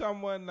kicking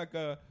someone like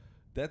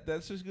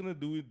that's just gonna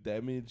do it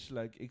damage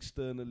like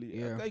externally.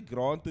 Yeah. Okay,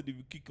 granted, if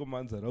you kick a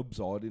man's ribs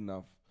hard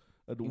enough,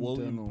 it will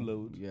Internal,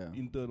 implode. yeah.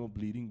 Internal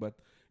bleeding, but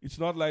it's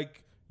not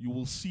like you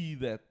will see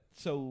that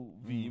so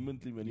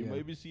vehemently, man. You Yeah.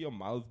 maybe see a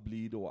mouth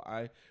bleed or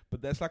eye,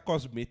 but that's like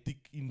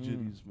cosmetic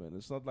injuries, man.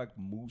 It's not like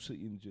moose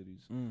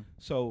injuries.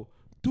 So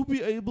to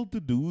be able to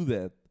do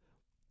that,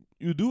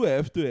 you do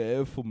have to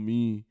have, for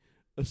me,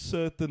 a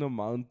certain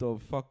amount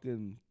of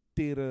fucking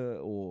terror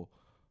or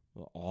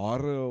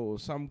horror or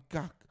some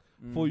cuck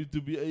for you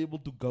to be able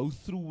to go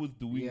through with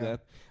doing Yeah.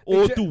 that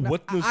or It's to ju- no,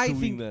 witness I doing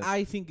think, that.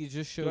 I think it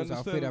just shows how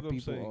understand fed up what I'm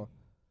people saying? are.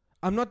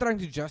 I'm not trying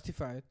to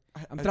justify it.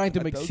 I'm trying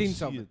to make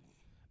sense of it.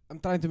 I'm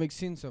trying to make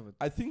sense of it.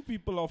 I think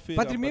people are fed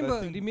But up. remember,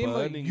 I think remember,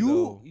 burning you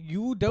though,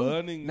 you don't.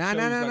 burning Nah,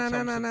 nah, shows nah, like nah,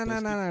 some nah, nah, nah,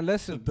 nah, nah.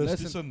 Listen, Dis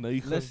is listen, 'n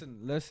negen.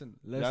 listen.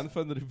 Jan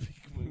van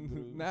Riebeeck, my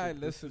bro. Nah,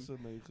 Dis listen. is 'n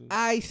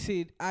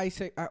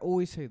negen. I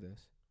always say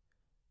this.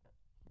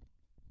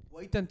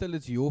 Wait until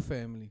it's your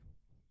family.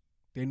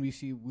 Then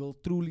we'll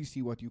truly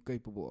see what you're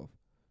capable of.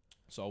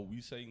 So are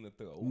we saying that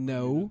the whole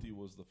No. community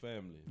was the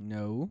family?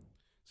 No,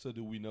 So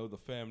do we know the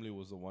family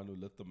was the one who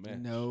lit the match?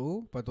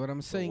 no. But what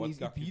I'm saying what is,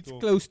 it kak you hits talk?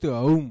 close to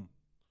home.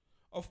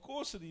 Of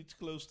course it hits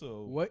close to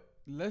home. What?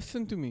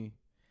 Listen to me.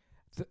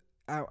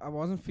 I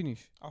wasn't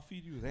finished. I'll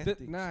feed you rat The,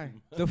 dicks, nah,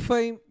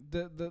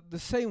 Tim. the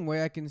same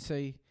way I can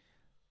say.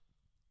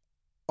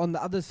 On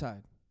the other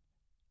side,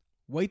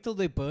 wait till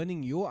they're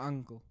burning your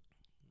uncle,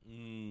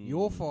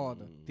 your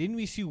father. Then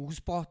we see who's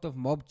part of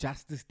mob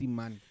justice, die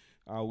man.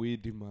 Ah, we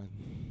die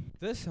man.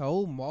 This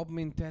whole mob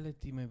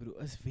mentality, my bro,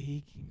 is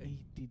weak,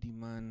 die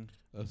man.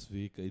 As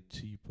week uit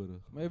cheaper.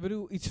 My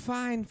bro, it's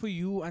fine for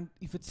you and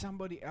if it's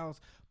somebody else,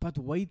 but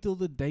wait till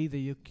the day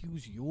they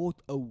accuse your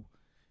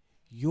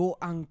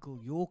uncle,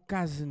 your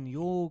cousin,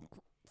 your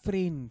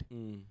friend.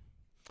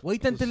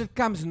 Wait until it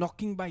comes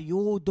knocking by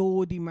your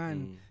door, die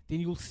man. Then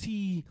you'll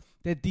see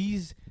that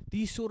these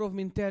sort of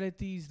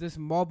mentalities, this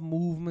mob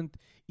movement,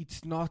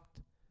 it's not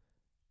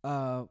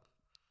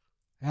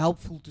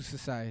helpful to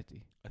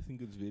society. I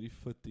think it's very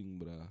fitting,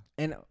 bruh.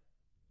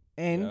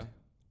 And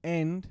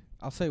Yeah.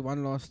 I'll say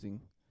one last thing.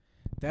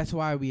 That's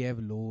why we have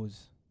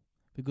laws.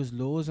 Because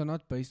laws are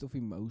not based off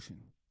emotion.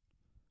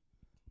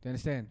 Do you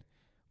understand?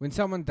 when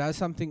someone does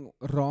something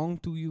wrong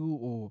to you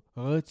or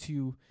hurts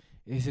you,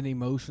 is an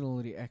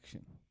emotional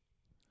reaction.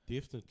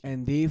 Definitely.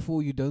 And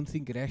therefore you don't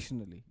think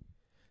rationally.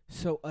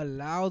 So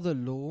allow the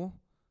law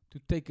to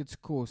take its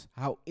course.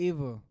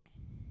 However,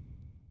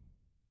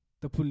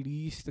 the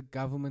police, the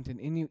government,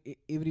 and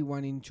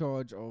everyone in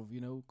charge of,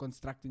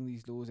 constructing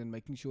these laws and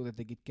making sure that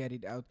they get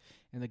carried out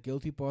and the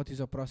guilty parties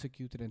are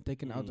prosecuted and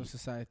taken out of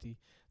society,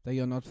 they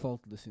are not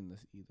faultless in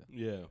this either.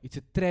 Yeah. It's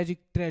a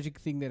tragic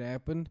thing that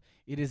happened.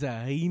 It is a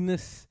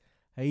heinous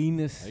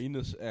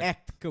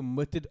act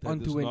committed that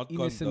onto is an not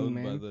innocent condoned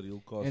by man. the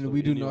Realcast And or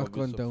we do any not of its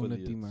condone it,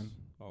 affiliates. man.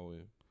 Oh,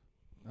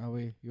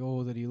 yeah.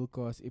 Yo, the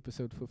Realcast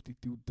episode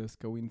 52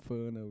 Disco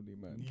Inferno,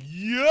 man.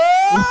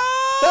 Yeah!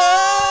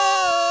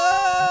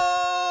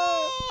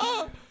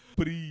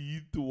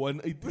 Preheat to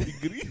 180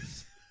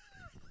 degrees.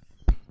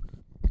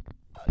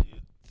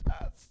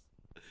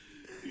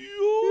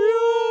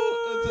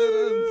 It's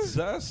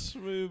an zas,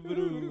 me,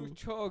 bro.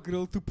 Char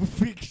grill to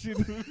perfection.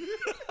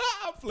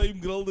 Flame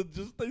grill that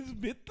just tastes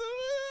better.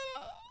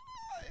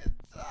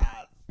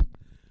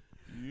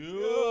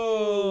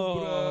 Yo,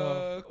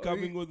 bruh.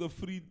 Coming with a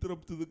free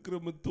trip to the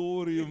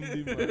crematorium,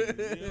 die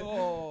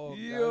man.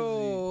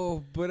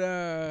 Yo,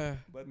 bruh.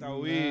 But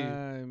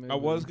I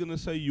was gonna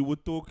say, you were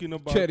talking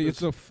about Chariots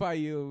this. of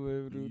fire,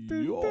 bro.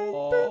 Yo,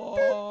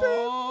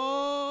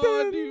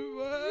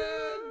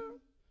 man.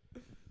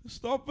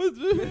 Stop it,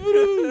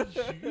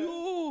 bro.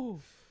 Yo.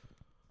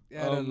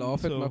 Yeah, I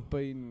laugh at so- my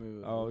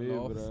pain, bro. Oh yeah,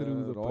 Laugh bruh.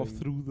 through the Laugh pain.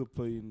 through the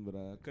pain,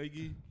 bruh.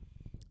 Kykie,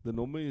 the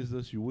number is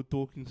this. You were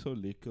talking so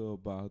lekker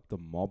about the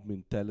mob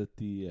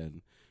mentality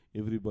and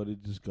everybody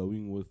just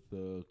going with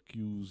the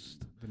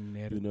accused, The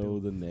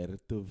narrative. the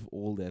narrative,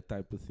 all that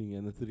type of thing.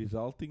 And it's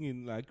resulting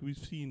in, like we've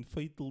seen,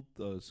 fatal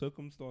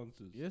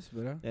circumstances. Yes,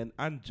 bro. And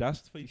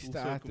unjust Die fatal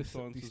strate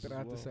circumstances as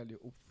well. sal jou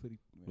opvriet,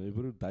 My man.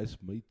 bro, that's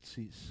mate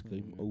 6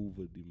 came Mm.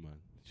 over die man.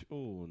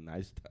 Oh,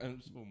 nice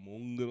times for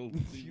mongrel.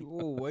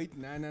 Yo, wait,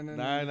 nah.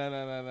 Nah.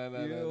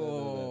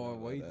 Yo,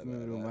 wait,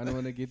 man. Man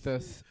wanna get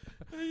us.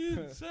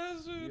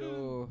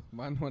 Yo,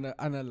 man wanna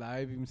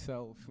unalive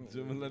himself.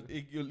 So man, laat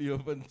ek jullie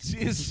op een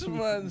chess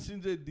man.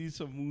 Sien jy die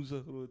Samosa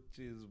groot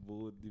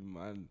chessboard die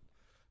man.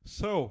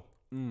 So,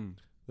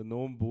 the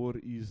number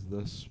is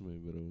this, my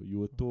bro. You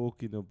were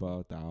talking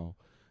about how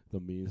the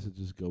mensen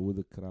just go with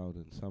the crowd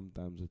and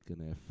sometimes it can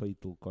have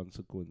fatal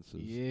consequences.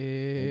 And you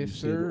Yes, said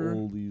sir.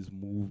 all these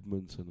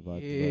movements and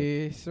what,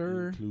 Yes,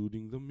 sir.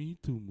 including the Me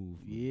Too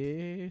movement.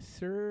 Yes,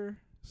 sir.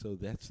 So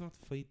that's not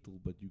fatal,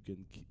 but you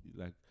can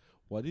like,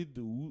 what did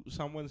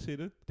someone said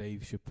it?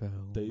 Dave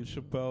Chappelle. Dave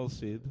Chappelle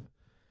said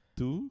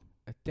to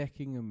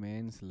Attacking a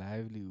man's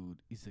livelihood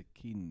is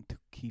akin to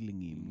killing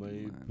him. my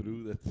man.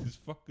 bro. That is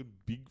fucking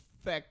big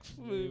facts,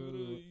 my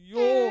bro.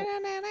 Yo.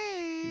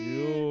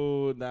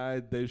 Yo, nah,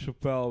 Dave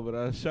Chappelle,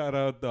 bro. Shout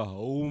out the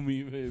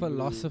homie, my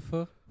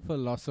Philosopher.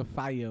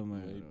 Philosophier, bro. My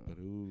man.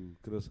 bro.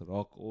 Chris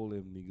Rock, all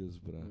them niggas,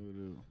 bro.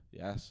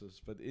 Yes, sis.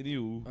 But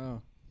anywho,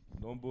 Oh.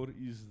 number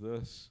is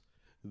this.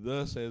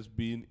 This has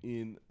been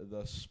in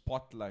the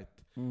spotlight.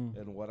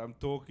 And what I'm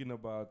talking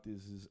about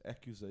is his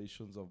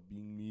accusations of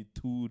being Me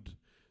Too'd.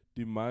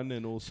 The man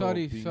and also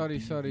Sorry. being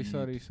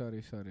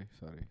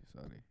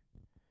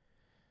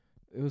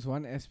There was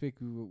one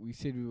aspect we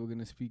said we were going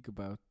to speak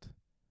about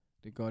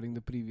regarding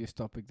the previous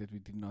topic that we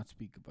did not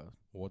speak about.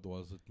 What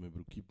was it, my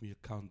bro? Keep me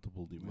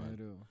accountable, the man.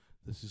 Bro.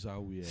 This is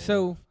how we have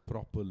So-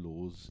 proper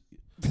laws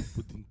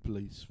put in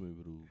place, my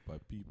bro, by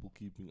people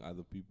keeping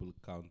other people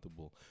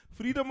accountable.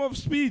 Freedom of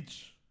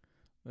speech.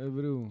 Hey,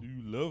 bro. Do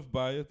you live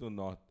by it or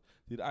not?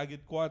 Did I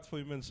get quiet for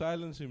him and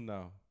silence him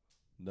now?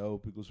 No,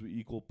 because we're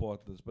equal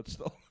partners, but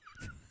still.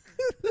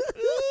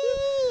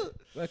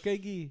 But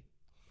Kegi,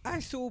 I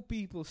saw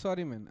people.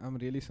 Sorry, man. I'm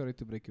really sorry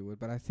to break your word,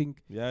 but I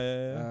think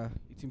Yeah.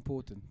 it's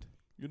important.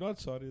 You're not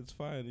sorry, it's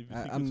fine. If you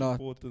think I'm it's not.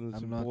 important,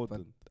 it's I'm not,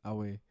 important.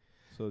 Away.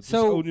 So just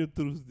So- own your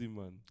truth, the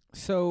man.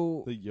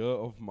 So, The year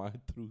of my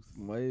truth.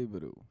 my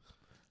bro.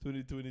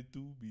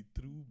 2022, be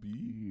true, be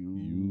You,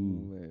 you.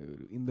 my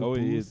bro. In the Go booth,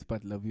 ahead.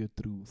 but love your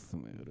truth,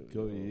 my bro.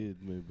 Go ahead,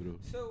 my bro.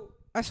 So,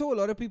 I saw a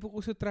lot of people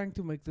also trying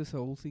to make this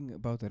whole thing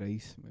about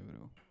race, my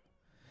bro.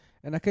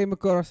 And I came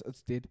across,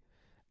 it's dead.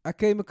 I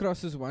came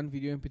across this one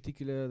video in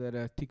particular that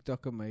a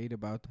TikToker made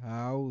about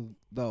how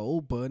the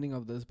whole burning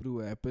of this brew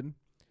happened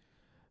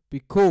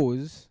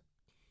because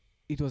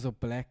it was a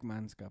black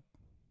man's cup.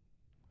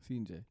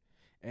 CJ.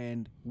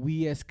 And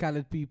we as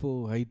colored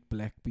people hate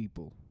black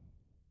people.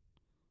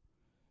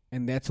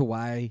 And that's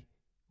why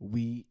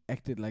we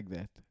acted like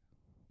that.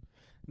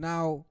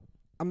 Now,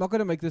 I'm not going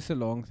to make this a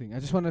long thing. I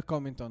just want to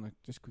comment on it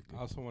just quickly.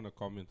 I also want to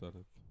comment on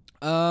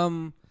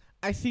it.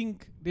 I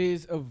think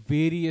there's a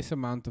various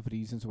amount of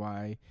reasons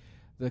why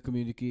the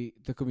community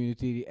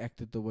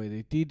reacted the way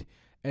they did,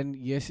 and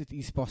yes, it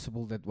is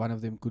possible that one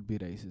of them could be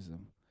racism.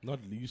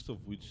 Not least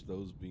of which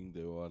those being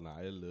they were on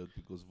high alert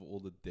because of all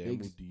the damn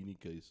Houdini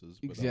cases.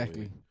 But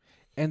Exactly.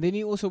 And then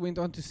he also went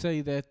on to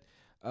say that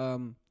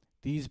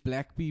these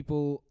black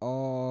people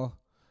are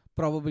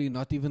probably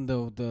not even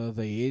the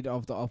head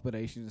of the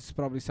operation. It's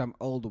probably some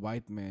old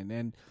white man.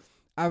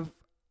 And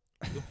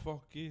The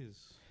fuck is?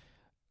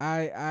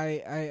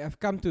 I have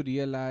come to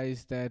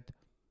realize that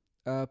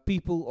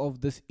people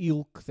of this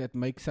ilk that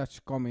make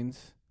such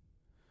comments,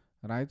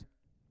 right?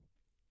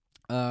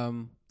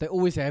 They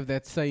always have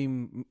that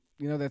same,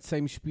 that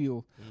same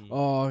spiel.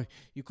 Oh,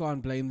 you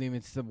can't blame them.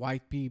 It's the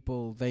white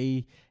people.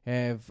 They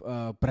have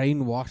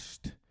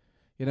brainwashed,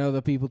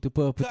 the people to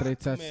perpetrate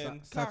Cuck,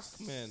 man.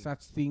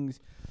 such things.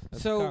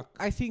 That's So cuck.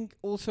 I think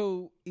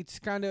also it's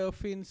kind of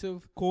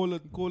offensive. Call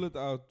it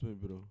out, my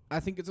bro. I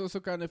think it's also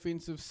kind of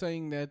offensive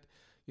saying that,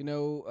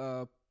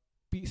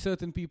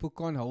 certain people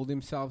can't hold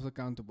themselves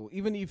accountable.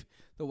 Even if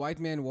the white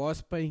man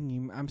was paying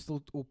him,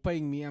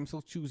 paying me, I'm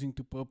still choosing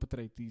to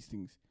perpetrate these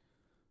things.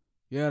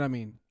 You know what I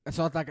mean? It's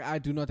not like I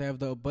do not have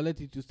the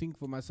ability to think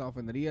for myself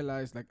and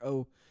realize like,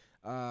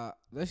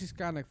 this is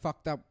kind of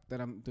fucked up that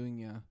I'm doing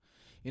here.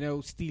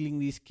 Stealing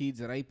these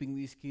kids, raping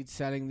these kids,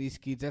 selling these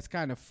kids. That's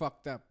kind of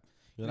fucked up.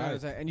 You know what I'm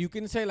saying? And you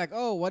can say like,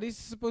 oh, what is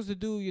he supposed to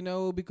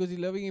do, because he's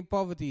living in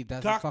poverty. It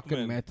doesn't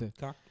fucking matter.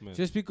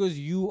 Just because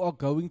you are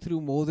going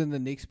through more than the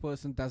next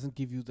person doesn't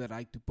give you the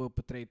right to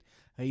perpetrate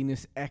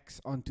heinous acts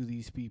onto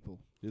these people.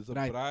 There's a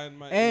Right. Brian,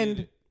 my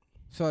And,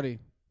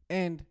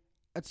 and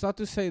it's not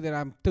to say that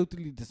I'm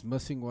totally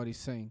dismissing what he's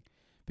saying,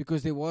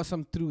 because there was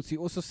some truths. He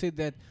also said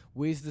that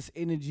where's this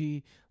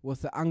energy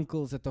with the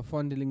uncles that are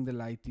fondling the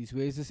lighties?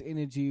 Where's this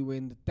energy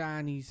when the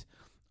tannies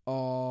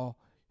are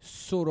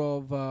sort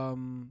of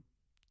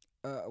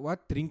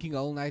drinking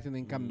all night and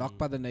then come knock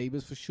by the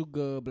neighbors for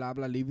sugar, blah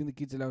blah, leaving the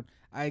kids alone?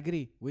 I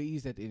agree. Where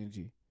is that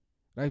energy?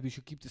 Right? We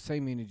should keep the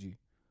same energy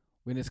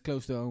when it's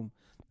close to home.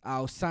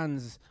 Our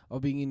sons are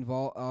being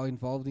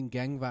involved in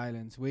gang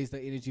violence. Where's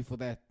the energy for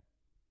that?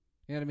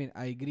 You know what I mean?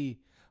 I agree.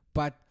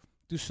 But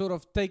to sort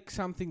of take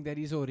something that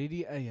is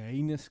already a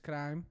heinous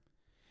crime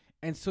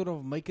and sort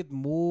of make it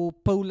more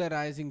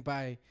polarizing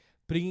by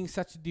bringing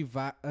such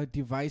a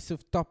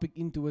divisive topic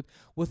into it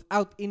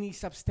without any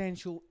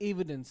substantial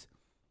evidence.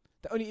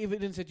 The only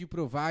evidence that you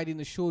provide in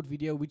the short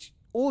video, which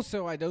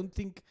also I don't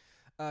think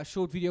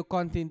short video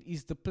content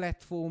is the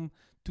platform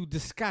to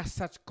discuss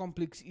such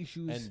complex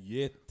issues. And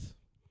yet,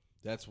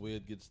 that's where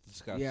it gets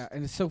discussed. Yeah,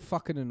 and it's so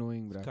fucking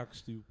annoying, bro. It's cuck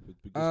stupid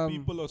because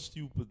people are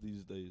stupid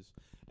these days.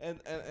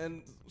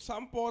 And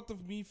some part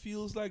of me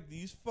feels like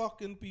these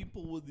fucking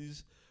people with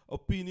these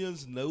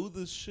opinions know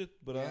this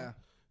shit, bruh. Yeah.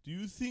 Do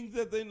you think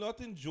that they're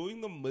not enjoying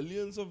the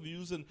millions of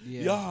views and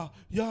Yeah.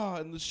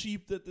 and the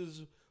sheep that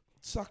is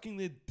sucking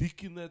their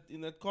dick in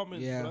that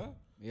comment, Yeah. bruh?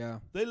 Yeah.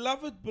 They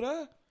love it,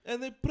 bruh.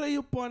 And they prey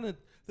upon it.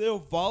 They are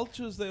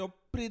vultures, they are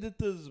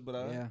predators,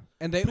 bruh. Yeah.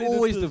 And they're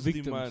always the Predators,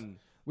 victims. man.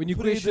 When you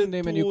question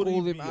them and you call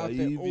Predatory them out,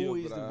 they're behavior,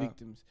 always the bruh.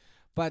 victims.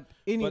 But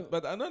anyway,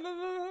 But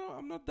no,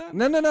 I'm not done.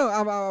 no.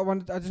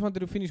 I just wanted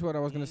to finish what I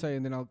was gonna say,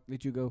 and then I'll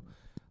let you go.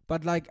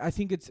 But like, I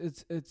think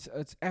it's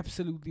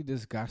absolutely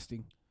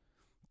disgusting.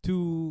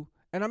 And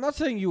I'm not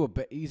saying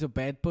he's a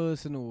bad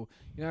person, or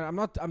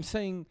I'm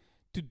saying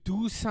to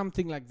do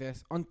something like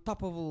this on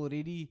top of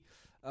already,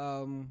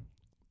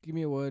 give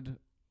me a word,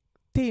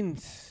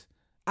 tense,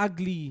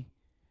 ugly,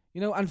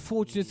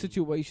 unfortunate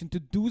situation. To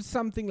do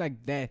something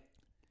like that,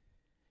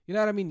 you know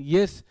what I mean?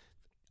 Yes.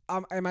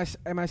 Am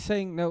I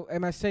saying no?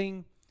 Am I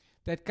saying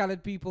that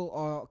colored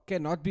people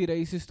cannot be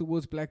racist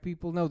towards black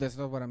people? No, that's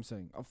not what I'm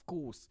saying. Of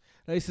course,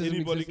 racism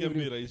Anybody exists can be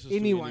everywhere. racist to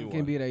Anyone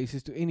can be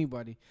racist to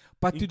anybody.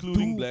 But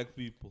including black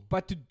people.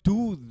 But to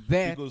do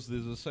that, Because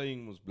there's a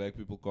saying was black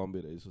people can't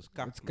be racist.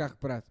 it's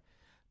kakprat.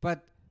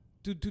 But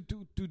to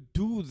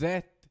do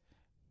that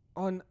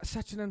on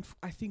such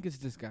I think it's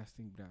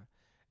disgusting, bruh.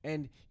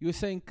 And you're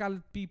saying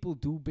colored people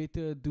do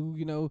better,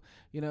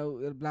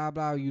 blah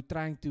blah. You're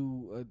trying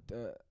to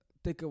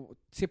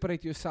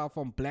separate yourself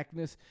from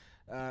blackness.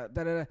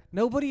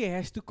 Nobody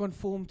has to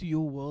conform to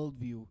your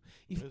worldview.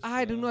 If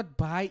I do not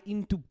buy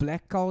into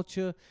black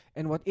culture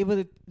and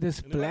whatever this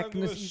And if I don't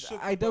give a blackness is, shit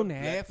I don't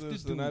about have to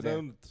blackness, do then I that.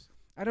 don't.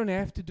 I don't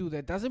have to do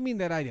that. Doesn't mean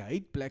that I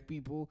hate black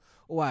people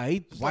or I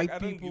hate It's white like I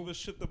don't people. give a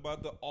shit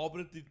about the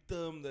arbitrary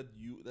term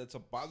that's a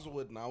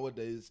buzzword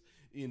nowadays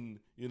in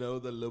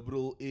the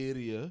liberal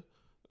area,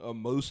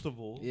 most of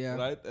all, Yeah.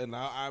 right? And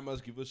now I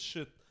must give a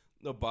shit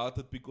about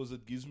it because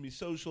it gives me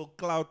social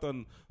clout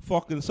on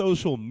fucking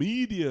social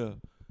media.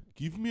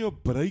 Give me a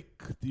break,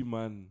 die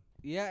man.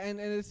 Yeah, and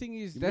the thing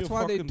is, Give me that's a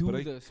why they fucking do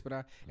break. this,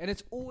 bruh. And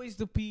it's always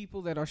the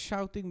people that are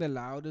shouting the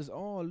loudest,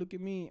 oh, look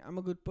at me, I'm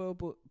a good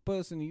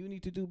person, you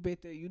need to do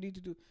better, you need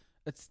to do...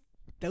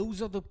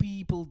 Those are the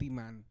people, the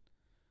man,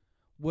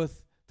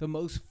 with the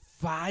most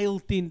vile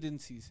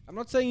tendencies. I'm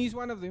not saying he's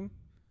one of them.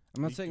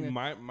 I'm not saying that.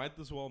 Might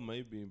as well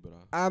maybe,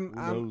 bruh. Who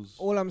knows?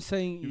 All I'm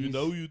saying If is... you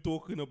know who you're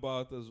talking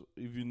about,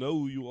 if you know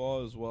who you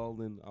are as well,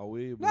 then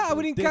away. No, I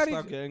would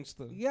encourage...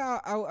 Gangster. Yeah,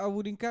 I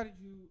would encourage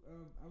you.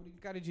 I would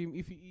encourage him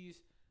if he is...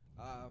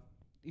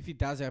 if he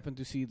does happen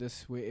to see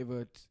this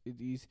wherever it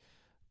is,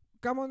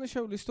 come on the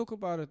show. Let's talk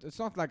about it. It's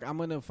not like I'm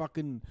gonna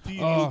fucking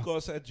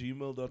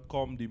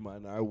tlucas@gmail.com, die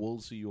man. I will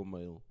see your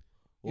mail.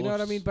 You know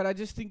what I mean? But I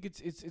just think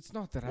it's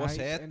not right. What's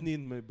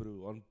happening, my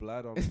bro? On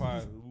blood, on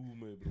fire. Ooh,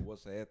 my bro.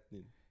 What's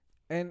happening?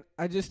 And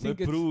I just Like,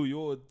 think it's bro,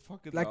 yo, it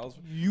fucking like riles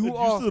me. you It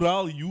are used to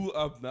rile you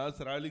up, now it's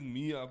riling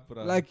me up,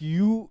 bro. like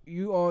you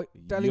are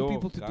telling Yo,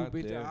 people to do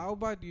better. goddamn. How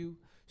about you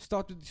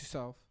start with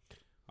yourself?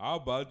 How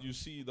about you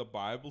see the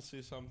Bible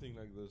says something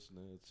like this?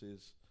 No? It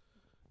says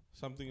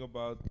something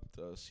about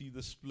see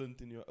the splint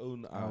in your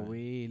own eye.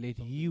 Away, let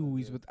Something he who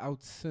like is that.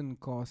 without sin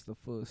cast the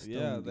first stone.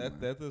 Yeah, man.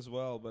 that as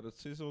well. But it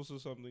says also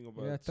something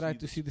about Yeah, try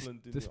to see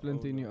the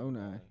splint in your own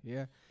eye.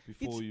 Yeah,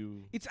 before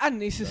you. it's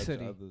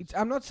unnecessary. others.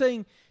 I'm not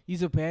saying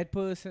he's a bad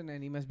person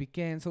and he must be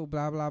cancelled.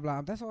 Blah blah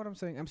blah. That's not what I'm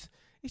saying.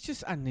 It's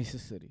just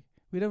unnecessary.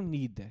 We don't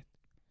need that.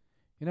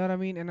 You know what I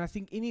mean? And I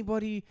think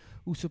anybody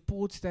who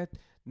supports that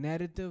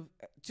narrative,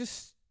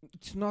 just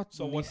it's not.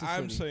 So what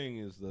I'm necessary. saying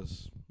is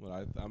this.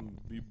 Right, I'm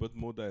be a bit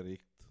more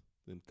direct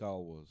than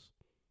Carl was.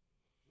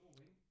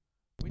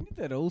 We need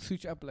the roll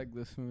switch up like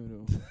this,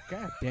 bro.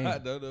 God I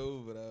damn. don't know,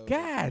 bro.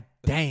 God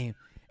damn.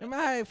 Am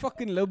I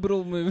fucking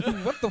liberal, man?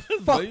 What the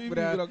fuck, Maybe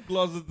bro? you're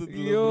closeted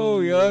Yo,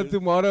 liberal, yeah, man.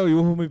 tomorrow,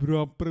 yo, my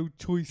bro, I'm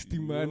pro-choice,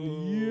 team, man.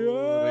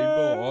 Yo,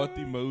 rainbow heart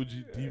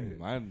emoji team,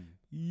 man.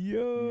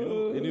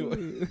 Yo.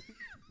 Anyway.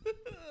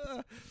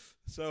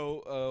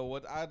 So,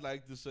 what I'd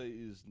like to say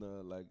is,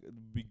 like,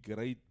 it'd be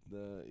great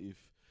if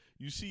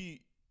you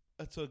see,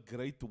 it's a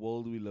great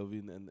world we live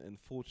in, and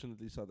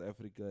fortunately, South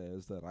Africa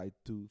has the right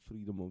to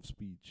freedom of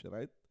speech,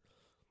 right?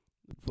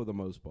 For the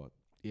most part.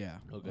 Yeah,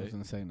 I Okay. was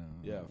gonna say no.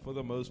 Yeah, for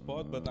the most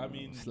part, but I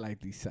mean,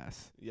 slightly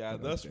sus. yeah,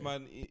 but this okay.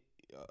 man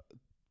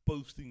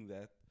posting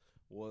that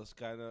was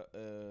kind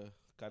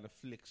of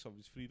flex of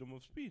his freedom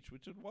of speech,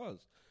 which it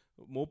was.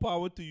 More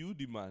power to you,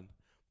 demand.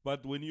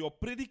 But when you're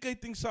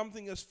predicating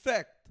something as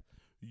fact,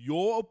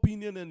 your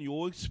opinion and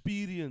your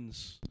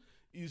experience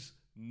is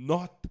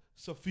not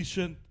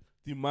sufficient,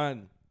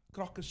 demand.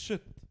 Crock of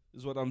shit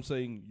is what I'm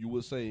saying. You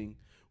were saying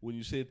when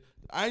you said,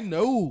 I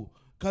know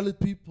colored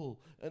people,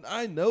 and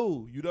I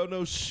know you don't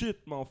know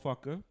shit,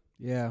 motherfucker.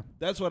 Yeah,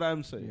 That's what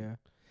I'm saying. yeah.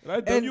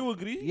 Right? Don't And you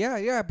agree? Yeah,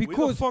 yeah, Where the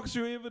because fuck's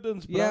your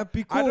evidence, bro? Yeah, I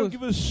because- don't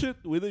give a shit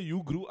whether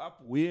you grew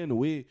up where and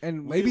where.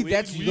 and Where- maybe where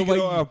that's did we the way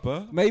grow up,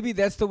 huh? maybe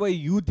that's the way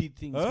you did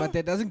things, Huh? but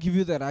that doesn't give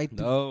you the right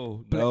to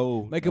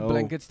No, make a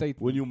blanket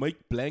statement. When you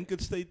make blanket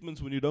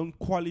statements, when you don't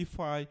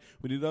qualify,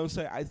 when you don't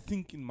say, I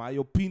think in my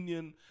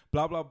opinion,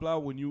 blah, blah, blah,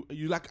 when you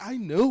like, I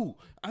know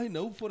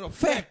for a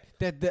fact.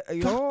 that the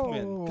Cuck,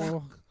 man,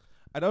 cuck.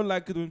 I don't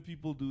like it when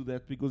people do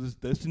that because it's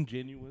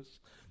disingenuous.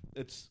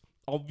 It's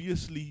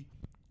obviously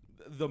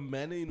the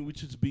manner in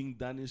which it's being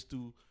done is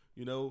to,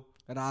 rile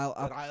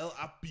up. rile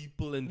up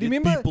people and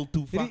Remember- get people to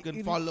re- fucking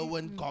re- follow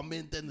and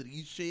comment and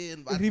reshare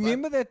and what.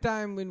 Remember that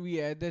time when we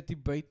had that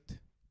debate?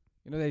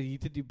 You know, that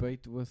heated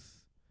debate with,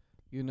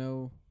 in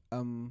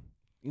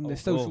the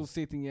social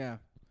setting, yeah.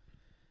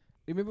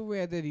 Remember we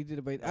had that heated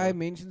debate? I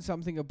mentioned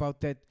something about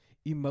that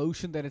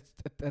emotion that it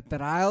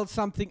riles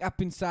something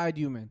up inside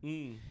you, man.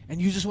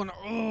 And you just want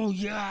to,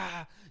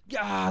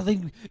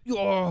 then,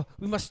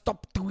 we must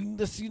stop doing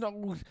this,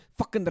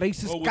 fucking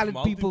racist with colored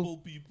multiple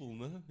people.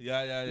 no?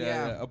 Yeah,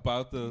 Yeah.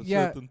 about a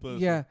Yeah, certain person.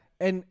 yeah.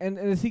 And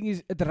the thing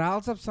is, it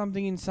riles up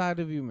something inside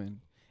of you, man.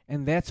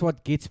 And that's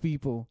what gets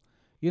people.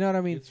 You know what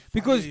I mean? It's fire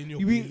Because in your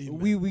we belly,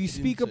 we, man. we It's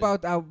speak insane.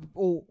 about our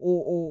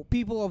or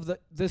people of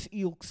this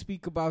ilk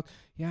speak about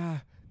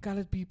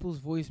colored people's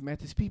voice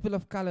matters. People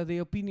of color,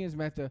 their opinions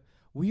matter.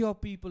 We are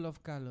people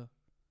of color.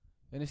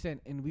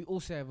 Understand? And we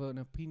also have an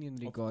opinion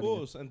Of regarding it.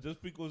 course, and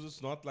just because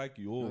it's not like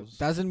yours.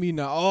 Doesn't mean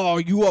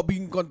you are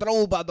being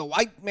controlled by the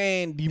white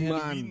man, And we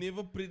demand.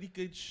 never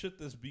predicate shit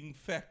as being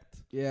fact.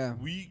 Yeah.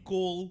 We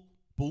call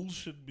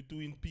bullshit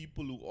between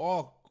people who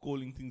are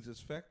calling things as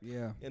fact.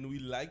 Yeah. And we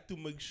like to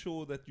make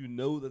sure that you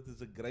know that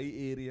there's a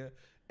gray area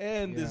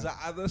and there's Yeah.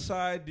 a other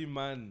side,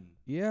 demand.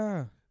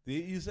 Yeah. There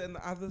is an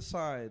other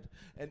side.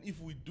 And if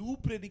we do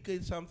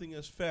predicate something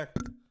as fact,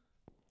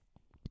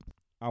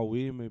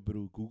 away, my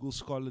bro. Google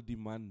Scholar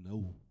demand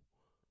no.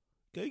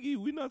 Kijk,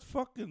 we're not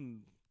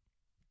fucking.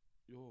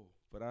 Yo,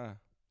 bruh.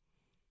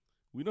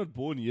 We're not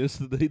born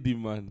yesterday,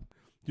 demand.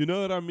 You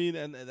know what I mean?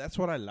 And that's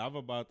what I love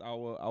about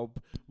our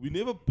we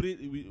never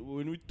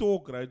when we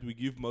talk, right, we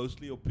give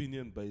mostly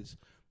opinion based.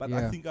 But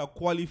I Yeah. think our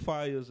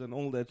qualifiers and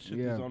all that shit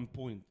Yeah. is on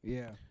point.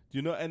 Yeah.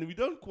 And we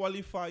don't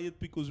qualify it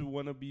because we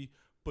want to be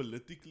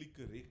politically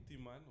correct,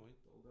 man. Wait,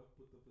 hold up,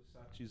 put the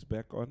Versace's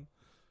back on.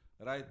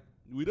 Right?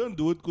 We don't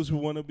do it because we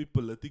want to be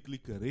politically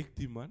correct,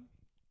 man.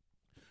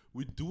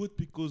 We do it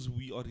because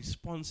we are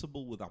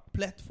responsible with our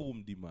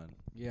platform, demand.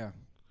 Yeah.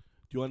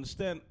 Do you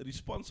understand?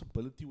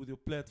 Responsibility with your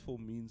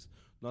platform means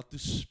not to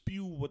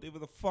spew whatever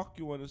the fuck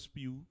you want to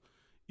spew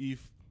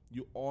if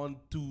you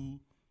aren't too,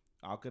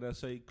 how can I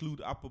say,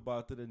 clued up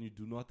about it and you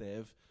do not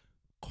have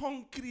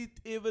concrete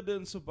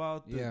evidence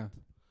about Yeah. it.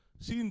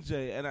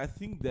 Sinjay, and I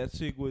think that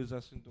segues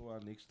us into our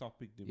next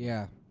topic. Demand.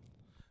 Yeah.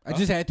 I Huh?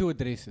 just had to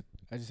address it.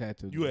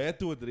 You had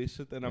to address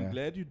it, and I'm Yeah.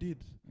 glad you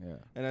did. Yeah.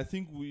 And I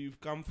think we've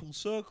come full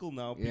circle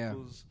now Yeah.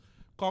 because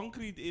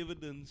concrete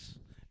evidence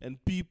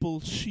and people,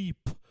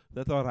 sheep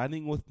that are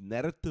running with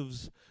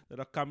narratives that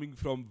are coming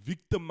from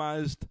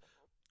victimized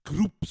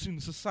groups in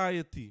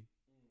society,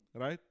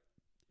 right?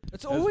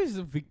 It's always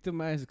a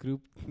victimized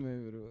group, my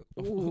bro.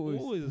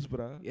 Always,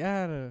 bruh.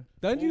 Yeah.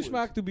 Don't you Always.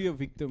 smack to be a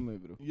victim, my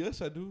bro?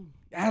 Yes, I do.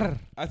 Yeah.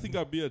 I think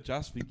I'd be a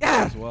just victim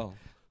Yeah. as well.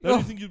 Don't Yo.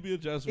 you think you'd be a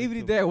just victim?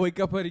 Every day I wake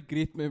up, I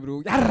regret, my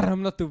bro. Yeah,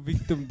 I'm not a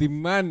victim, the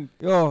man.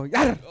 Yo,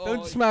 yeah.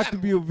 Don't smack to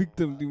be a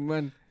victim, the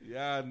man.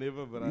 Yeah,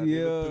 never, bruh.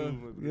 Yeah, Never true,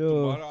 my bro. yo.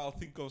 Tomorrow I'll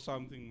think of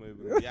something, my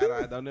bro. Yeah,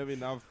 I don't have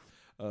enough.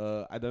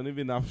 I don't have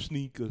enough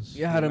sneakers.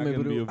 Yeah, then my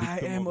can be a bro. I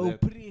victim am of that.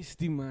 oppressed,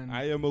 the man.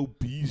 I am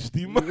obese,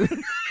 the man.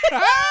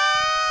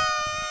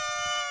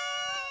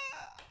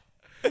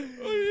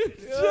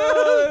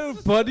 Yo,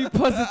 body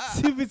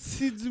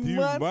positivity, Die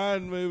man.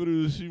 man, my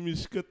bro. She me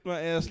skit my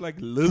ass like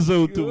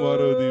Lizzo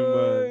tomorrow, die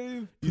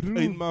man. It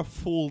Bro. ain't my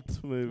fault,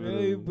 my bro.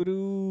 Hey,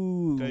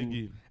 bro.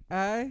 Kykie.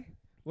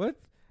 What?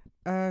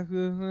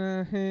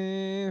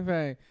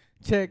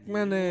 Check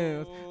my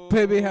nails.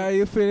 Baby, how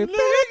you feeling?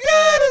 Feeling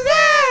good as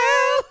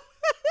hell.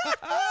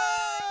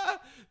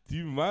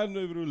 Die man,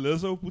 my bro.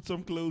 Lizzo put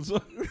some clothes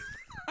on.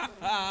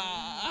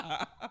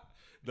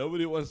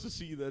 Nobody wants to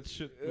see that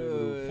shit, my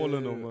bro.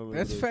 Falling on my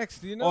That's bro. facts.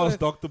 Do you know Ask that?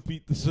 Dr.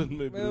 Peterson,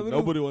 my bro. Bro,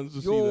 Nobody wants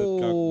to see that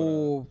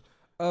cock,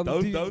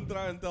 bruh. Don't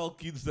try and tell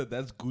kids that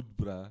that's good,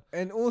 bruh.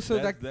 And also,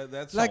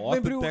 That's like, a my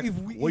heart bro, attack if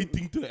we-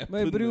 waiting to happen,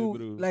 my bro,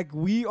 like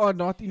we are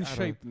not in Yeah,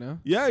 shape, no?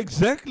 yeah,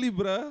 exactly,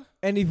 bruh.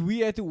 And if we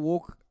had to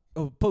walk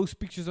or post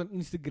pictures on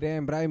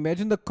Instagram, bruh,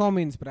 imagine the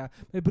comments, bruh.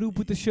 My bro,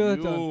 put a shirt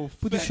on. Yo,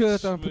 Put a facts,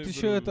 shirt on. my Put a bro.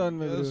 shirt on,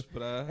 my bro. Yes,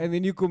 bruh. And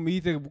then you could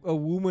meet a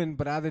woman,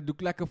 bruh, that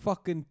look like a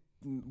fucking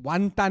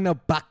 1 ton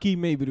of bucky,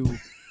 my bro.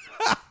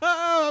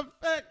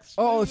 Facts.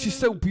 Oh, my she's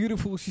bro. so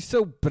beautiful. She's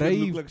so She brave.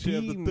 look like she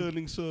had the team.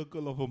 turning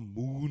circle of a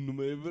moon,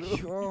 my bro.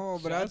 Oh,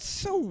 but that's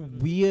so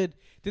weird.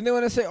 Then they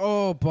want to say,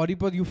 oh, body,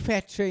 you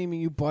fat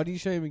shaming, you body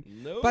shaming.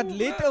 No, But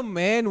let bruh. a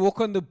man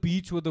walk on the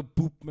beach with a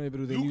poop, my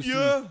bro. Then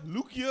you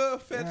Look here,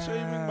 fat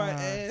shaming my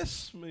Ah.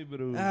 ass, my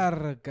bro. see.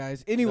 Arr,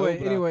 guys. Anyway,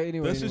 No, bruh.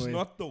 anyway. This is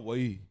not the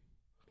way.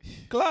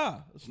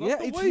 Klaar, it's not yeah,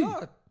 the it's way.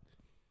 not.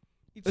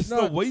 It's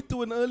not. the way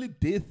to an early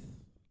death.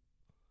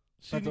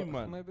 But, Sien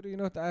man. my bro, you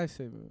know what I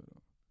say, bro.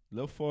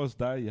 Live fast,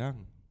 die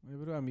young. My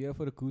bro, I'm here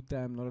for a good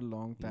time, not a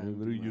long My time.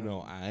 bro, you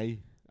know, I'm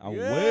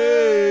Yeah,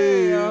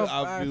 way.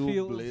 I I feel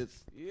feel-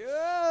 blessed.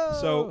 Yeah.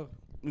 So,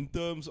 in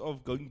terms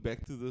of going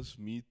back to this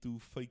Me Too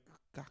fake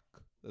kak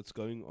that's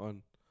going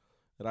on,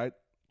 right?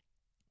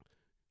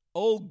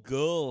 Old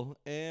girl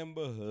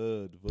Amber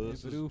Heard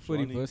versus bro, for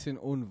Johnny reverse and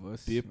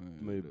onverse. Depp,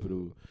 my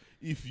bro.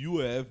 If you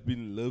have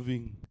been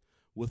living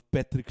with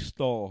Patrick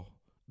Starr,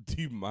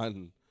 the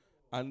man,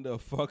 under a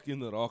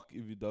fucking rock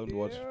if you don't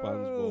watch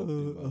SpongeBob,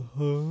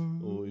 the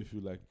man. Or if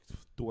you're like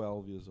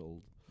 12 years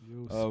old.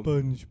 Yo,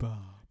 SpongeBob.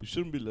 You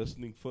shouldn't be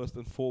listening first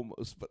and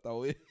foremost, but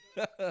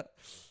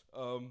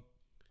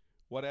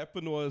what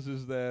happened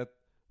is that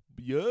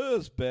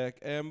years back,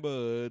 Amber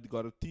Heard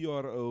got a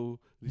TRO,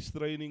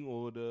 restraining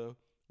order,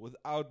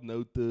 without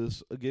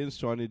notice against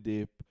Johnny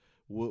Depp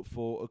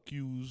for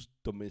accused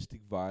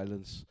domestic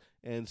violence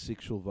and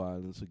sexual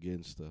violence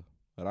against her.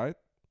 Right?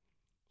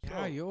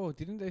 Yeah, yo,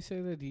 didn't they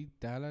say that he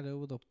died her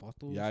with a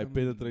bottle? Yeah, I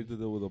penetrated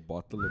her with a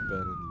bottle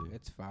apparently.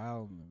 That's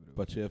foul, man, bro.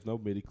 But she have no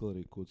medical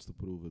records to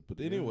prove it. But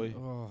anyway.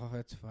 Oh,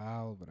 that's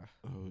foul, bro.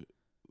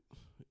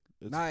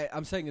 It's Nah,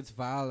 I'm saying it's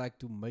foul, like,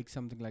 to make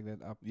something like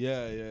that up.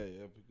 Yeah,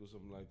 because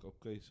I'm like,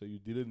 okay, so you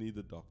didn't need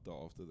a doctor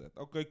after that.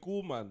 Okay,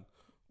 cool, man.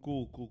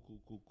 Cool.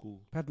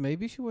 But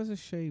maybe she was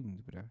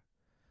ashamed, bro.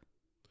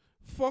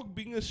 Fuck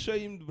being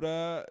ashamed,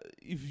 bruh.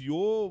 If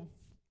your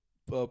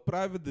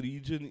private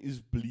region is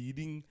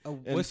bleeding A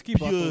and whiskey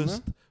bottle,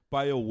 pierced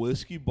by a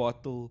whiskey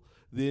bottle,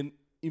 then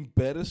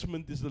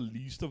embarrassment is the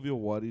least of your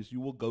worries.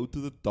 You will go to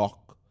the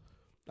doc.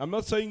 I'm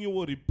not saying you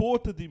will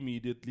report it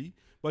immediately,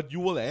 but you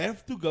will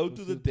have to go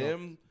to the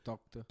damn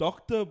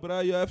doctor,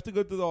 bruh. You have to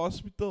go to the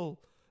hospital.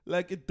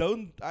 Like,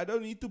 I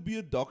don't need to be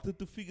a doctor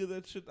to figure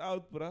that shit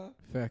out, bruh.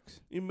 Facts.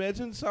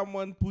 Imagine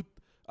someone put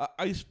a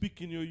ice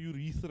pick in your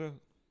urethra.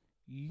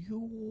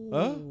 Yo,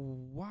 Huh?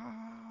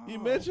 wow.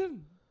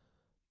 Imagine.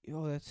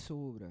 Yo, that's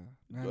so, bro.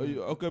 Nah,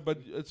 Okay, but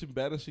it's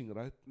embarrassing,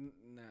 right?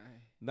 nah.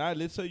 Now,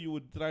 let's say you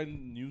would try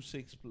new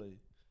sex play,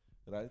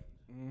 right?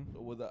 Mm.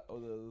 With a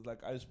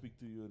like ice pick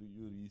to your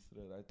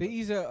urethra, right? There But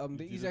is a you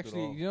there did is it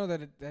actually, wrong. you know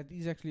that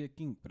is actually a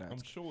kink, bro.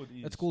 I'm sure it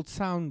is. It's called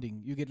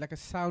sounding. You get like a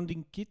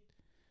sounding kit.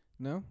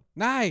 No?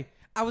 Nah,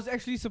 I was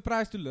actually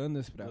surprised to learn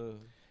this, bro.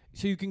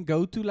 So you can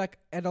go to like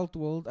Adult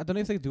World. I don't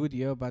know if they do it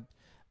here, but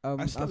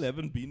I still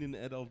haven't been in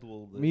adult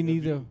world. me Have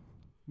neither. you?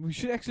 We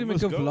should actually We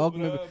make a must go, vlog. bruh,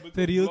 Maybe. make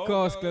The a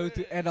Realcast vlog, go bruh.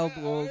 to Adult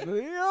World.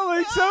 Yeah,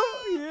 make so.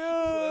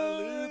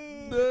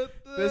 Yeah.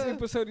 This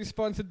episode is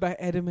sponsored by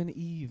Adam and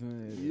Eve.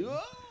 Man. Yeah.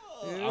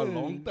 Our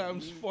long time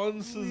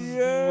sponsors.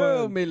 Yeah,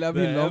 man. me love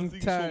They you have long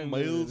things time. for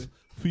males,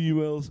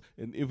 females,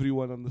 and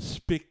everyone on the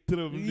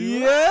spectrum.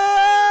 dude.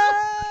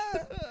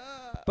 Yeah.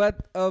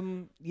 But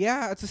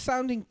yeah, it's a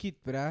sounding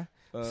kit, bruh.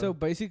 So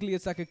basically,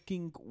 it's like a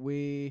kink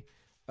where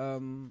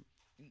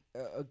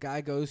a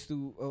guy goes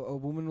to a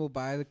woman will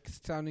buy the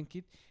sounding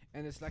kit,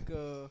 and it's like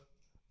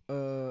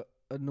a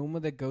number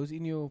that goes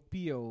in your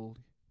pee hole.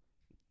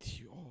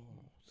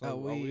 So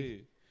Away.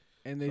 away.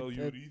 And So it,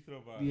 urethra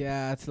virus.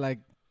 yeah, it's like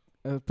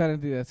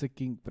apparently that's a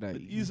kink,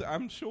 bruh.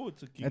 I'm sure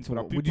it's a kink. That's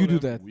bro. what. Would People you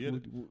do have that?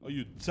 weird- Are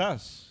you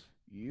sus?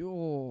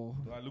 Yo.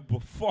 Do I look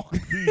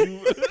befucked to you?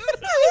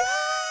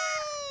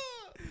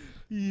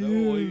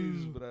 No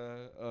ways,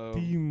 bruh.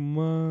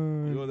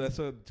 Man. Yo, that's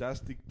a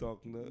just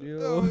TikTok, no?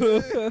 Yo.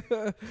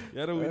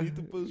 Yeah, no, we need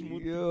to post more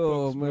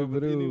Yo, TikToks, my bro. But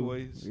bro.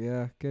 anyways,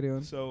 Yeah, carry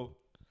on. so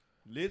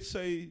let's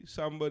say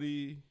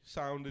somebody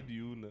sounded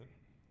you, no?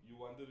 You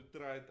wanted to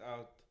try it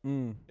out,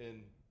 Mm.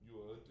 and you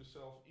hurt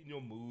yourself in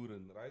your mood,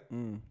 right?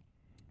 Mm.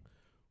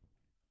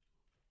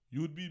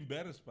 You would be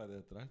embarrassed by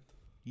that, right?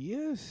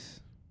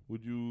 Yes.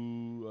 Would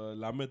you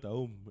lamb at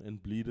home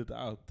and bleed it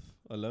out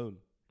alone?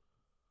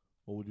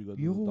 Or would you go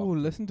to Yo, the doctor?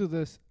 listen to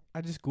this.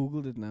 I just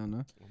googled it now,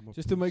 no? Oh,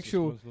 just to make this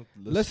sure. one's not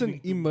Listen, listening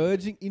to me.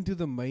 emerging into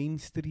the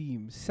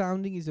mainstream.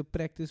 Sounding is a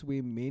practice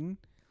where men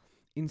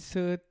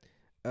insert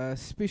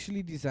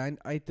specially designed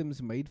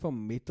items made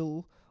from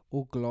metal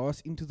or glass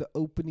into the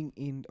opening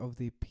end of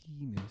their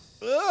penis.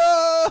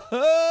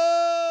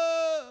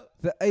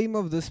 The aim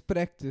of this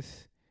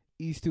practice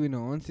is to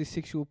enhance their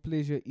sexual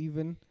pleasure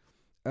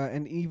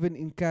and even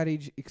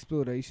encourage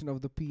exploration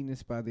of the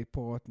penis by their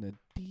partner.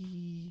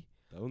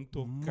 Don't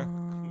talk kak,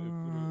 my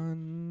bro.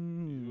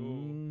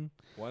 Man.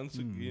 Once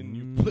again,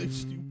 you play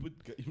stupid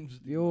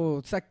games. Yo,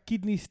 it's like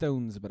kidney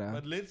stones, bruh.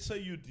 But let's say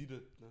you did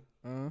it,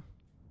 no?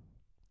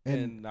 And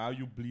and now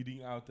you're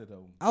bleeding out at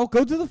home. I'll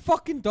go to the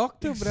fucking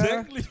doctor,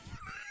 Exactly. bruh.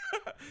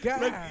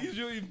 Like, is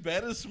your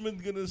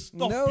embarrassment gonna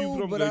stop No, you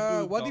from going to bruh.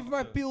 the What if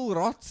my doctor? pill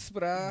rots,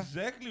 bruh?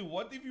 Exactly.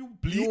 What if you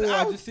bleed Yo,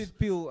 out? I just said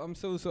pill. I'm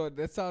so sorry.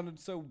 That sounded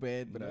so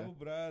bad, bruh. No,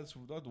 bruh. It's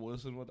not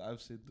worse than what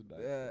I've said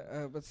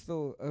tonight. But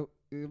still,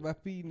 my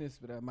penis,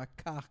 bruh. My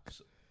cock.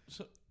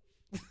 So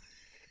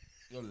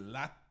your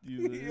lat,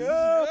 you know.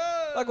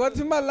 Yeah. Like, what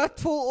if my lat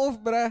fall off,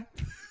 bruh?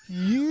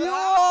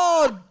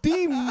 Yo,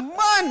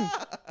 demon!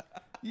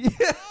 Yeah.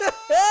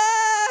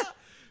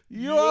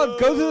 Yo,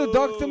 go to the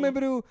doctor, my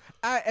bro.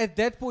 At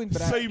that point,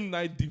 bruh. Same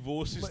night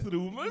divorce is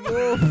through, man.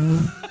 Yo.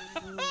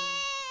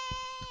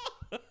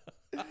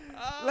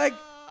 Like,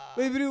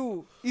 my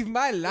bro, if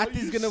my lat Are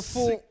is you gonna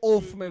fall sick,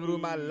 off, my bro,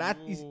 my lat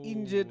is Yo,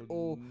 injured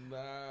or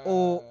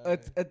nah.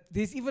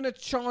 there's even a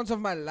chance of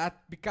my lat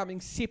becoming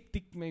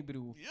septic, my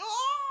bro.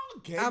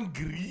 Yo,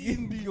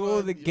 gangrene.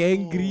 Yo, the man,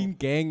 gangrene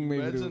gang, my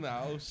Imagine bro.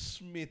 how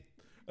Smith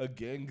a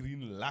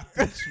gangrene lat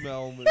would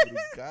smell, man. Bro.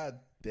 God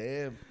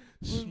damn.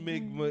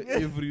 Smegma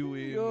everywhere.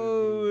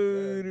 Yo,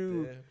 man, bro.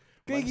 bro. God damn.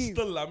 Man, Kijk,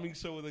 still lamming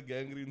so with a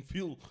gangrene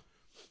feel.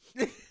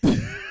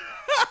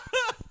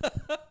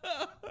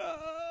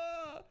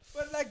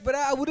 but like, bruh,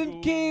 I wouldn't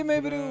Yo, care, my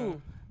bruh.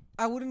 bro.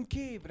 I wouldn't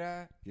care,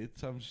 bruh. Get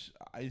some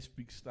ice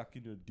pick stuck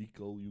in your dick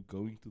hole, you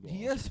going to the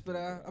Yes,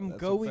 hospital, bruh. I'm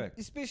That's a going, fact.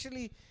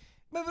 especially,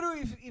 my bro.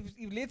 If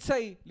let's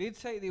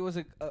say there was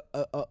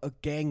a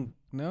gang,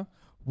 no,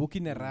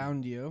 walking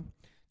around here,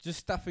 just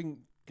stuffing,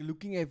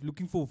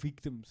 looking for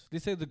victims.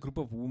 Let's say the group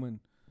of women,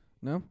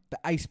 no, the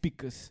ice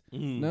pickers,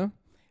 no,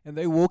 and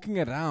they're walking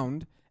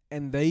around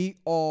and they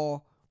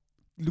are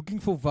looking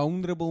for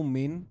vulnerable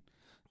men,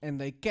 and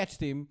they catch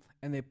them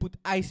and they put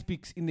ice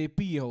picks in their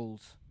pee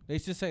holes.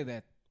 Let's just say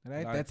that,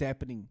 right? Right. That's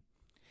happening,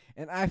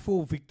 and I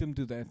fall victim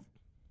to that,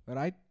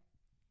 right?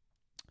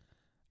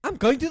 I'm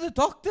going to the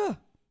doctor.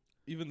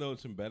 Even though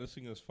it's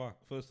embarrassing as fuck.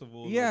 First of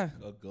all, Yeah.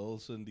 like, a girl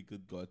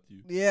syndicate got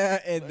you. Yeah,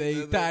 and Like they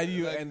that- tie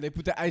you like, and they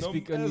put the ice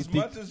pick on as his dick.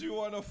 much as you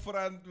want to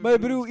front. My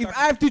bro, if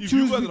I have to if choose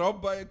you got be-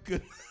 robbed by a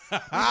kid.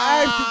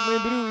 My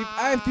bro, if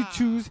I have to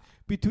choose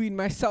between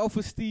my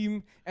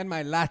self-esteem and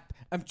my lat,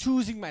 I'm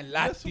choosing my Yes,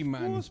 lat, of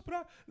man. course,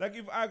 bro. Like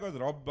if I got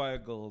robbed by a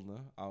girl, no,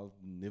 I'll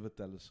never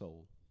tell a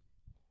soul.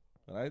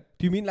 Right?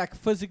 Do you mean like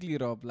physically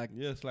rob? Like,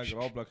 Yes, like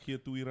rob, like here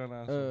to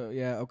Iran,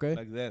 yeah, okay.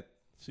 like that.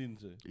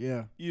 Since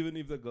Yeah. even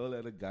if the girl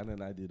had a gun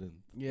and I didn't,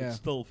 Yeah. it's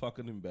still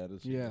fucking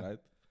embarrassing, Yeah. right?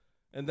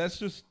 And that's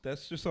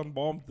just on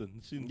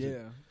Bompton, since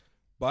Yeah.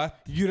 But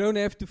You don't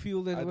have to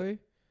feel that I d- way.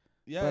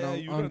 yeah, But yeah, on-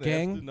 you on don't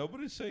gang? have to.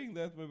 Nobody's saying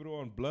that, my bro,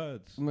 on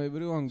Bloods. My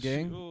bro, on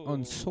gang.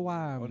 On So-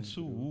 swam. On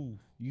Suwu.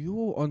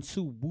 Yo, on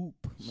swoop,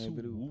 my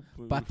bro. Swoop,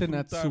 my bro.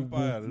 Butternut Fruta swoop, my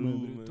Paru, bro.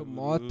 my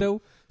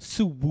Tomato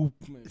swoop,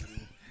 my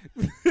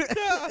bro.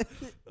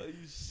 Are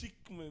you sick,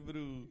 my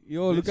bro?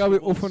 Yo, look how we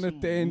Vegetable off on a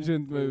soup,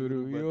 tangent, my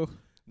bro. but Yo.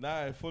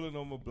 Nah, I follow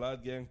on my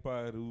blood gang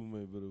Paru,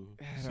 my bro.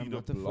 See I'm the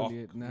not block,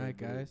 affiliate. my Nah,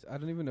 bro. guys. I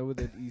don't even know what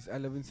that is. I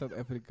live in South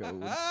Africa. I don't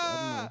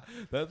know.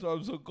 That's why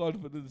I'm so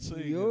confident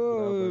saying it, Yo,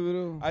 bruh,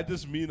 bro. but I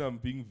just mean I'm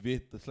being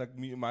vet. It's like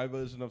my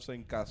version of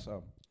saying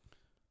kassa.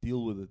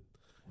 Deal with it.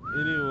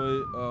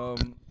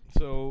 Anyway,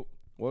 so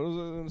what was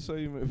I gonna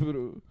say, my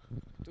bro?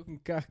 Talking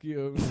kak,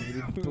 yo.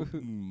 I'm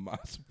talking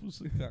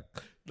maaspoesekak.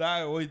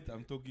 Nah, wait,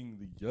 I'm talking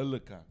the yellow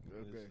kak.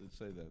 Okay. Let's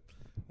say that.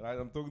 Right,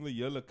 I'm talking the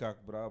yellow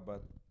kak, bro,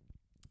 but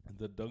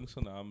the ding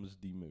se naam is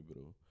die, my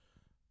bro.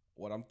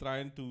 What I'm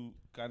trying to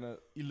kind of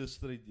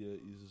illustrate here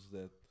is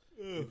that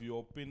if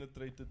you're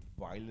penetrated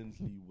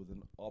violently with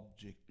an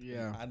object,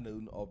 Yeah. an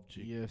unknown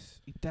object,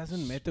 Yes. It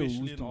doesn't matter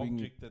especially who's an doing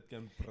it. object that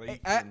can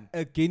break,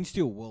 Against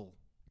your will.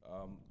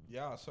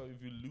 yeah, so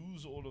if you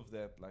lose all of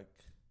that, like,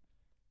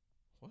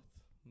 what?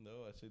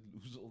 No, I said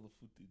lose all the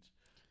footage.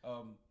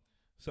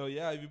 So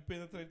yeah, if you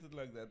penetrate it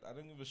like that, I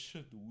don't give a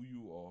shit who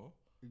you are.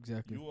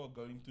 Exactly. You are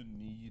going to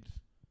need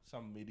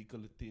some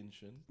medical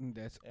attention.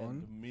 That's And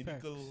on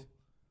medical facts.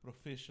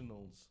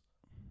 professionals,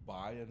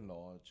 by and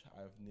large,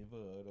 I've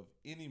never heard of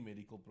any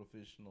medical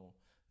professional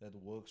that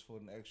works for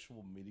an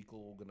actual medical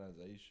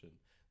organization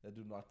that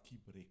do not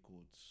keep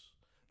records.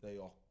 They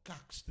are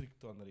cuck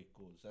strict on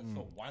records. That's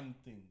the one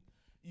thing.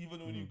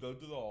 Even when you go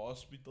to the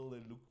hospital,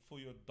 they look for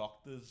your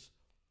doctors,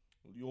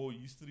 your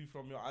history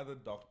from your other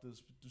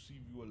doctors to see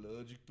if you're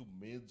allergic to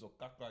meds or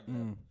cuck like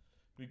that.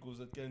 Because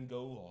it can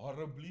go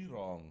horribly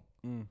wrong.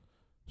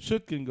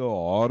 Shit can go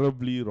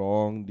horribly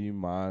wrong, the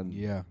man.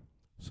 Yeah.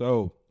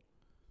 So,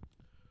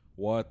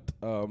 what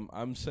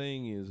I'm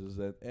saying is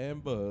that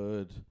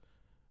Amber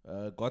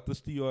Heard got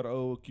this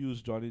TRO,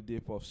 accused Johnny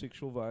Depp of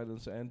sexual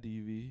violence and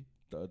DV.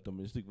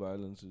 Domestic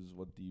violence is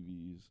what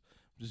DV is.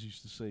 I'm just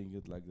used to saying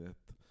it like that.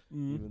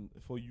 Even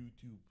for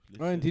YouTube.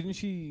 Oh, and didn't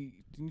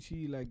she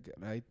like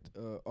write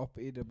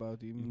op-ed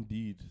about him?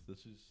 Indeed.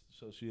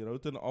 So she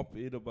wrote an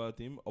op-ed about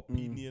him,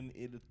 opinion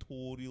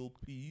editorial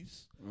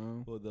piece,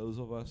 for those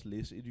of us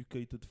less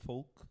educated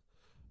folk,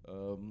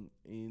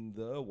 in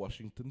the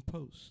Washington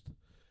Post.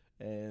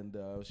 And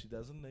she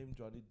doesn't name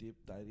Johnny Depp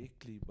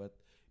directly, but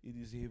it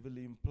is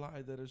heavily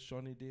implied that it's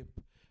Johnny Depp.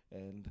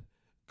 And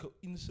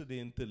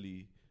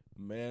coincidentally,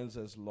 Mans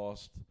has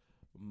lost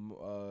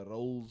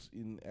roles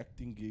in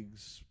acting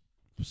gigs.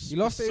 He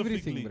lost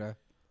everything, bruh.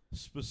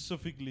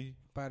 Specifically,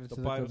 Pirates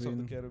the Pirates of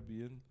the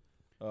Caribbean,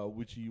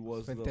 which he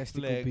was the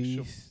Fantastical flagship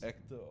Beasts.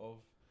 actor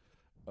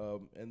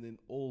of. And then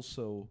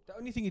also, The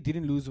only thing he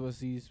didn't lose was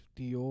his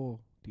Dior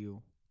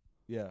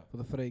yeah, for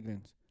the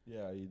fragrance.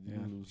 yeah, he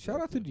didn't lose. Shout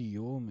that, out to yeah.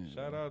 Dior, man.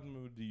 Shout out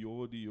to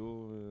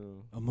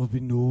Dior. I'm up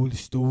in all the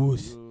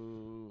stores.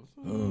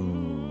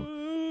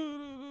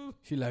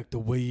 She like the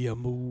way I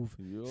move.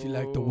 She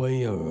like the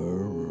way I.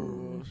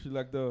 She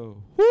like the.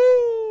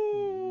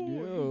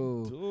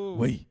 Yo.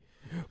 Wait.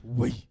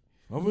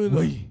 I'm in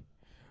Wait.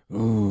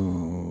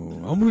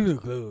 I'm in the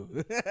club.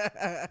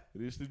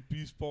 Rest in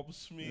peace, Pop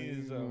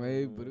Smears.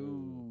 Hey,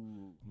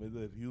 bro. May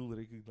the real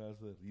recognize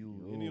the real.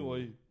 Yo.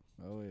 Anyway.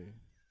 Oh, wait.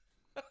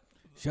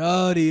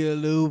 Shawty, a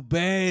little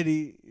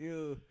baddie.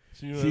 Yo.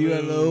 She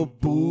a little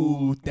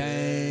boo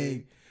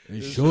thing.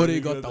 And Shorty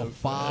got the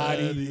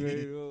fatty.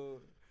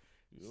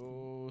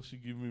 Yo, she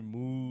give me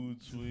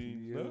mood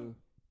swings. Yo.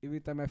 Every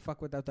time I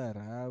fuck without a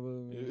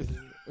rubber, man.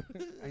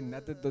 I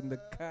nutted on the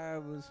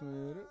covers,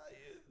 man.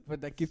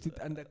 But I kept it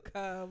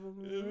undercover,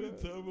 man. Every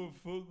time I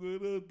fuck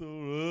without the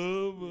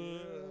rubber.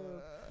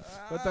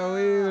 What are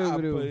we, I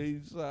bro? pay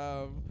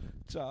some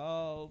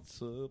child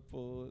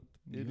support.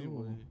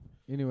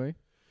 Anyway.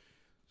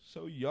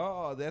 So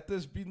yeah, that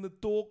has been the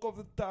talk of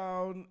the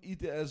town.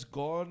 It has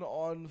gone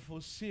on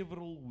for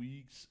several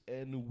weeks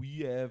and we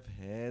have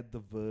had the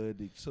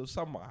verdict. So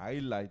some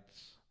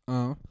highlights.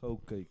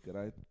 Okay,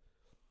 right?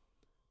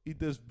 It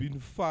has been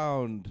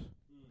found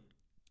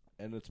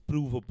and it's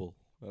provable,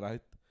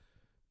 right?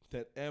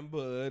 That Amber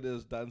Heard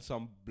has done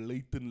some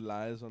blatant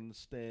lies on the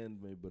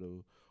stand, my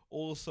bro.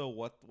 Also,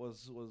 what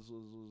was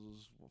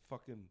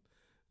fucking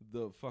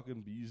the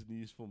fucking bee's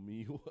knees for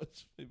me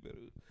was, my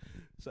bro.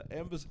 So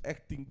Amber's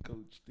acting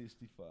coach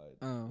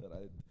testified,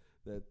 right,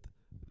 that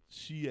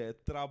she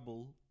had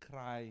trouble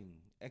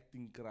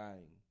acting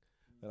crying,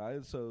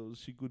 right? So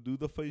she could do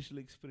the facial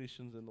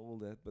expressions and all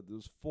that, but there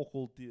was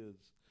focal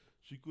tears.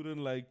 She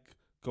couldn't like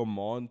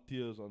command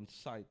tears on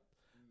sight.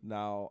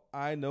 Now,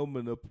 I know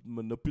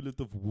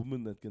manipulative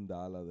women that can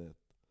dial like that.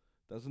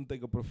 Doesn't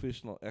take a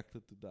professional actor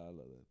to dial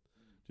like that.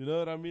 Do you know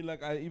what I mean?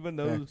 Like, I even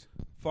know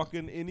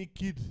fucking any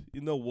kid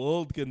in the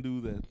world can do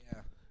that.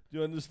 Yeah. Do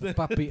you understand?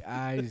 Puppy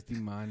eyes, the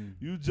man.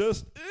 You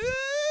just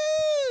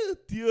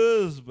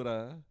tears,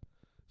 bruh.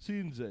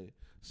 Sinjay.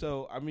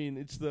 So, I mean,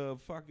 it's the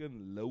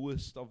fucking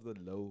lowest of the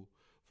low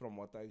from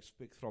what I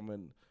expect from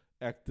an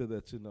actor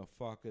that's in a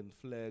fucking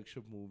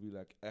flagship movie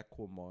like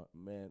Aquaman.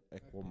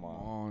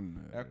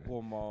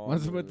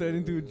 Once I turned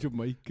into a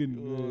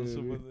Jamaican.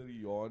 Some of the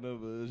Rihanna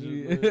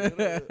version.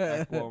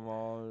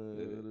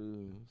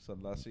 Aquaman.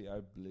 Selassie,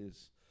 I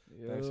bless.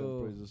 Thanks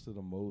and praises to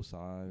the Most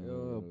High.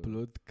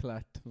 Blood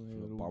clot.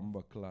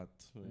 Bamba clat.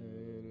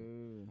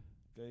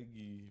 Kyk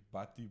die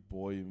Batty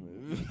boy,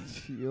 man.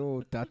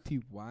 Yo, dirty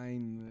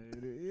wine.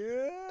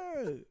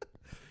 Yeah.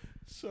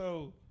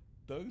 So,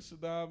 dankse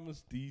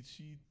dames die,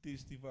 she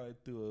testified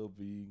to her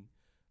being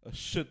a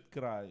shit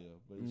crier,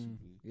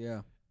 basically.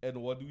 Yeah.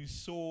 And what we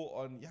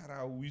saw on,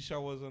 I wish I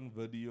was on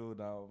video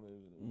now.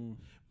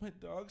 My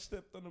dog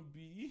stepped on a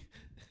bee.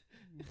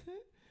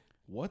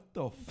 What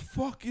the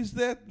fuck is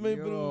that, my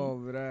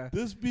bro? Bruh.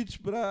 This bitch,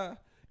 bruh.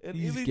 And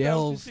These every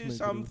girls, time she says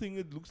something,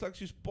 it looks like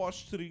she's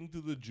posturing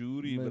to the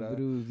jury, My bruh.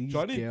 bro, these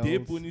Johnny girls.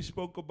 Depp, when he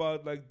spoke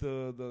about like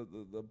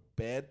the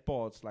bad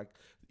parts, like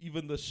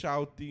even the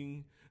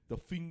shouting, the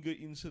finger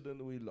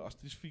incident where he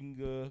lost his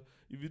finger.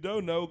 If you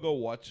don't know, go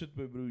watch it,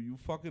 my bro. You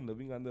fucking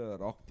living under a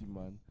rock,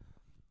 man.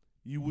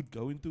 He would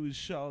go into his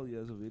shell. He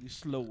has a very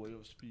slow way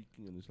of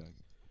speaking, and he's like,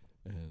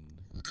 and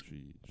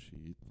she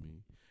hit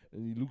me,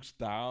 and he looks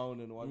down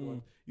and what.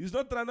 He's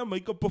not trying to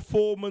make a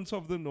performance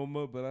of the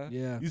number, bruh.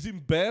 Yeah. He's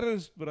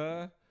embarrassed,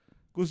 bruh,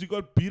 because he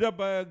got beat up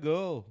by a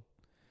girl.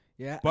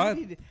 Yeah, But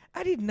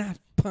I did not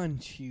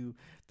punch you.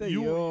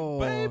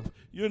 Babe,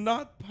 you're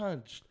not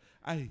punched.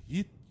 I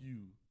hit you,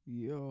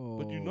 Yo,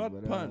 but you're not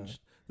bruh. punched.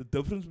 The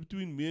difference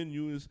between me and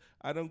you is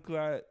I don't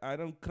cry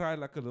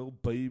like a little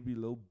baby,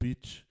 little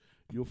bitch.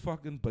 You're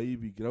fucking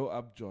baby. Grow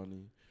up,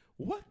 Johnny.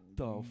 What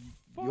the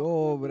fuck?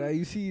 Yo, bruh,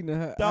 you see,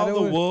 Tell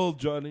the world,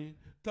 Johnny.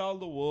 Tell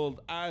the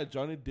world, I,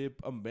 Johnny Depp,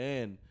 a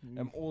man,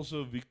 am also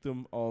a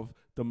victim of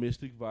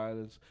domestic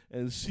violence,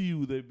 and see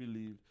who they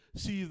believe.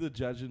 See if the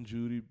judge and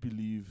jury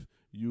believe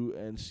you,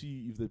 and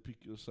see if they pick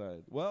your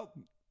side. Well,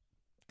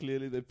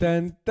 clearly they pick.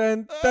 Dun,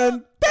 dun,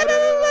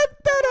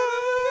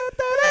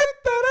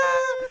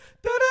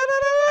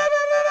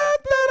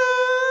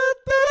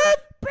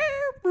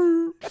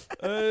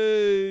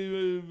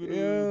 Hey,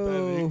 Yo.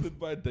 directed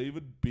by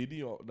David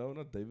Benioff. No,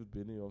 not David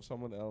Benioff,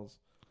 someone else.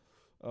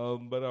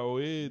 But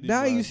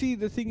Now you see,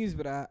 the thing is,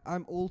 bruh,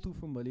 I'm all too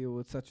familiar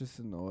with such a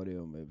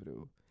scenario, my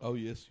bro. Oh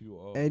yes, you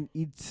are. And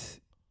it's,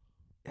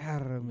 my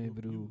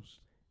bro. Abused.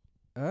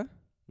 Huh?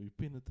 Were you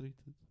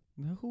penetrated?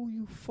 No,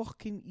 you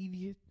fucking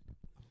idiot.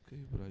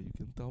 Okay, bro, you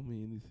can tell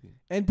me anything.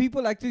 And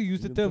people like to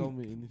use You the can tell term.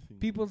 me anything.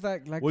 People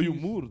like Were to you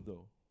use- moored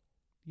though?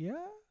 Yeah,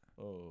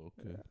 Oh,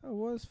 okay. I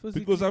was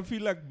physically. Because I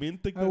feel like men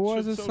take I that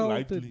was shit so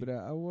assaulted, lightly.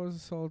 bruh. I was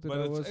assaulted. But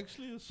I it's was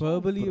actually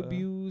assault, verbally bruh.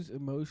 abused,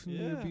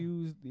 emotionally Yeah.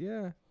 abused.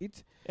 Yeah,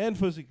 it's And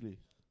physically.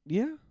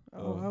 yeah.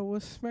 Oh. I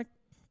was smacked,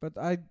 but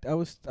I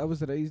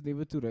was raised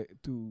never to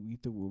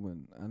hit a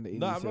woman under any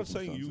No, I'm not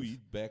saying you circumstances.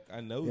 eat back.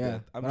 I know Yeah,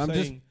 that. but I'm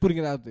just saying putting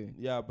it out there.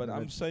 yeah, but No, I'm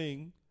that's-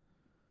 saying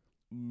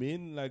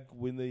men, like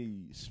when they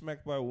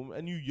smack by a woman,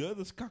 and you hear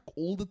this cock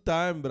all the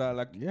time, bruh.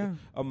 Like Yeah,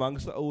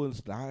 amongst the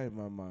owens,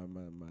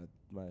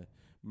 my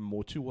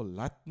mochi will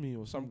lat me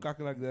or some cock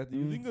like that.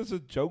 You think it's a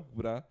joke,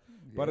 bruh.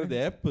 But it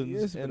Yeah.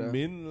 happens, Yes, and bruh.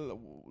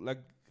 men like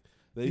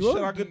they You won't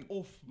shrug be- it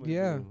off. Man,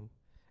 Yeah. bro.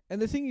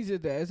 And the thing is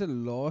that there is a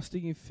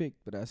lasting effect,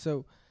 bruh.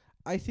 So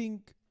I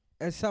think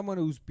as someone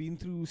who's been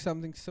through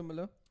something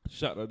similar,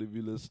 Shut up if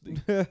you're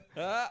listening.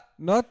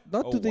 not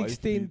Oh, to the wife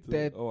extent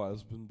beater. that Oh,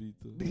 husband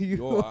beater.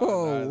 Yo,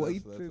 nah,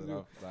 wait that's a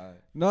enough.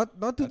 Nah.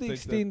 not to I the take that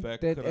extent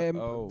back. that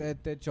Oh,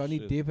 that Johnny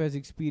shit. Depp has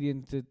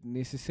experienced it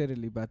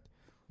necessarily, but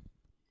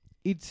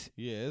it's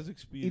He has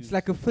experience. it's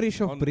like a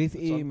fresh of breath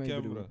it's air, on my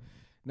bro. camera.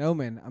 No,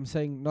 man, I'm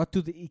saying not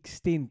to the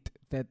extent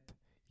that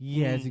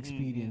he has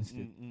experienced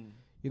it.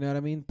 You know what I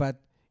mean? But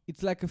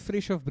it's like a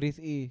fresh of breath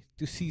air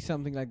to see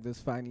something like this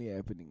finally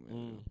happening, man.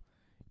 Mm.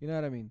 You know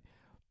what I mean?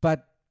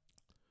 But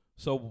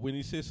So when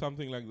he says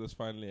something like this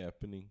finally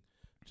happening,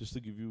 just to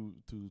give you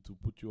to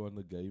put you on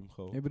the game,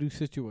 go. every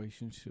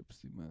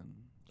situationships, man.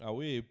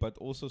 Away, but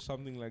also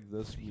something like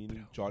this, Free, meaning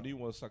bro. Johnny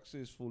was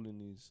successful in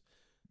his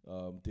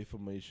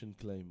defamation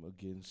claim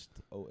against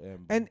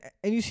OM. And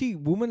you see,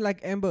 women like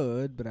Amber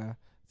Heard, bruh,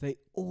 they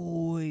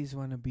always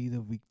want to be the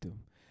victim.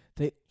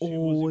 They she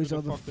always was are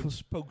even the a fucking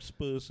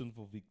spokesperson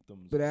for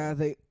victims. bruh,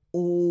 they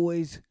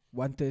always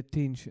want the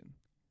attention.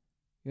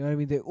 You know what I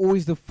mean? They're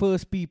always the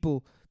first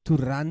people to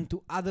run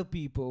to other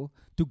people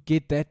to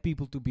get that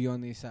people to be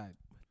on their side.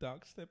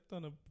 Dog stepped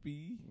on a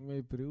bee. My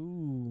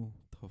bro.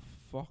 The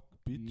fuck,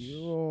 bitch.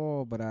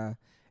 Yo, bruh.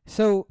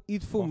 So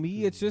it for me,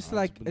 Fucking it's just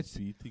like husband it's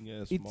beating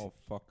ass it's-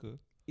 motherfucker.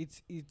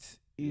 it's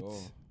Yo.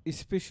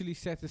 especially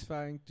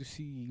satisfying to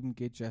see him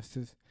get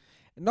justice.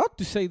 Not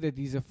to say that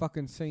he's a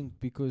fucking saint,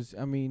 because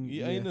I mean, He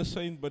yeah, ain't a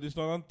saint, but he's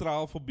not on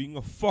trial for being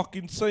a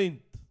fucking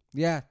saint.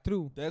 yeah,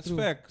 true. That's true.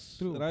 facts,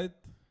 True. right?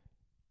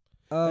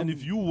 Um, And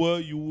if you were,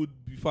 you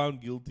would be found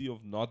guilty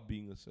of not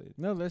being a saint.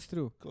 no, that's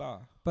true.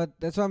 Klar. But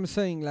that's what I'm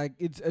saying. Like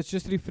it's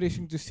just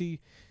refreshing to see,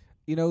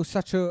 you know,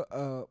 such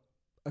a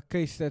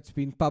case that's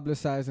been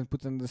publicized and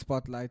put in the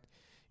spotlight,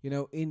 you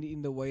know,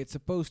 in the way it's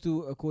supposed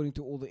to, according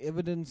to all the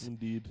evidence.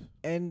 Indeed.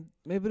 And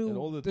maybe And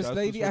all the this justice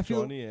lady, for I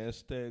feel, Johnny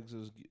hashtags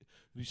has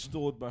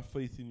restored my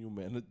faith in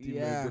humanity.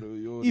 Yeah. my bro.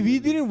 Yo, if he really.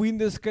 didn't win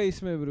this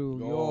case, my bro,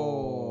 yo,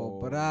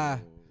 Yo.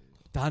 brah,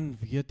 dan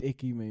weet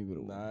ek nie, my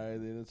bro. Nah,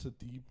 then it's a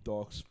deep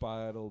dark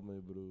spiral, my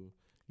bro. You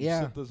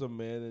Yeah. sit as a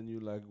man and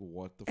you're like,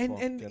 what the And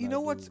fuck and can you I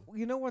know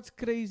do? what's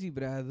crazy,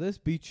 bruh? This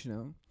bitch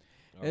now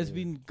Oh, has yeah.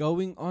 been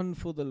going on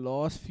for the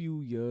last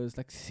few years,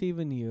 like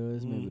 7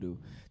 years, my Mm. bro.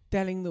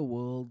 Telling the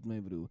world, my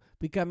bro,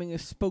 becoming a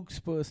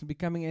spokesperson,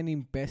 becoming an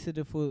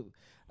ambassador for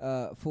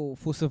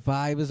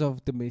survivors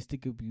of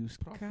domestic abuse.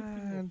 Profiting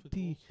off Can't it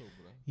he? also,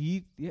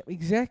 bruh. Yeah,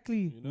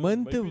 exactly. You know,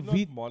 Munte maybe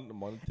wit. not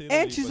monetarily,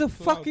 And she's but a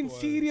fucking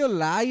clout-wise. serial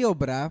liar,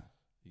 bruh.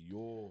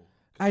 Yo.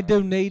 I guys.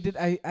 donated.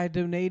 I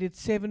donated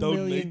 7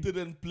 million. Donated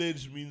and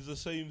pledged means the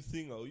same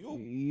thing. Oh, yo.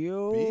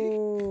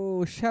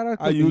 Yo, shout out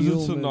to I use it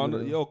Camille, my bro.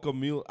 synonymously. Yo,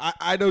 Camille.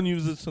 I don't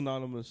use it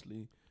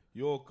synonymously.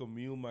 Yo,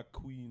 Camille, my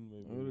queen, my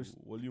bro. Honest-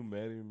 Will you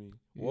marry me?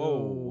 Yo,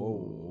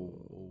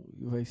 Whoa.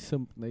 You a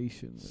simp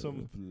nation. my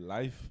Some bro.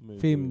 life, my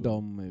bro.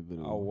 Femdom, my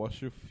bro. I'll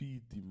wash your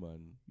feet, die man.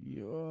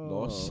 Yo.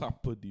 Last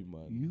supper, die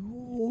man. Yo.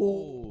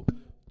 Oh,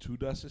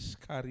 Judas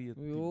Iscariot.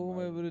 Yo,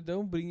 my bro,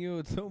 don't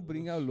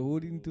bring our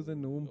Lord into the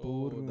known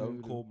boardroom.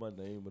 Don't call my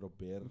name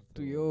Roberto.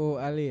 To yo,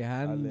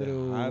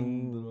 Alejandro.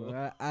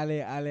 Alejandro.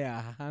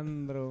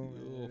 Alejandro.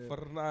 Yo,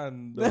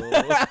 Fernando.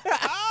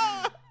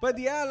 But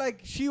yeah,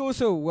 like she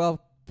also, well,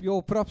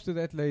 yo, props to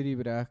that lady,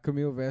 bruh,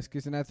 Camille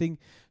Vasquez, and I think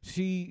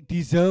she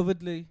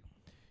deservedly,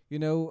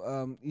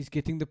 is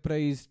getting the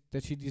praise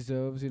that she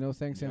deserves.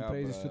 Thanks and Yeah,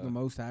 praises to bruh. the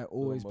Most High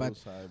always. But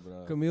Most High,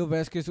 bruh. Camille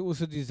Vasquez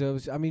also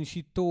deserves. I mean,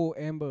 she tore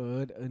Amber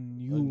Heard a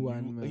new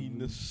one, man.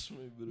 Anus,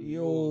 my bro.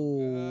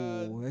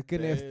 Yo, God I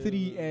can have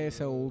 3 damn.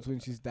 assholes when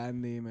she's done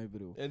there, my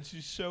bro. And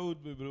she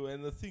showed me, bro.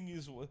 And the thing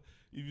is,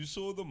 if you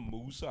saw the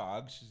Musa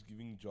hug she's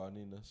giving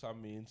Johnny,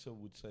 some answer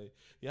would say,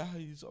 yeah,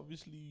 he's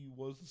obviously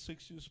was the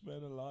sexiest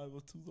man alive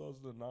of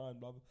 2009. Blah,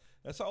 blah.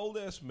 That's an old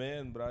ass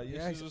man, bro. Yes,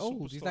 Yeah, he's a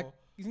old. He's superstar. like,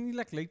 isn't he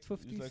like late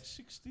 50s? He's like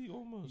 60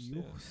 almost.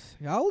 Yes.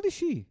 How old is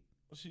she? Yeah.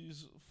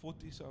 She's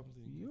 40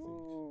 something.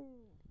 Yo.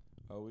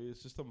 Oh, yeah,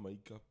 it's just a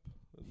makeup.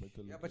 That make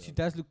her Yeah, look but she young.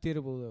 does look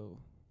terrible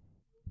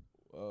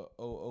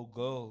though.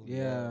 Girl.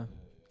 Yeah.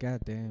 God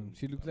damn.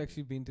 She looks like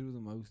she's been through the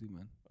most,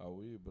 man.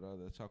 Oh, yeah, bro.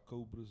 That's how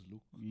cobras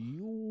look.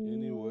 Yo.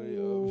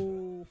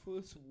 Anyway,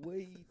 first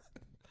wait.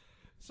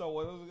 So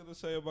what I was gonna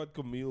say about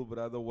Camille,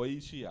 bro, the way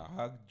she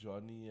hugged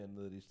Johnny and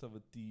the rest of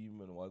the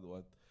team and what,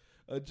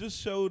 it just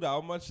showed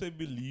how much they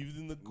believed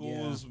in the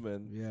cause,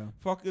 man. Yeah.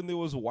 Fucking, there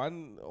was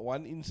one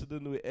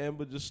incident where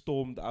Amber just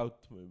stormed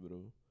out, my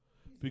bro.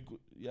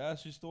 Yeah,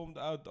 she stormed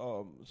out.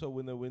 So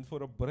when they went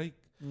for a break,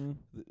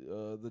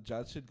 the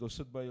judge said, "Go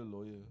sit by your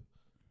lawyer."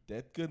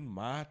 That can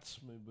match,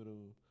 my bro.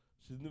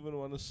 She didn't even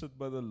want to sit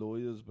by the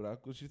lawyers, bro,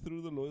 because she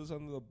threw the lawyers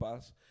under the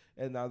bus.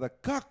 And now the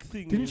cuck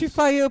thing Didn't is, she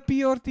fire a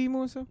PR team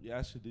also?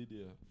 Yeah, she did,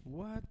 yeah.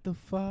 What the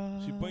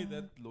fuck? She paid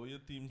that lawyer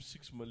team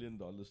 $6 million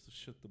to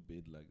shit the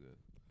bed like that.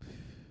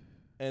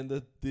 And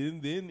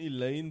then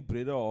Elaine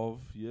Bredahoff,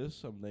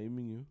 yes, I'm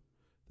naming you.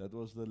 That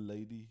was the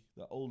lady,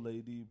 the old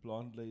lady,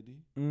 blonde lady,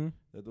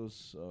 that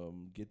was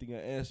getting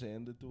her ass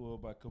handed to her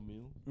by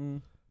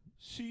Camille.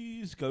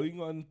 She's going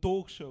on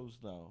talk shows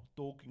now,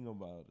 talking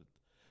about it.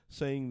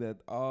 Saying that,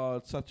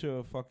 it's such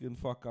a fucking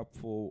fuck up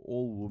for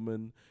all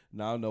women.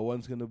 Now no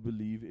one's going to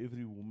believe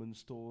every woman's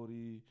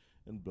story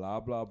and blah,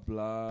 blah,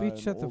 blah.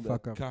 Bitch, shut the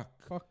fuck up. Cuck.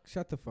 Fuck,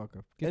 shut the fuck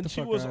up. Get And the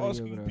she fuck was outta here,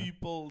 asking bro.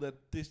 people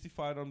that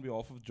testified on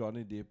behalf of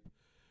Johnny Depp,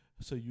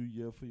 so you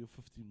here for your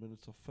 15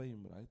 minutes of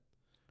fame, right?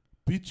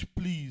 Bitch,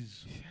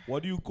 please.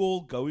 What do you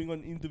call going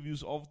on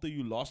interviews after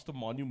you lost a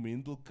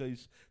monumental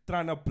case,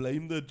 trying to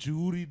blame the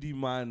jury,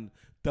 man?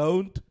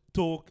 Don't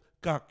talk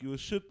cuck. You're a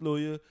shit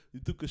lawyer. You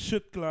took a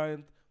shit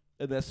client,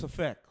 and that's the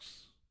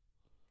facts.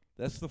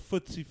 That's the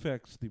footsie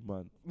facts,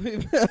 man.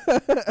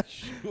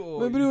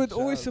 But bro, it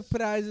always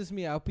surprises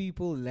me how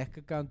people lack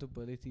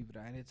accountability,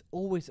 bro. And it's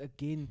always,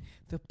 again,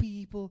 the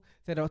people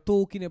that are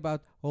talking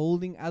about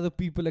holding other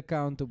people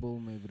accountable,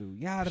 my bro.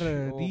 Yeah,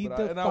 read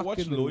the and I watch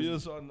fucking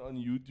lawyers on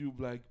YouTube,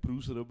 like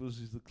Bruce Rivers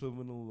is the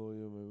criminal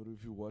lawyer, man. Bro.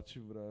 If you watch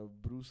him, bro,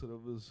 Bruce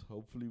Rivers,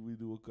 hopefully we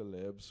do a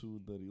collab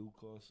soon, the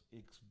Realcast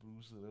X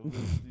Bruce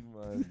Rivers,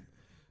 man.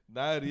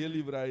 Nah,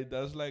 really, bro, he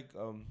does like,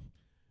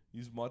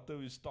 his motto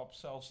is stop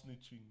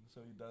self-snitching. So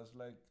he does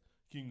like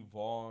King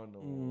Von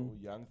or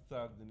Young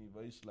Thug, and he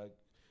weighs like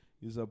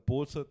he's a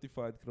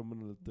board-certified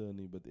criminal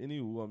attorney. But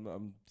anywho,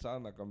 I'm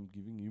sound like I'm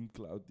giving him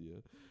clout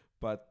here.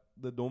 But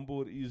the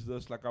number is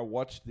this, like I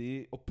watch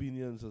their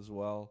opinions as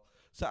well.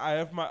 So I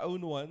have my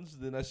own ones,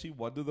 then I see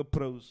what do the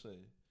pros say.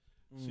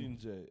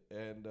 Sinjay.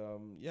 And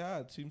yeah,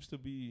 it seems to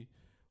be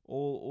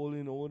all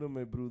in order,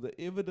 my bro. The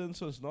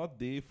evidence was not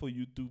there for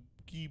you to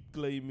keep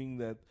claiming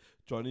that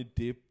Johnny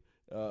Depp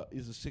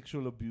is a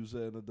sexual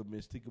abuser and a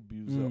domestic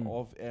abuser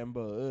of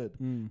Amber Heard.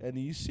 And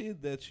he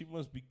said that she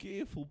must be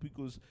careful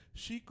because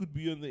she could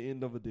be on the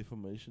end of a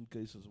defamation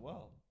case as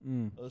well.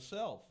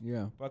 Herself.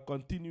 Yeah. By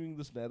continuing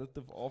this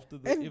narrative after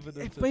the And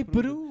evidence. my has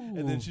proven- bro.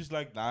 And then she's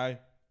like, nah.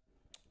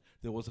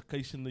 There was a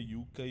case in the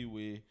UK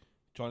where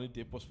Johnny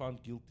Depp was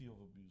found guilty of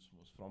abuse.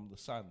 Was from the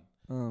Sun.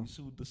 He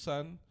sued the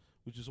Sun,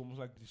 which is almost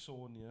like the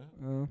Sun,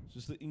 yeah? It's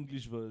just the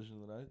English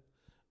version, right?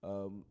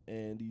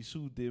 And he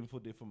sued them for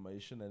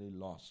defamation and he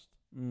lost.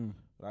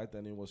 Right,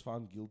 and he was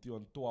found guilty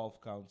on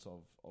 12 counts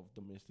of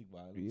domestic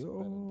violence.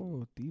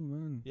 Yo,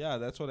 man. Yeah,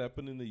 that's what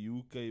happened in the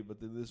UK. But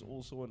then there's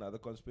also another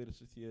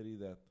conspiracy theory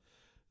that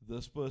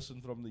this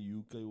person from the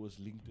UK was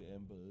linked to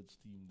Amber Heard's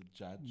team, the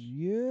judge.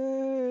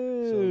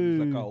 Yeah. So it's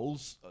like a whole,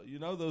 you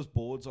know, those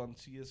boards on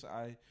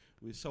CSI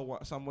where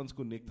someone's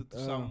connected to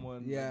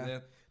someone. yeah. Like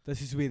that.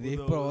 This is where they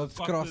With paths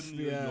the cross. cotton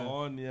Yeah.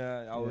 yarn,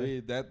 yeah. Oh,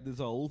 Yeah. yeah, there's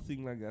a whole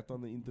thing like that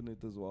on the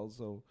internet as well.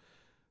 So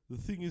the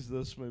thing is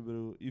this, my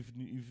bro. If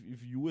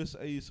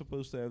USA is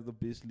supposed to have the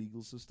best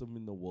legal system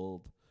in the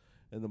world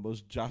and the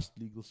most just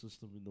legal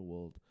system in the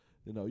world,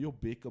 you know, you're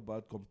big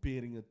about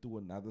comparing it to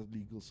another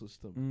legal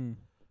system.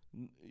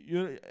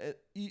 You're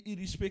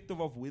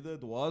irrespective of whether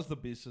it was the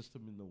best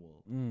system in the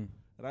world,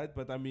 right?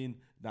 But I mean,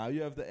 now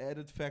you have the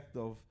added fact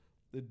of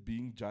it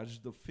being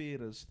judged the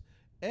fairest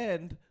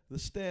and the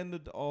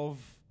standard of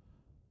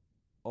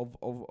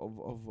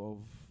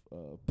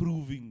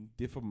proving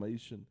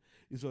defamation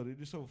is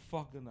already so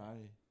fucking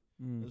high.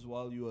 Mm. As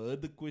well, you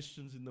heard the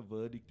questions in the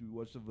verdict. We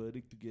watched the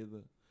verdict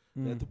together.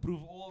 They had Mm. to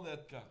prove all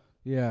that,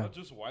 Yeah. not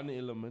just one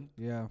element.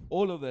 Yeah.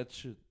 All of that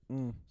shit.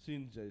 Mm.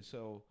 Sinjay.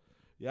 So,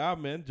 yeah,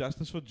 man,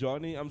 justice for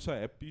Johnny. I'm so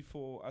happy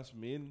for us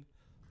men.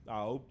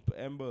 I hope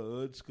Amber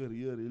Heard's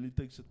career really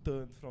takes a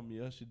turn from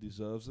here. She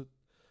deserves it.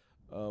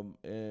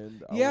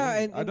 And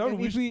Yeah, I don't and if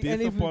wish we- and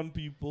death if we- upon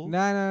people,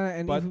 Nah,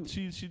 and but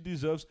if she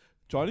deserves.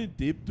 Johnny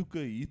Depp took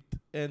a hit,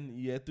 and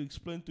he had to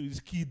explain to his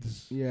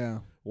kids yeah.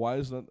 why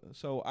it's not.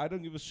 So I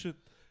don't give a shit.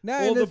 Nah,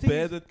 All and the thing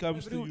bad is, that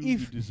comes to bro, you,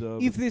 you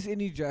deserve. if it. there's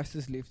any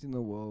justice left in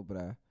the world,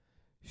 bruh,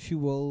 she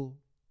will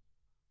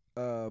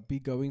be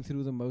going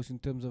through the most in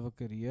terms of a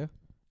career.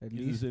 At If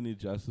least there's any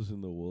justice in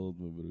the world,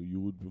 my bro,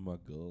 you would be my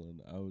girl,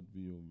 and I would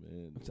be your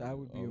man. so I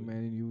would be Oh, your man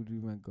and you would be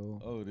my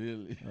girl. Oh,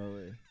 really? Oh,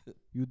 yeah.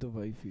 You the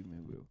wifey,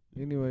 man, bro.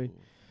 Anyway,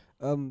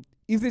 Oh.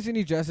 if there's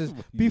any justice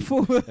You-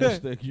 before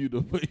Hashtag you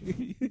the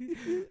baby.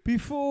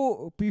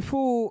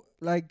 before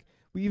like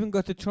we even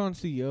got the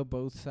chance to hear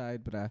both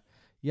sides, bruh.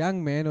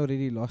 Young man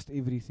already lost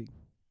everything.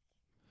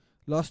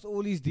 Lost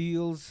all his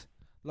deals,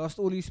 lost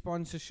all his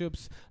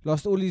sponsorships,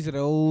 lost all his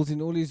roles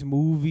in all his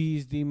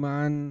movies, the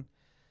man.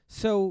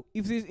 So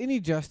if there's any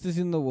justice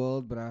in the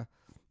world, bruh,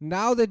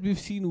 now that we've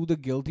seen who the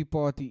guilty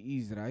party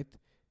is, right?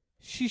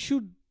 She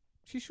should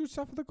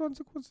suffer the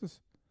consequences.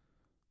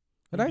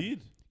 Right?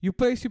 Indeed. You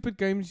play stupid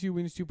games, you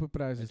win stupid And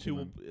prizes. she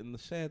will. man. And the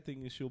sad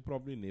thing is, she'll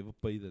probably never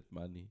pay that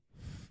money.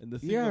 And the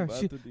thing Yeah,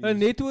 about it her is,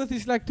 net worth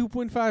is like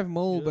 2.5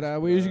 mil, Yes,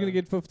 bruh. Where is she gonna bruh.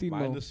 get 15 mil?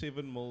 minus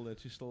 7 mil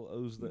that she still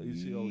owes the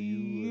ACLU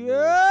and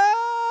Yeah,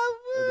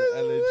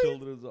 the LA man.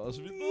 Children's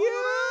Hospital.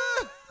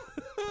 Yeah.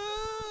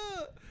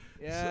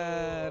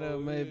 Ja, So,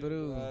 my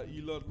bro.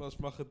 Elon must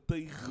mag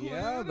getuig.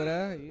 Yeah,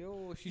 bruh.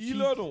 Yo, she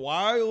Elon, cheats.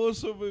 why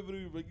also, my bro?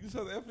 Making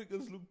South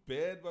Africans look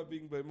bad by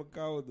being by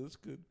Macau with this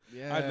kid.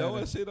 Yeah. I know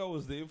I said I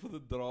was there for the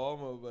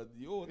drama, but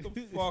yo, what the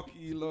fuck,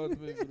 Elon,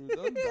 my bro?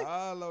 Don't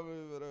dala,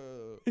 my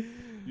bro.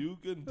 You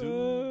can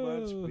do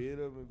much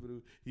better, my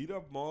bro. Hit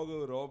up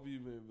Margot Robbie,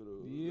 my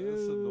bro.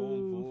 That's a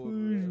known for,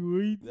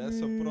 man.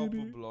 That's a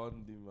proper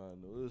blondie, man.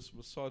 This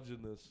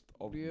misogynist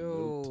of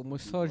Yo, note,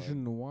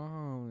 misogyn,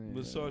 wow. man. Man.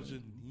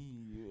 Misogyny.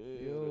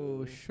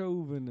 Yo,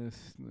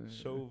 chauvinist. Man.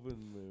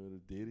 Chauvin,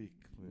 man. Derek,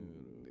 man.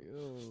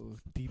 Yo,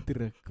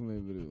 Dietrich, my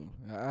bro.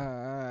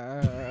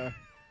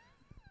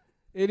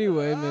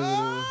 Anyway, my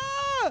bro.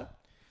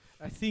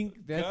 I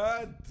think that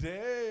God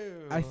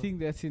damn. I think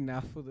that's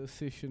enough for this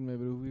session, my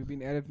bro. We've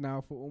been at it now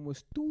for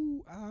almost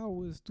 2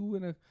 hours, two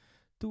and a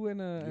You an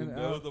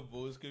know hour. the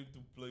boys came to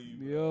play.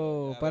 Man.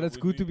 Yo, Yeah, but it's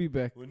when good to we- be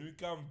back. When we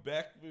come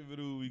back, my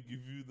bro, we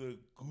give you the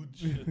good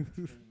shit. my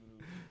bro.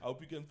 I hope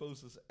you can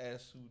post this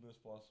as soon as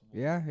possible.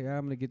 Yeah, I'm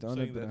gonna get on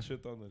Saying it, that bro.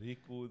 shit on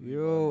record.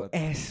 Yo, man, but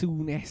as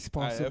soon as I have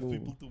possible.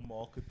 people to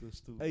market this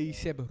to.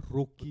 ASAP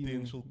Rocky. man.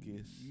 Potential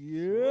guests.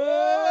 Yeah.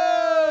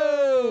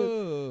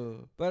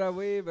 But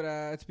away,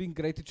 bruh. It's been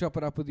great to chop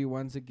it up with you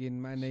once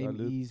again. My name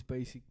Salute. is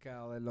Basic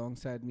Cal.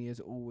 Alongside me, as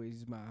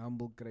always, my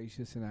humble,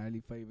 gracious, and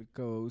highly favored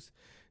co-host,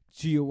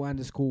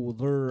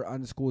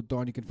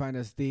 Geo_the_Don. You can find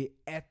us there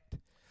at.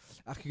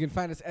 You can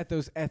find us at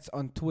those ats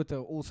on Twitter,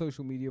 all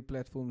social media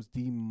platforms,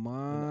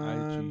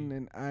 Demand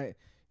and I.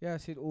 Yeah, I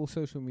said all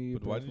social media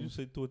But why did you platforms.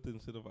 say Twitter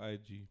instead of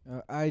IG?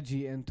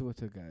 IG and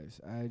Twitter, guys.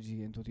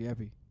 IG and Twitter. You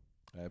happy?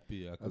 Happy,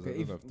 yeah, because Okay, I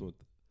if- don't have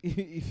Twitter.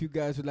 If you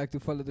guys would like to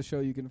follow the show,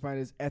 you can find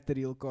us at the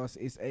Realcast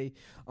SA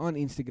on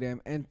Instagram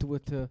and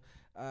Twitter.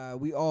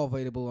 We are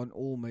available on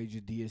all major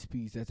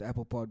DSPs. That's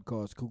Apple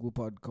Podcasts, Google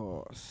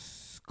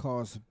Podcasts,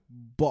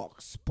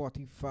 Castbox,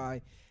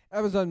 Spotify,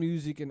 Amazon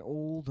Music, and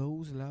all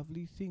those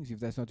lovely things. If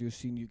that's not your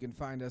scene, you can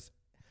find us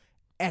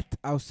at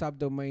our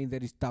subdomain,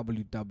 that is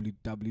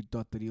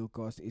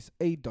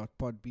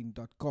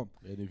www.therealcastsa.podbean.com.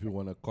 And if you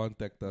want to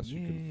contact us,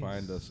 you can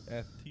find us Yes.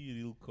 at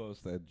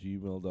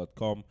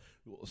trealcost@gmail.com.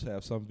 We also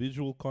have some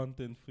visual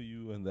content for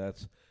you, and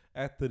that's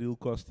at the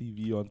Realcast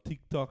TV on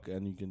TikTok,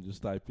 and you can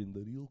just type in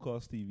the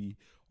Realcast TV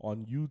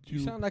on YouTube. You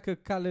sound like a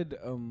colored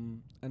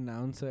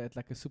announcer at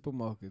like a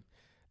supermarket.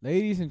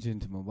 Ladies and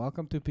gentlemen,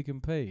 welcome to Pick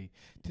and Pay.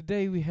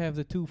 Today we have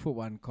the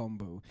 2-for-1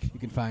 combo. You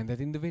can find that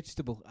in the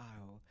vegetable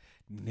aisle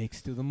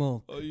next to the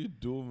milk. Oh, you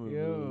dumb,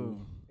 Yo.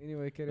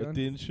 Anyway, carry on.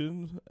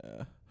 Attention,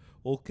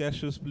 all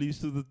cashiers, please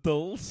to the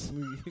tolls.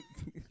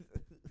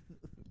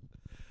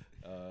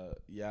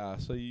 Yeah,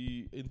 so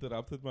you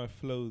interrupted my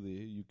flow there.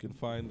 You can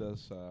find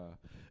us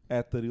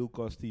at the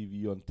Realcast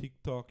TV on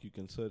TikTok. You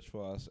can search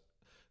for us,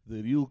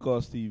 the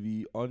Realcast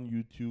TV on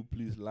YouTube.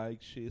 Please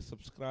like, share,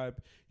 subscribe,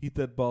 hit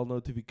that bell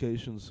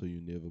notification so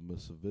you never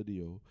miss a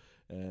video.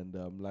 And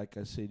like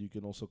I said, you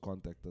can also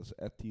contact us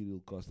at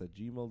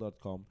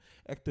trealcast@gmail.com.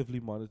 Actively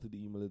monitor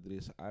the email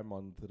address. I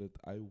monitor it.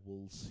 I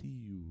will see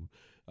you.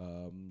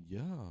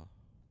 Yeah.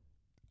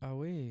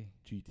 Away.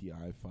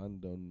 GTI fun.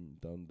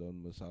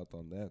 Don't miss out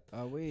on that.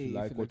 Away. If you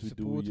like what we do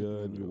support it, here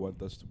man, and you bro.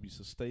 want us to be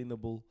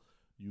sustainable,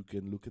 you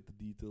can look at the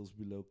details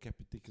below.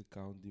 Capitec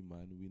account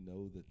demand. We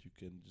know that you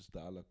can just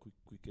dial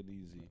quick and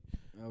easy.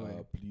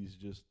 Away. Please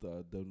just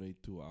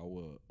donate to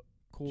our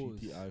Cause.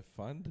 GTI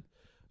fund.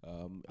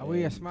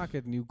 We and smaak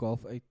het new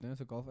Golf 8, no?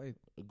 So Golf 8.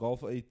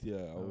 Golf 8,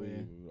 yeah, Oh,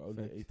 yeah.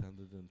 only Facts.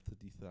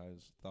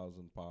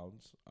 830,000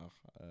 pounds,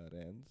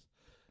 rands.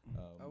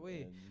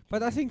 Away. and you But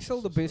can I think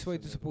still the assist best us way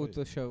in to that support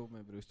way. the show,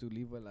 my bro, is to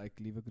leave a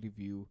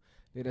review.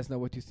 Let us know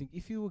what you think.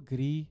 If you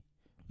agree,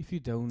 if you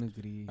don't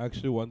agree. I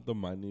actually want the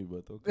money,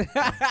 but okay.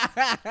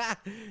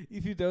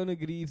 If you don't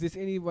agree, if there's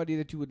anybody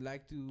that you would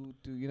like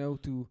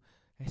to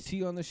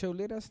see on the show,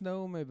 let us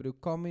know, my bro.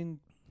 Comment,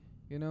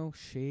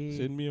 share.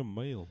 Send me a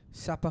mail.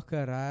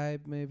 Sapakarai,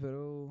 my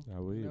bro.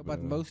 Away,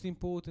 But most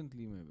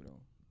importantly, my bro,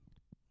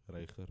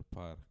 Reiger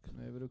Park.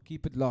 my bro,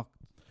 keep it locked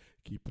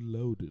Keep it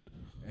loaded.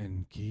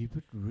 and keep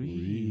it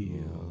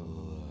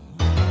real.